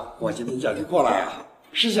我今天叫你过来啊，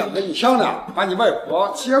是想跟你商量，把你外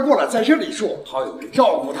婆接过来在这里住，好有人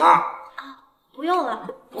照顾她。不用了，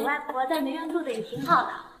我外婆在梅园住的也挺好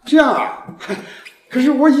的。这样啊？可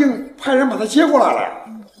是我已经派人把她接过来了呀。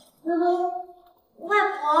外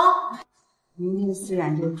婆，明天思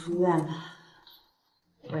远就出院了，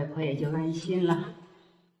外婆也就安心了。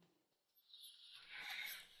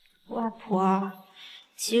外婆，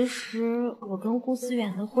其实我跟顾思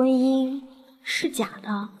远的婚姻是假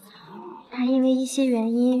的，他因为一些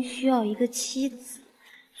原因需要一个妻子，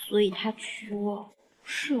所以他娶我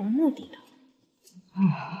是有目的的。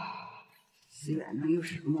思远能有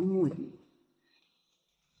什么目的？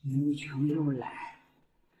无穷又懒，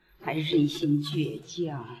还人心倔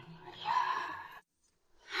强。哎呀，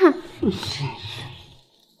哼，真是。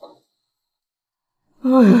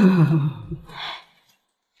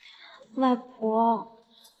外婆，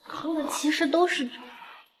说的其实都是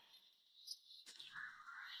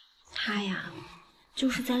他呀，就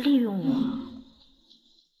是在利用我。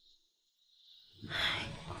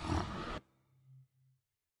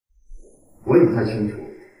我也不太清楚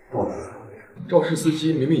到底是怎么回事。肇事司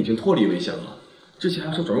机明明已经脱离危险了，之前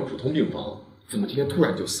还说转入普通病房，怎么今天突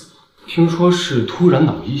然就死了？听说是突然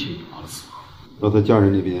脑溢血引发的死亡。那他家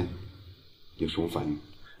人那边有什么反应？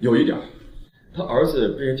有一点，他儿子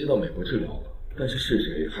被人接到美国治疗了，但是是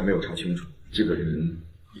谁还没有查清楚。这个人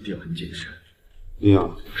一定很谨慎。林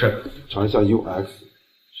阳，是，查一下 UX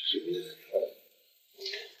是谁？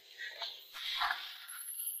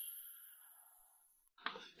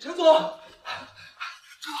陈总，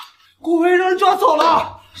顾威让人抓走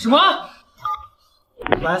了。什么？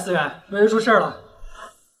喂，思远，微微出事了。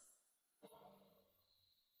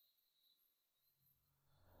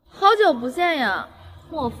好久不见呀，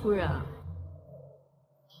莫夫人。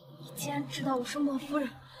你既然知道我是莫夫人，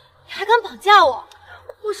你还敢绑架我？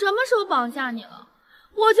我什么时候绑架你了？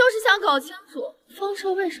我就是想搞清楚方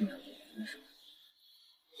彻为什么要跟我分手。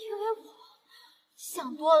因为我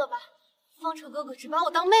想多了吧？方彻哥哥只把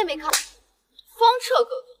我当妹妹看。方彻哥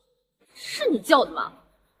哥，是你叫的吗？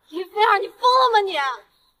林菲儿，你疯了吗你？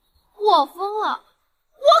我疯了？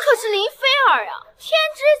我可是林菲儿呀，天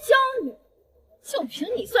之骄女。就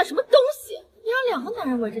凭你算什么东西？你让2个男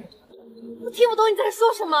人围着你，我听不懂你在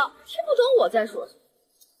说什么。听不懂我在说什么？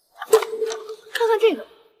看看这个。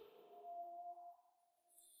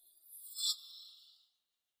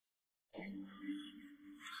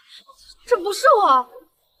这不是我，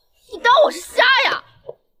你当我是瞎呀？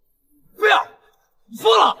菲儿，你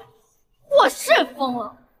疯了！我是疯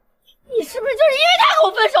了，你是不是就是因为他跟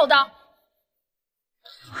我分手的？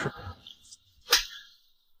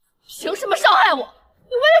凭什么伤害我？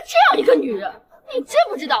你为了这样一个女人，你知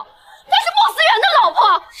不知道她是莫思远的老婆？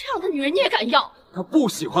这样的女人你也敢要？他不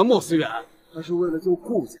喜欢莫思远，他是为了救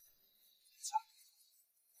顾家。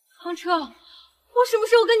方彻，我什么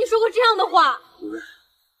时候跟你说过这样的话？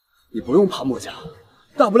你不用怕莫家，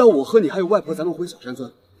大不了我和你还有外婆，咱们回小山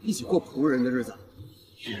村一起过普通人的日子，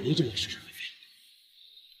远离这些是是非非。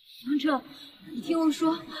方彻，你听我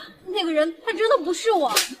说，那个人他真的不是我。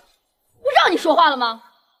我让你说话了吗？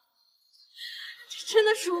这真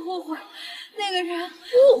的是误会。那个人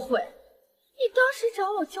误会？你当时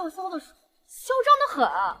找我叫嚣的时候，嚣张的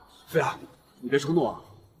很。菲儿，你别冲动啊！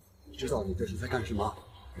你知道你这是在干什么？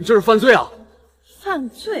你这是犯罪啊！犯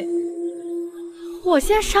罪？我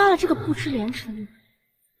先杀了这个不知廉耻的女人。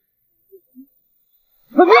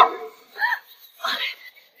不要！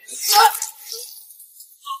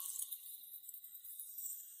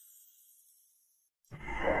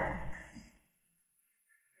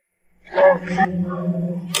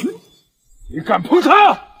你敢碰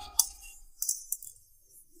她？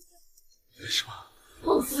为什么？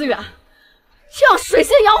孟思远，这样水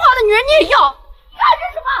性杨花的女人你也要？你干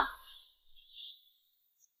什么？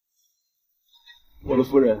我的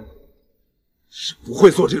夫人是不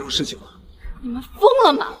会做这种事情的。你们疯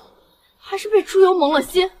了吗？还是被猪油蒙了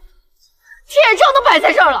心？这账都摆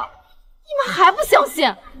在这儿了，你们还不相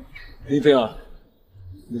信？林菲儿，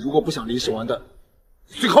你如果不想离手完蛋，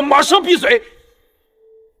最好马上闭嘴！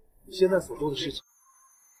你现在所做的事情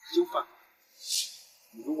已经犯法，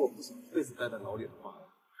你如果不想一辈子待在牢里的话，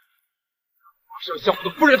马上向我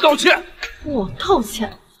的夫人道歉！我道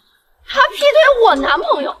歉？他劈腿我男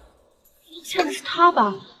朋友，道歉的是他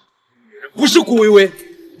吧？不是顾薇薇，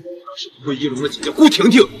而是顾一龙的姐姐顾婷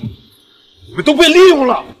婷，你们都被利用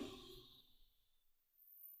了。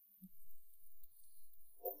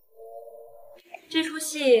这出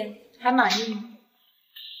戏还满意吗？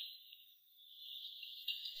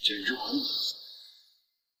简直无语！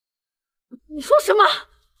你说什么？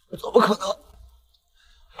怎么可能？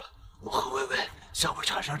我和薇薇下回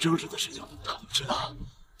产生争执的事情，她都知道，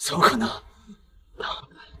怎么可能？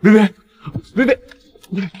薇薇，薇薇，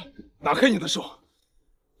拿开你的手！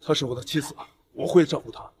她是我的妻子，我会照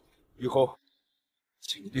顾她。以后，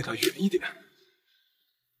请你离她远一点。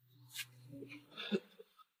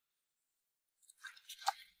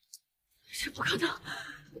这不可能！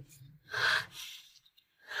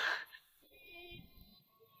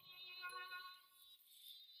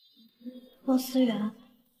莫思远，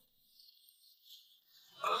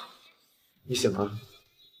你醒了？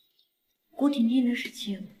顾婷婷的事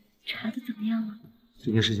情查的怎么样了？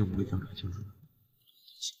这件事情我会调查清楚的。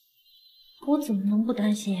我怎么能不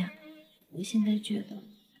担心呀？我现在觉得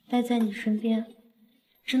待在你身边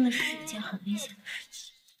真的是一件很危险的事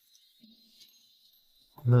情。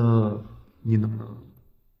那你能不能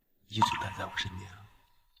一直待在我身边啊？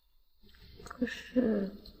可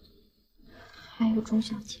是还有钟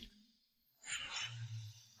小姐。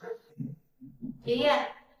爷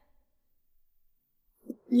爷，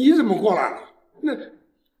你怎么过来了？那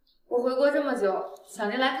我回国这么久，想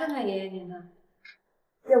着来看看爷爷您呢。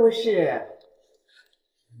这位是？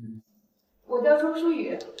我叫周淑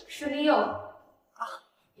雨，是李友啊，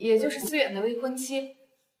也就是思远的未婚妻。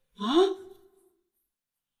啊？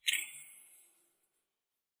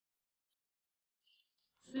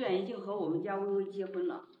思远已经和我们家薇薇结婚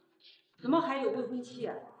了，怎么还有未婚妻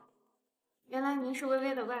啊？原来您是薇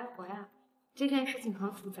薇的外婆呀。这件事情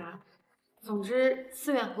很复杂，总之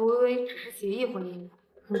思远和薇薇只是协议婚姻，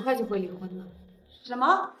很快就会离婚的。什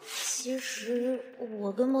么？其实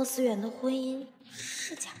我跟莫思远的婚姻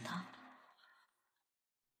是假的。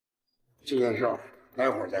这件事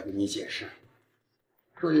待会儿再跟你解释。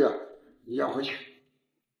注意，你要回去。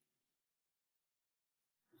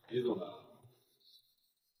李总呢？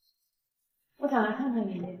我想来看看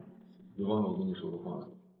爷爷。你忘了我跟你说的话了？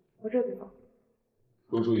我这就走。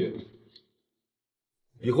周淑雨，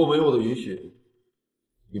以后没有我的允许，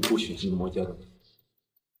你不许进莫家的门。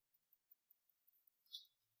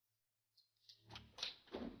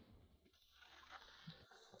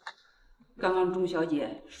刚刚钟小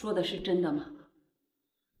姐说的是真的吗？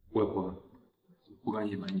外婆，不敢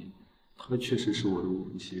隐瞒你，她确实是我的未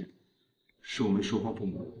婚妻，是我们双方父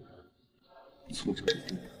母促成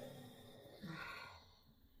的。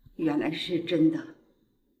原来是真的。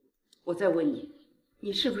我再问你，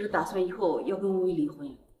你是不是打算以后要跟薇薇离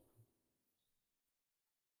婚？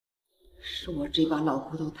是我这把老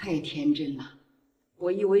骨头太天真了，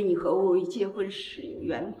我以为你和薇薇结婚是有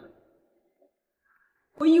缘分，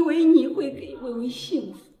我以为你会给薇薇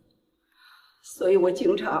幸福，所以我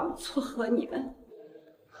经常撮合你们。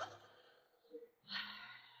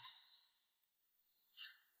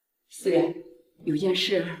思远，有件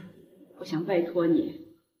事我想拜托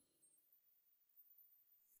你。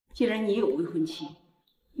既然你有未婚妻，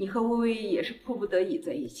你和薇薇也是迫不得已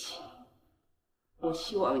在一起，我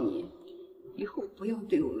希望你以后不要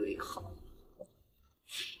对薇薇好，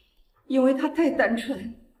因为她太单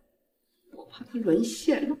纯，我怕她沦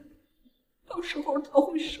陷了，到时候她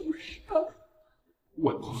会受伤。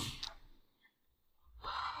外婆，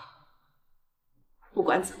不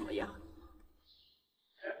管怎么样，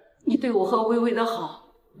你对我和薇薇的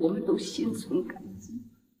好，我们都心存感激。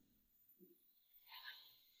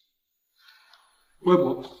外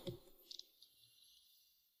婆，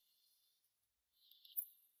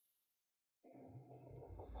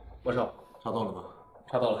我少查到了吗？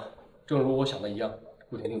查到了，正如我想的一样，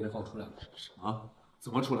顾婷婷被放出来了。什么？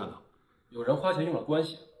怎么出来的？有人花钱用了关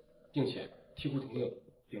系，并且替顾婷婷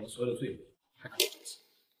顶了所有的罪名，还敢生气。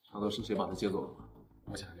查到是谁把她接走了吗？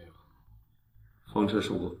目前还没有。房车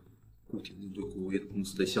是我，顾婷婷对顾薇的公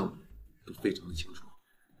司的项目都非常的清楚，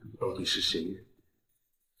到底是谁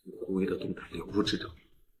对顾薇的动态了如指掌？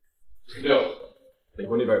六，美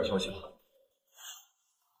国那边有消息了。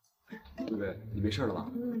薇薇，你没事了吧？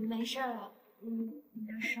没事了。你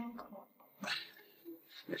的伤口。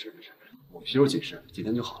没事没事，我皮肉紧实，几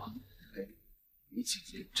天就好了。哎，你姐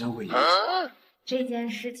姐真会演戏。这件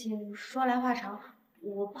事情说来话长，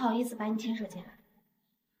我不好意思把你牵扯进来。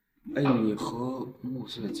哎，你和穆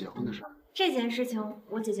思远结婚的事儿？这件事情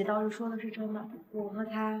我姐姐倒是说的是真的，我和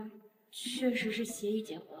他确实是协议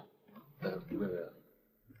结婚。薇薇，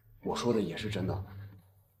我说的也是真的，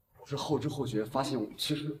我是后知后觉发现我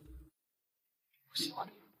其实不喜欢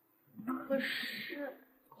你。可是，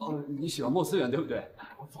哦，你喜欢莫思远对不对？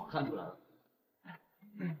我早看出来了。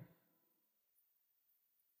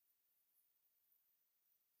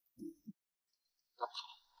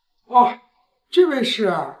哦，这位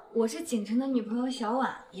是？我是景晨的女朋友小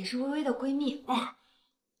婉，也是薇薇的闺蜜。啊，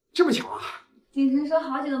这么巧啊！景晨说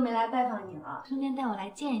好久都没来拜访你了，顺便带我来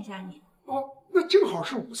见一下你。哦，那正好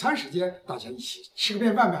是午餐时间，大家一起吃个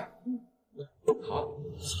便饭呗。好。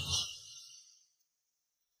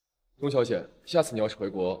钟小姐，下次你要是回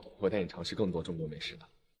国，我会带你尝试更多中国美食的。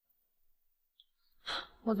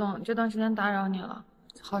霍总，这段时间打扰你了，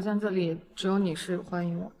好像这里只有你是欢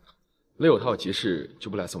迎我。雷友他有急事就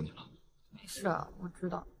不来送你了。没事啊，我知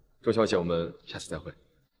道。钟小姐，我们下次再会。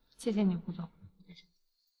谢谢你，胡总。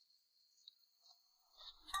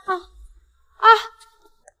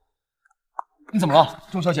你怎么了，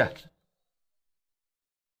钟小姐？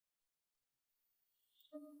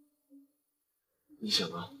你醒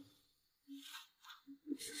了？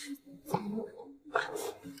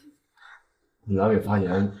你阑尾发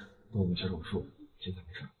炎，动了一下手术，现在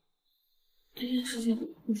没事。这件事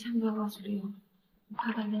情你先不要告诉丽友，我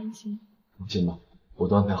怕他担心。放心吧，我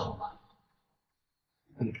都安排好了。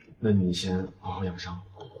那你先好好养伤。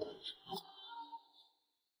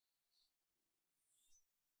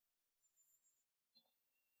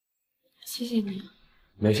谢谢你。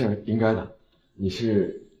没事，应该的。你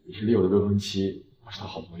是丽友的未婚妻，我是他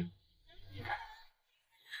好朋友，应该。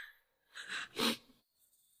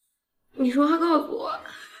你说他告诉我，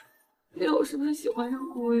丽友是不是喜欢上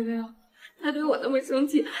顾薇薇了？他对我那么生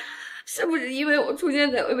气，是不是因为我出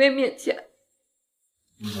现在薇薇面前？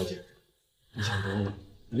林小姐，你想多了。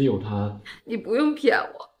丽友她……你不用骗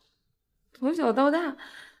我，从小到大，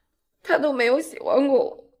他都没有喜欢过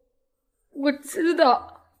我。我知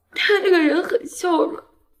道他这个人很孝顺，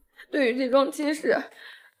对于这桩亲事，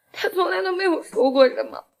他从来都没有说过什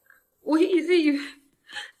么。我一直以为，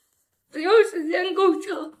只要时间够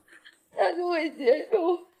长，他就会接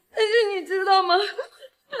受。但是你知道吗？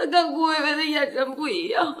他看顾薇薇的眼神不一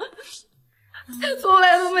样，他从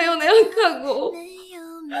来都没有那样看过我。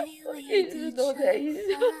我一直都在一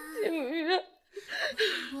厢情愿。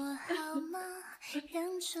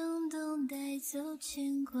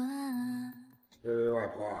外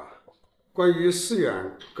婆，关于思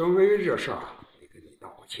远跟薇薇这事儿，得跟你道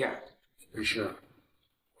个歉。但是，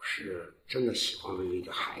我是真的喜欢薇薇这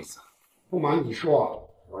孩子。不瞒你说，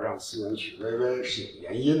我让思远娶薇薇是有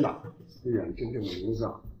原因的。思远真正的名字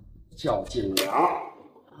叫景良，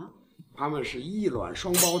他们是异卵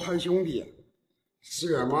双胞胎兄弟。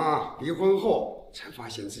思远嘛，离婚后才发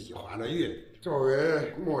现自己怀了孕。作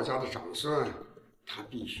为墨家的长孙，他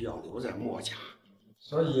必须要留在墨家，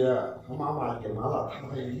所以他妈妈隐瞒了他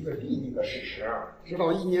的一个弟弟的事实。直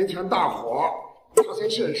到1年前大火，他才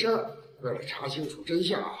现身。为了查清楚真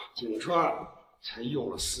相，景川才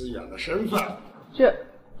用了思远的身份。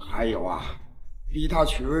还有啊，逼他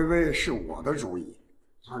娶薇薇是我的主意。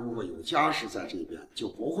他如果有家室在这边，就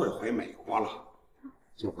不会回美国了，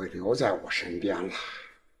就会留在我身边了。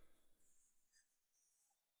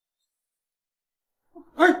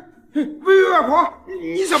哎，薇薇外婆，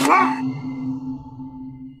你怎么了？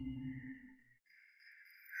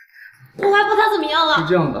我外婆她怎么样了？是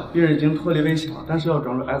这样的，病人已经脱离危险了，但是要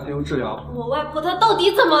转入 ICU 治疗。我外婆她到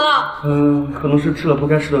底怎么了？可能是吃了不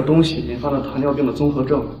该吃的东西，引发了糖尿病的综合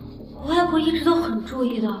症。我外婆一直都很注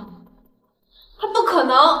意的，她不可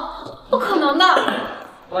能的。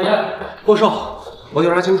老爷，郭少，我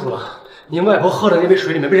调查清楚了，您外婆喝的那杯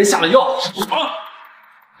水里面被人下了药。什么？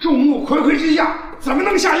众目睽睽之下，怎么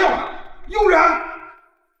能下药呢？佣人，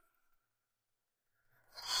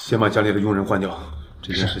先把家里的佣人换掉，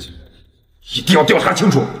这件事情一定要调查清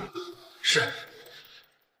楚。是。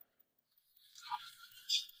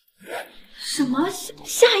什么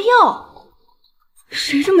下药？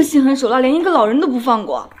谁这么心狠手辣，连一个老人都不放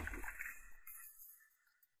过？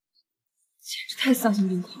简直太丧心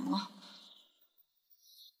病狂了！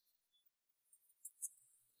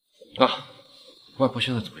啊，外婆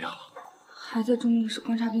现在怎么样了？还在中医室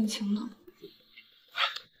观察病情呢。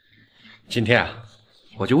今天啊，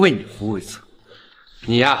我就为你服务一次，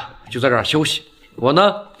你呀就在这儿休息，我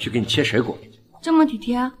呢去给你切水果。这么体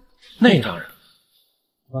贴啊？那当然。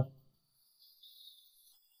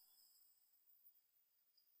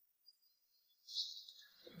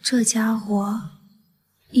这家伙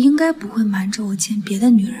应该不会瞒着我见别的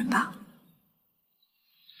女人吧？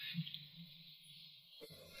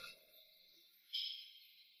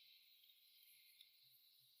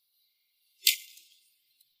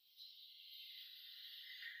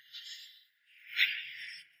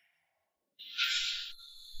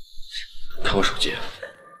看我手机。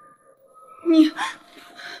你，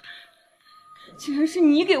竟然是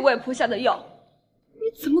你给外婆下的药！你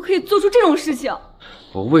怎么可以做出这种事情？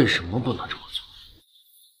我为什么不能这么做？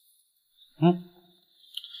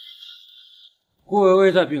顾薇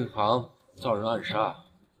薇在病房遭人暗杀，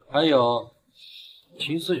还有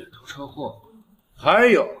秦思远出车祸，还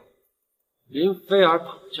有林菲儿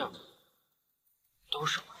绑架，都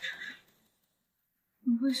是我指使。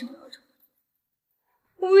你为什么要这么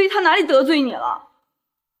做？薇薇她哪里得罪你了？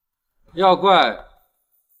要怪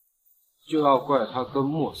就要怪她跟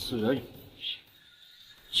莫思远有联系，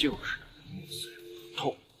就是莫思远不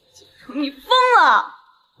痛。你疯了！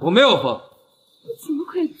我没有疯。你怎么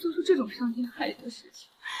可以做出这种伤天害理的事情？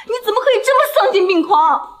你怎么可以这么丧心病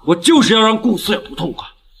狂？我就是要让顾思远不痛快，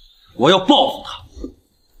我要报复他，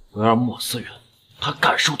我要让莫思远他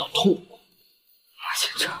感受到痛苦。莫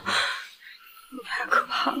先生，可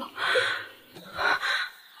怕了！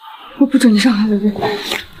我不准你伤害薇薇！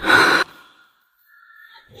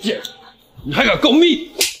贱，你还敢告密！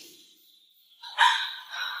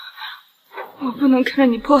我不能看着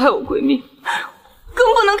你迫害我闺蜜，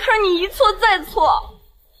更不能看着你一错再错。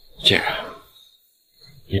贱人，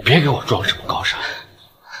你别给我装什么高尚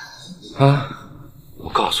啊！我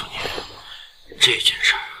告诉你，这件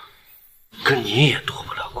事儿跟你也脱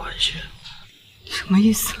不了关系。什么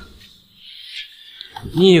意思？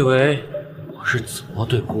你以为我是怎么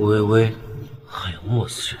对顾薇薇还有莫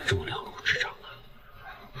思远这么了如指掌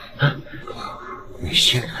的？啊，你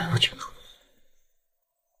心里还不清楚？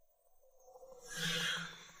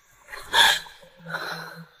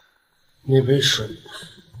那杯水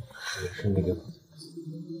也是那个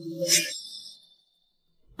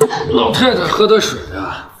老太太喝的水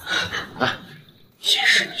啊！哎，也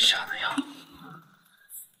是你下的药。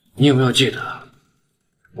你有没有记得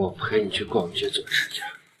我陪你去逛街做指甲？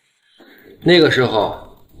那个时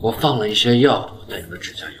候我放了一些药物在你的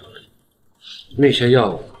指甲油里，那些药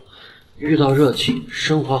物遇到热气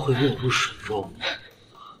升华会落入水中，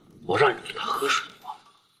我让你给它喝水吗？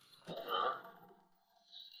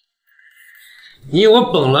你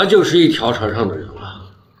我本来就是一条船上的人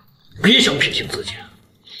了，别想撇清自己。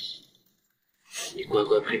你乖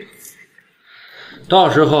乖配合，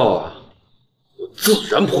到时候啊，我自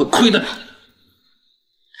然不会亏待你。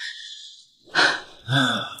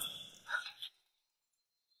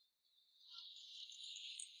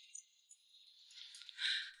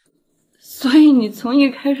所以你从一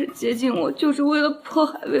开始接近我，就是为了迫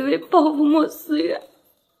害薇薇，报复莫思远。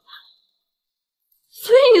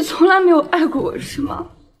所以你从来没有爱过我，是吗？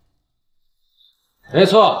没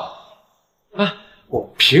错。哎，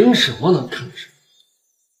我凭什么能看上？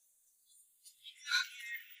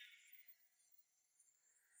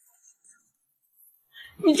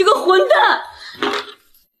你这个混蛋！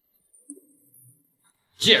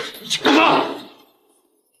贱人，你干嘛？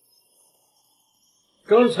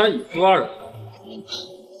刚才你抓人，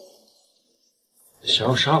想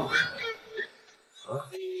要杀不是？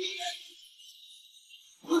啊？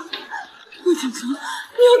陆景城，你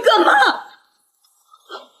要干嘛？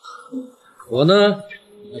我呢，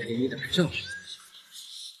要给你点教训。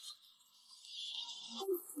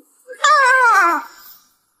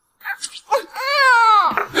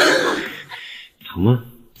疼吗？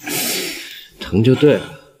疼就对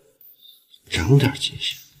了，长点记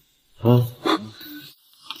性啊！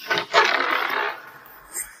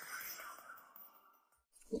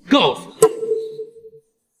我告诉你，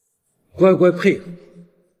乖乖配合，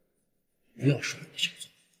不要耍你小子。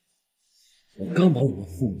我刚把我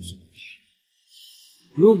的父母送过去，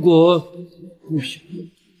如果不想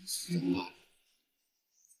死怎么办？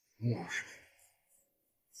老实，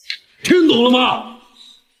听懂了吗？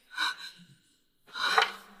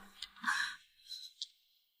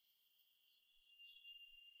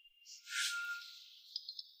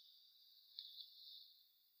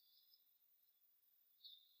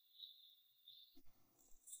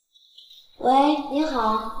喂，你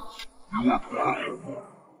好。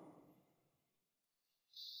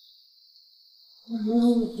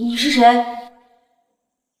你是谁？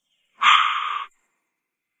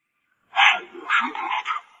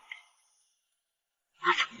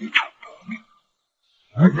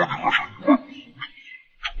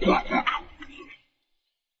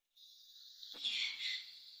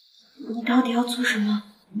你到底要做什么？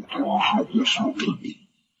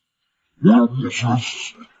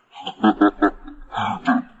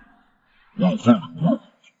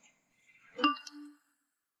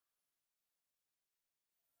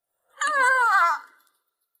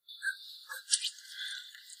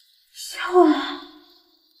小婉，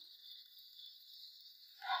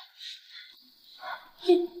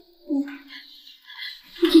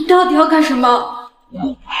你到底要干什么？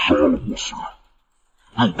我杀了莫思远，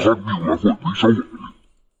用他命来换梅香我的命。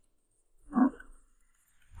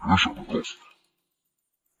别想着告诉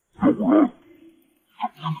他，要不然就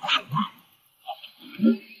没你的手艺。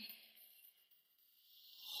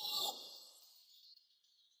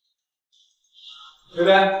薇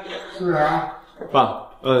薇，是啊。爸，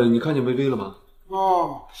你看见薇薇了吗？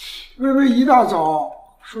哦，薇薇一大早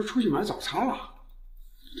说出去买早餐了。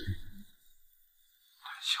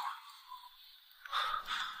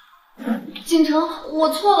锦城，我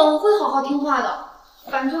错了，我会好好听话的。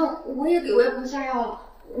反正我也给外婆下药了，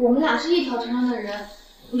我们俩是一条船上的人，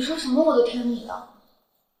你说什么我都听你的。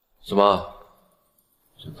怎么，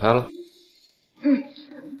想开了？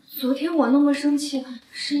昨天我那么生气，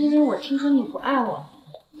是因为我听说你不爱我，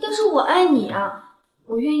但是我爱你啊，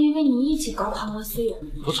我愿意为你一起搞垮莫思远。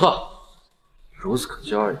不错，孺子可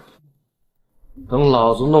教也。等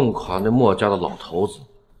老子弄垮那墨家的老头子，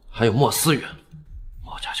还有莫思远，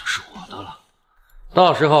墨家就是我的了。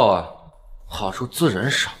到时候啊，好处自然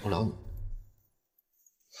少不了你。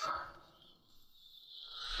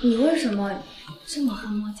你为什么这么恨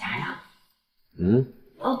墨家呀？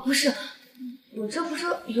哦，不是，我这不是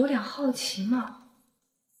有点好奇吗？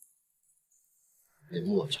那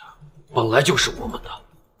墨家本来就是我们的，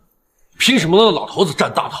凭什么那老头子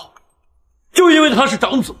占大头？就因为他是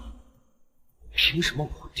长子，凭什么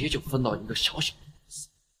我爹就分到一个小小的公司？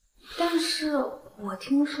但是我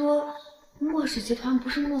听说莫氏集团不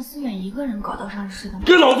是莫思远一个人搞到上市的吗？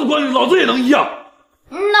跟老子关系，老子也能一样。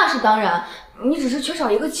那是当然，你只是缺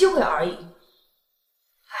少一个机会而已。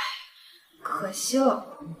唉，可惜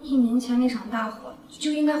了，1年前那场大火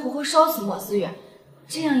就应该活活烧死莫思远，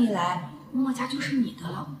这样一来，墨家就是你的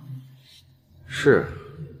了。是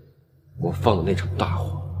我放的那场大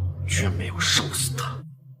火，居然没有烧死他。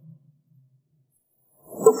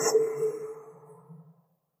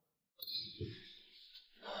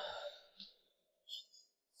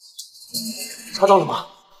查到了吗？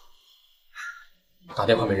打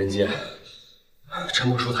电话没人接，陈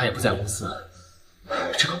默说他也不在公司。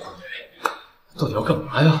这个顾伟到底要干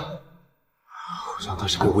嘛呀？我想他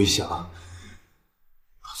是被威胁了，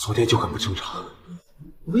昨天就很不正常。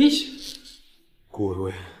威胁？顾薇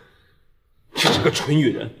薇，这是个蠢女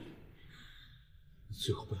人，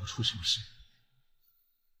最好不要出什么事。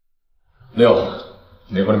6，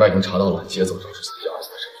美国那边已经查到了劫走肇事司机儿子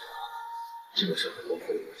的身份，这个身份跟我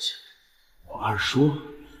很有关系。我二叔，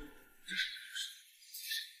这是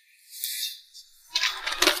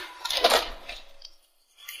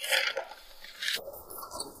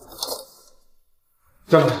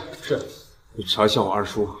将军，是你查一下我二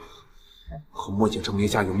叔和莫景成名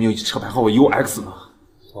下有没有车牌号UX 呢？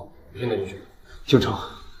好，现在就去。景成，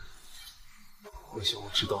我想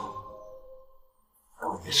知道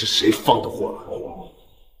到底是谁放的火。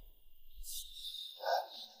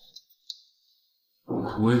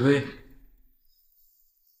顾薇薇，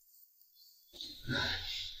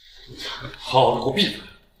好的，给我闭嘴，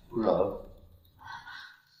不然。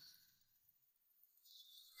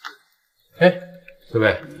哎，薇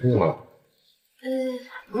薇，你怎么了？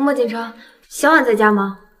莫景成，小婉在家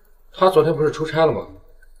吗？他昨天不是出差了吗？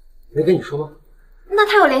没跟你说吗？那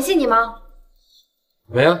他有联系你吗？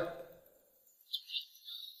没啊。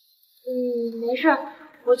没事，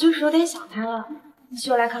我就是有点想他了，你需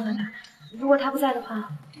要来看看他。如果他不在的话，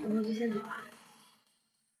我就先走了。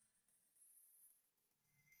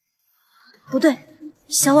不对，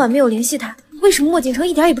小婉没有联系他，为什么莫景成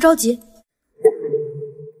一点也不着急？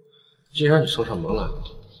既然你送上门来了，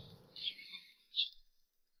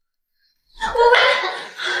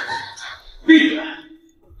闭嘴！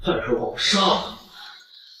再说话我杀了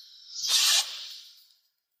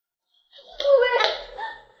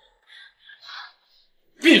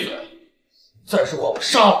你！闭嘴！再说话我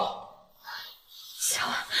杀了小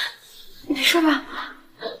婉，你没事吧？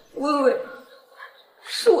薇薇，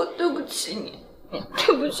是我对不起你，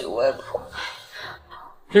对不起外婆。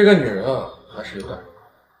这个女人啊，还是有点……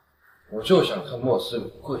我就想看莫思远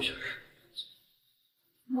跪下时。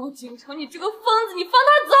莫景成，你这个疯子，你放他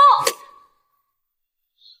走！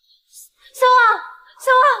小婉，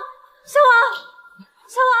小婉，小婉，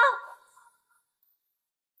小婉。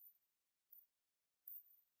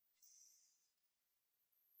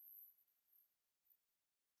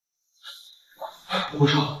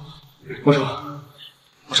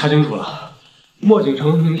我查清楚了，莫景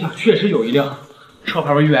成名下确实有一辆车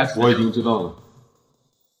牌为 UX。我已经知道了。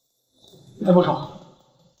哎，博少，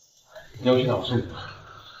你要去哪？我送你。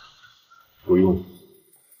不用。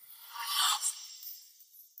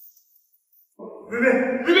薇薇！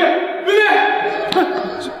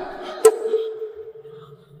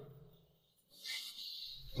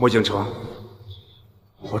莫景成，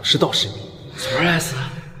我知道是你。Surprise！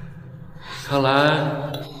 看来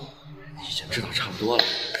你已经知道差不多了。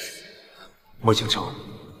莫景成，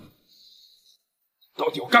到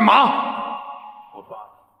底要干嘛？我爸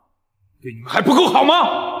对你们还不够好吗？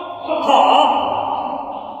好。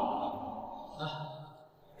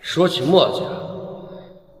说起墨家，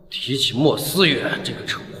提起莫思远这个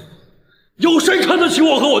称呼，有谁看得起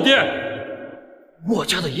我和我爹？墨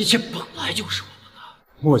家的一切本来就是我们的，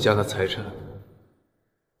墨家的财产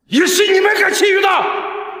也是你们敢觊觎的。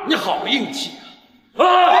你好硬气啊！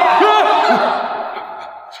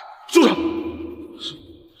住手！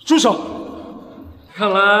住手！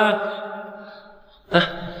看来，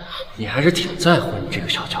你还是挺在乎你这个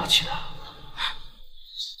小娇妻的。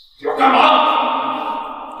要干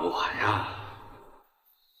嘛？我呀，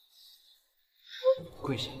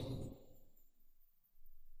跪下！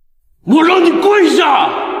我让你跪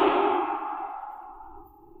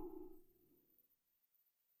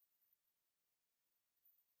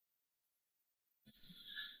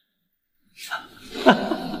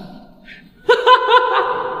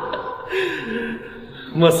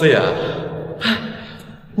莫思远，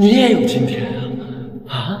你也有今天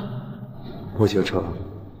啊！啊？莫学车，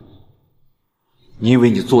你以为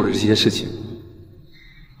你做了这些事情，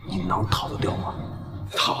你能逃得掉吗？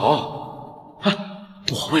逃？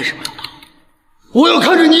我为什么要逃？我要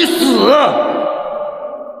看着你死！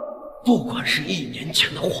不管是1年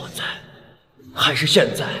前的火灾，还是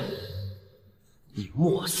现在，你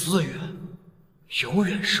莫思远永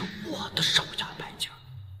远是我的手下败将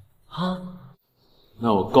啊！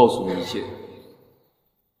那我告诉你一件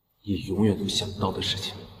你永远都想不到的事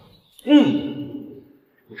情。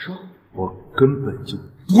你说，我根本就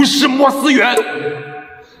不是莫思远。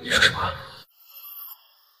你说什么？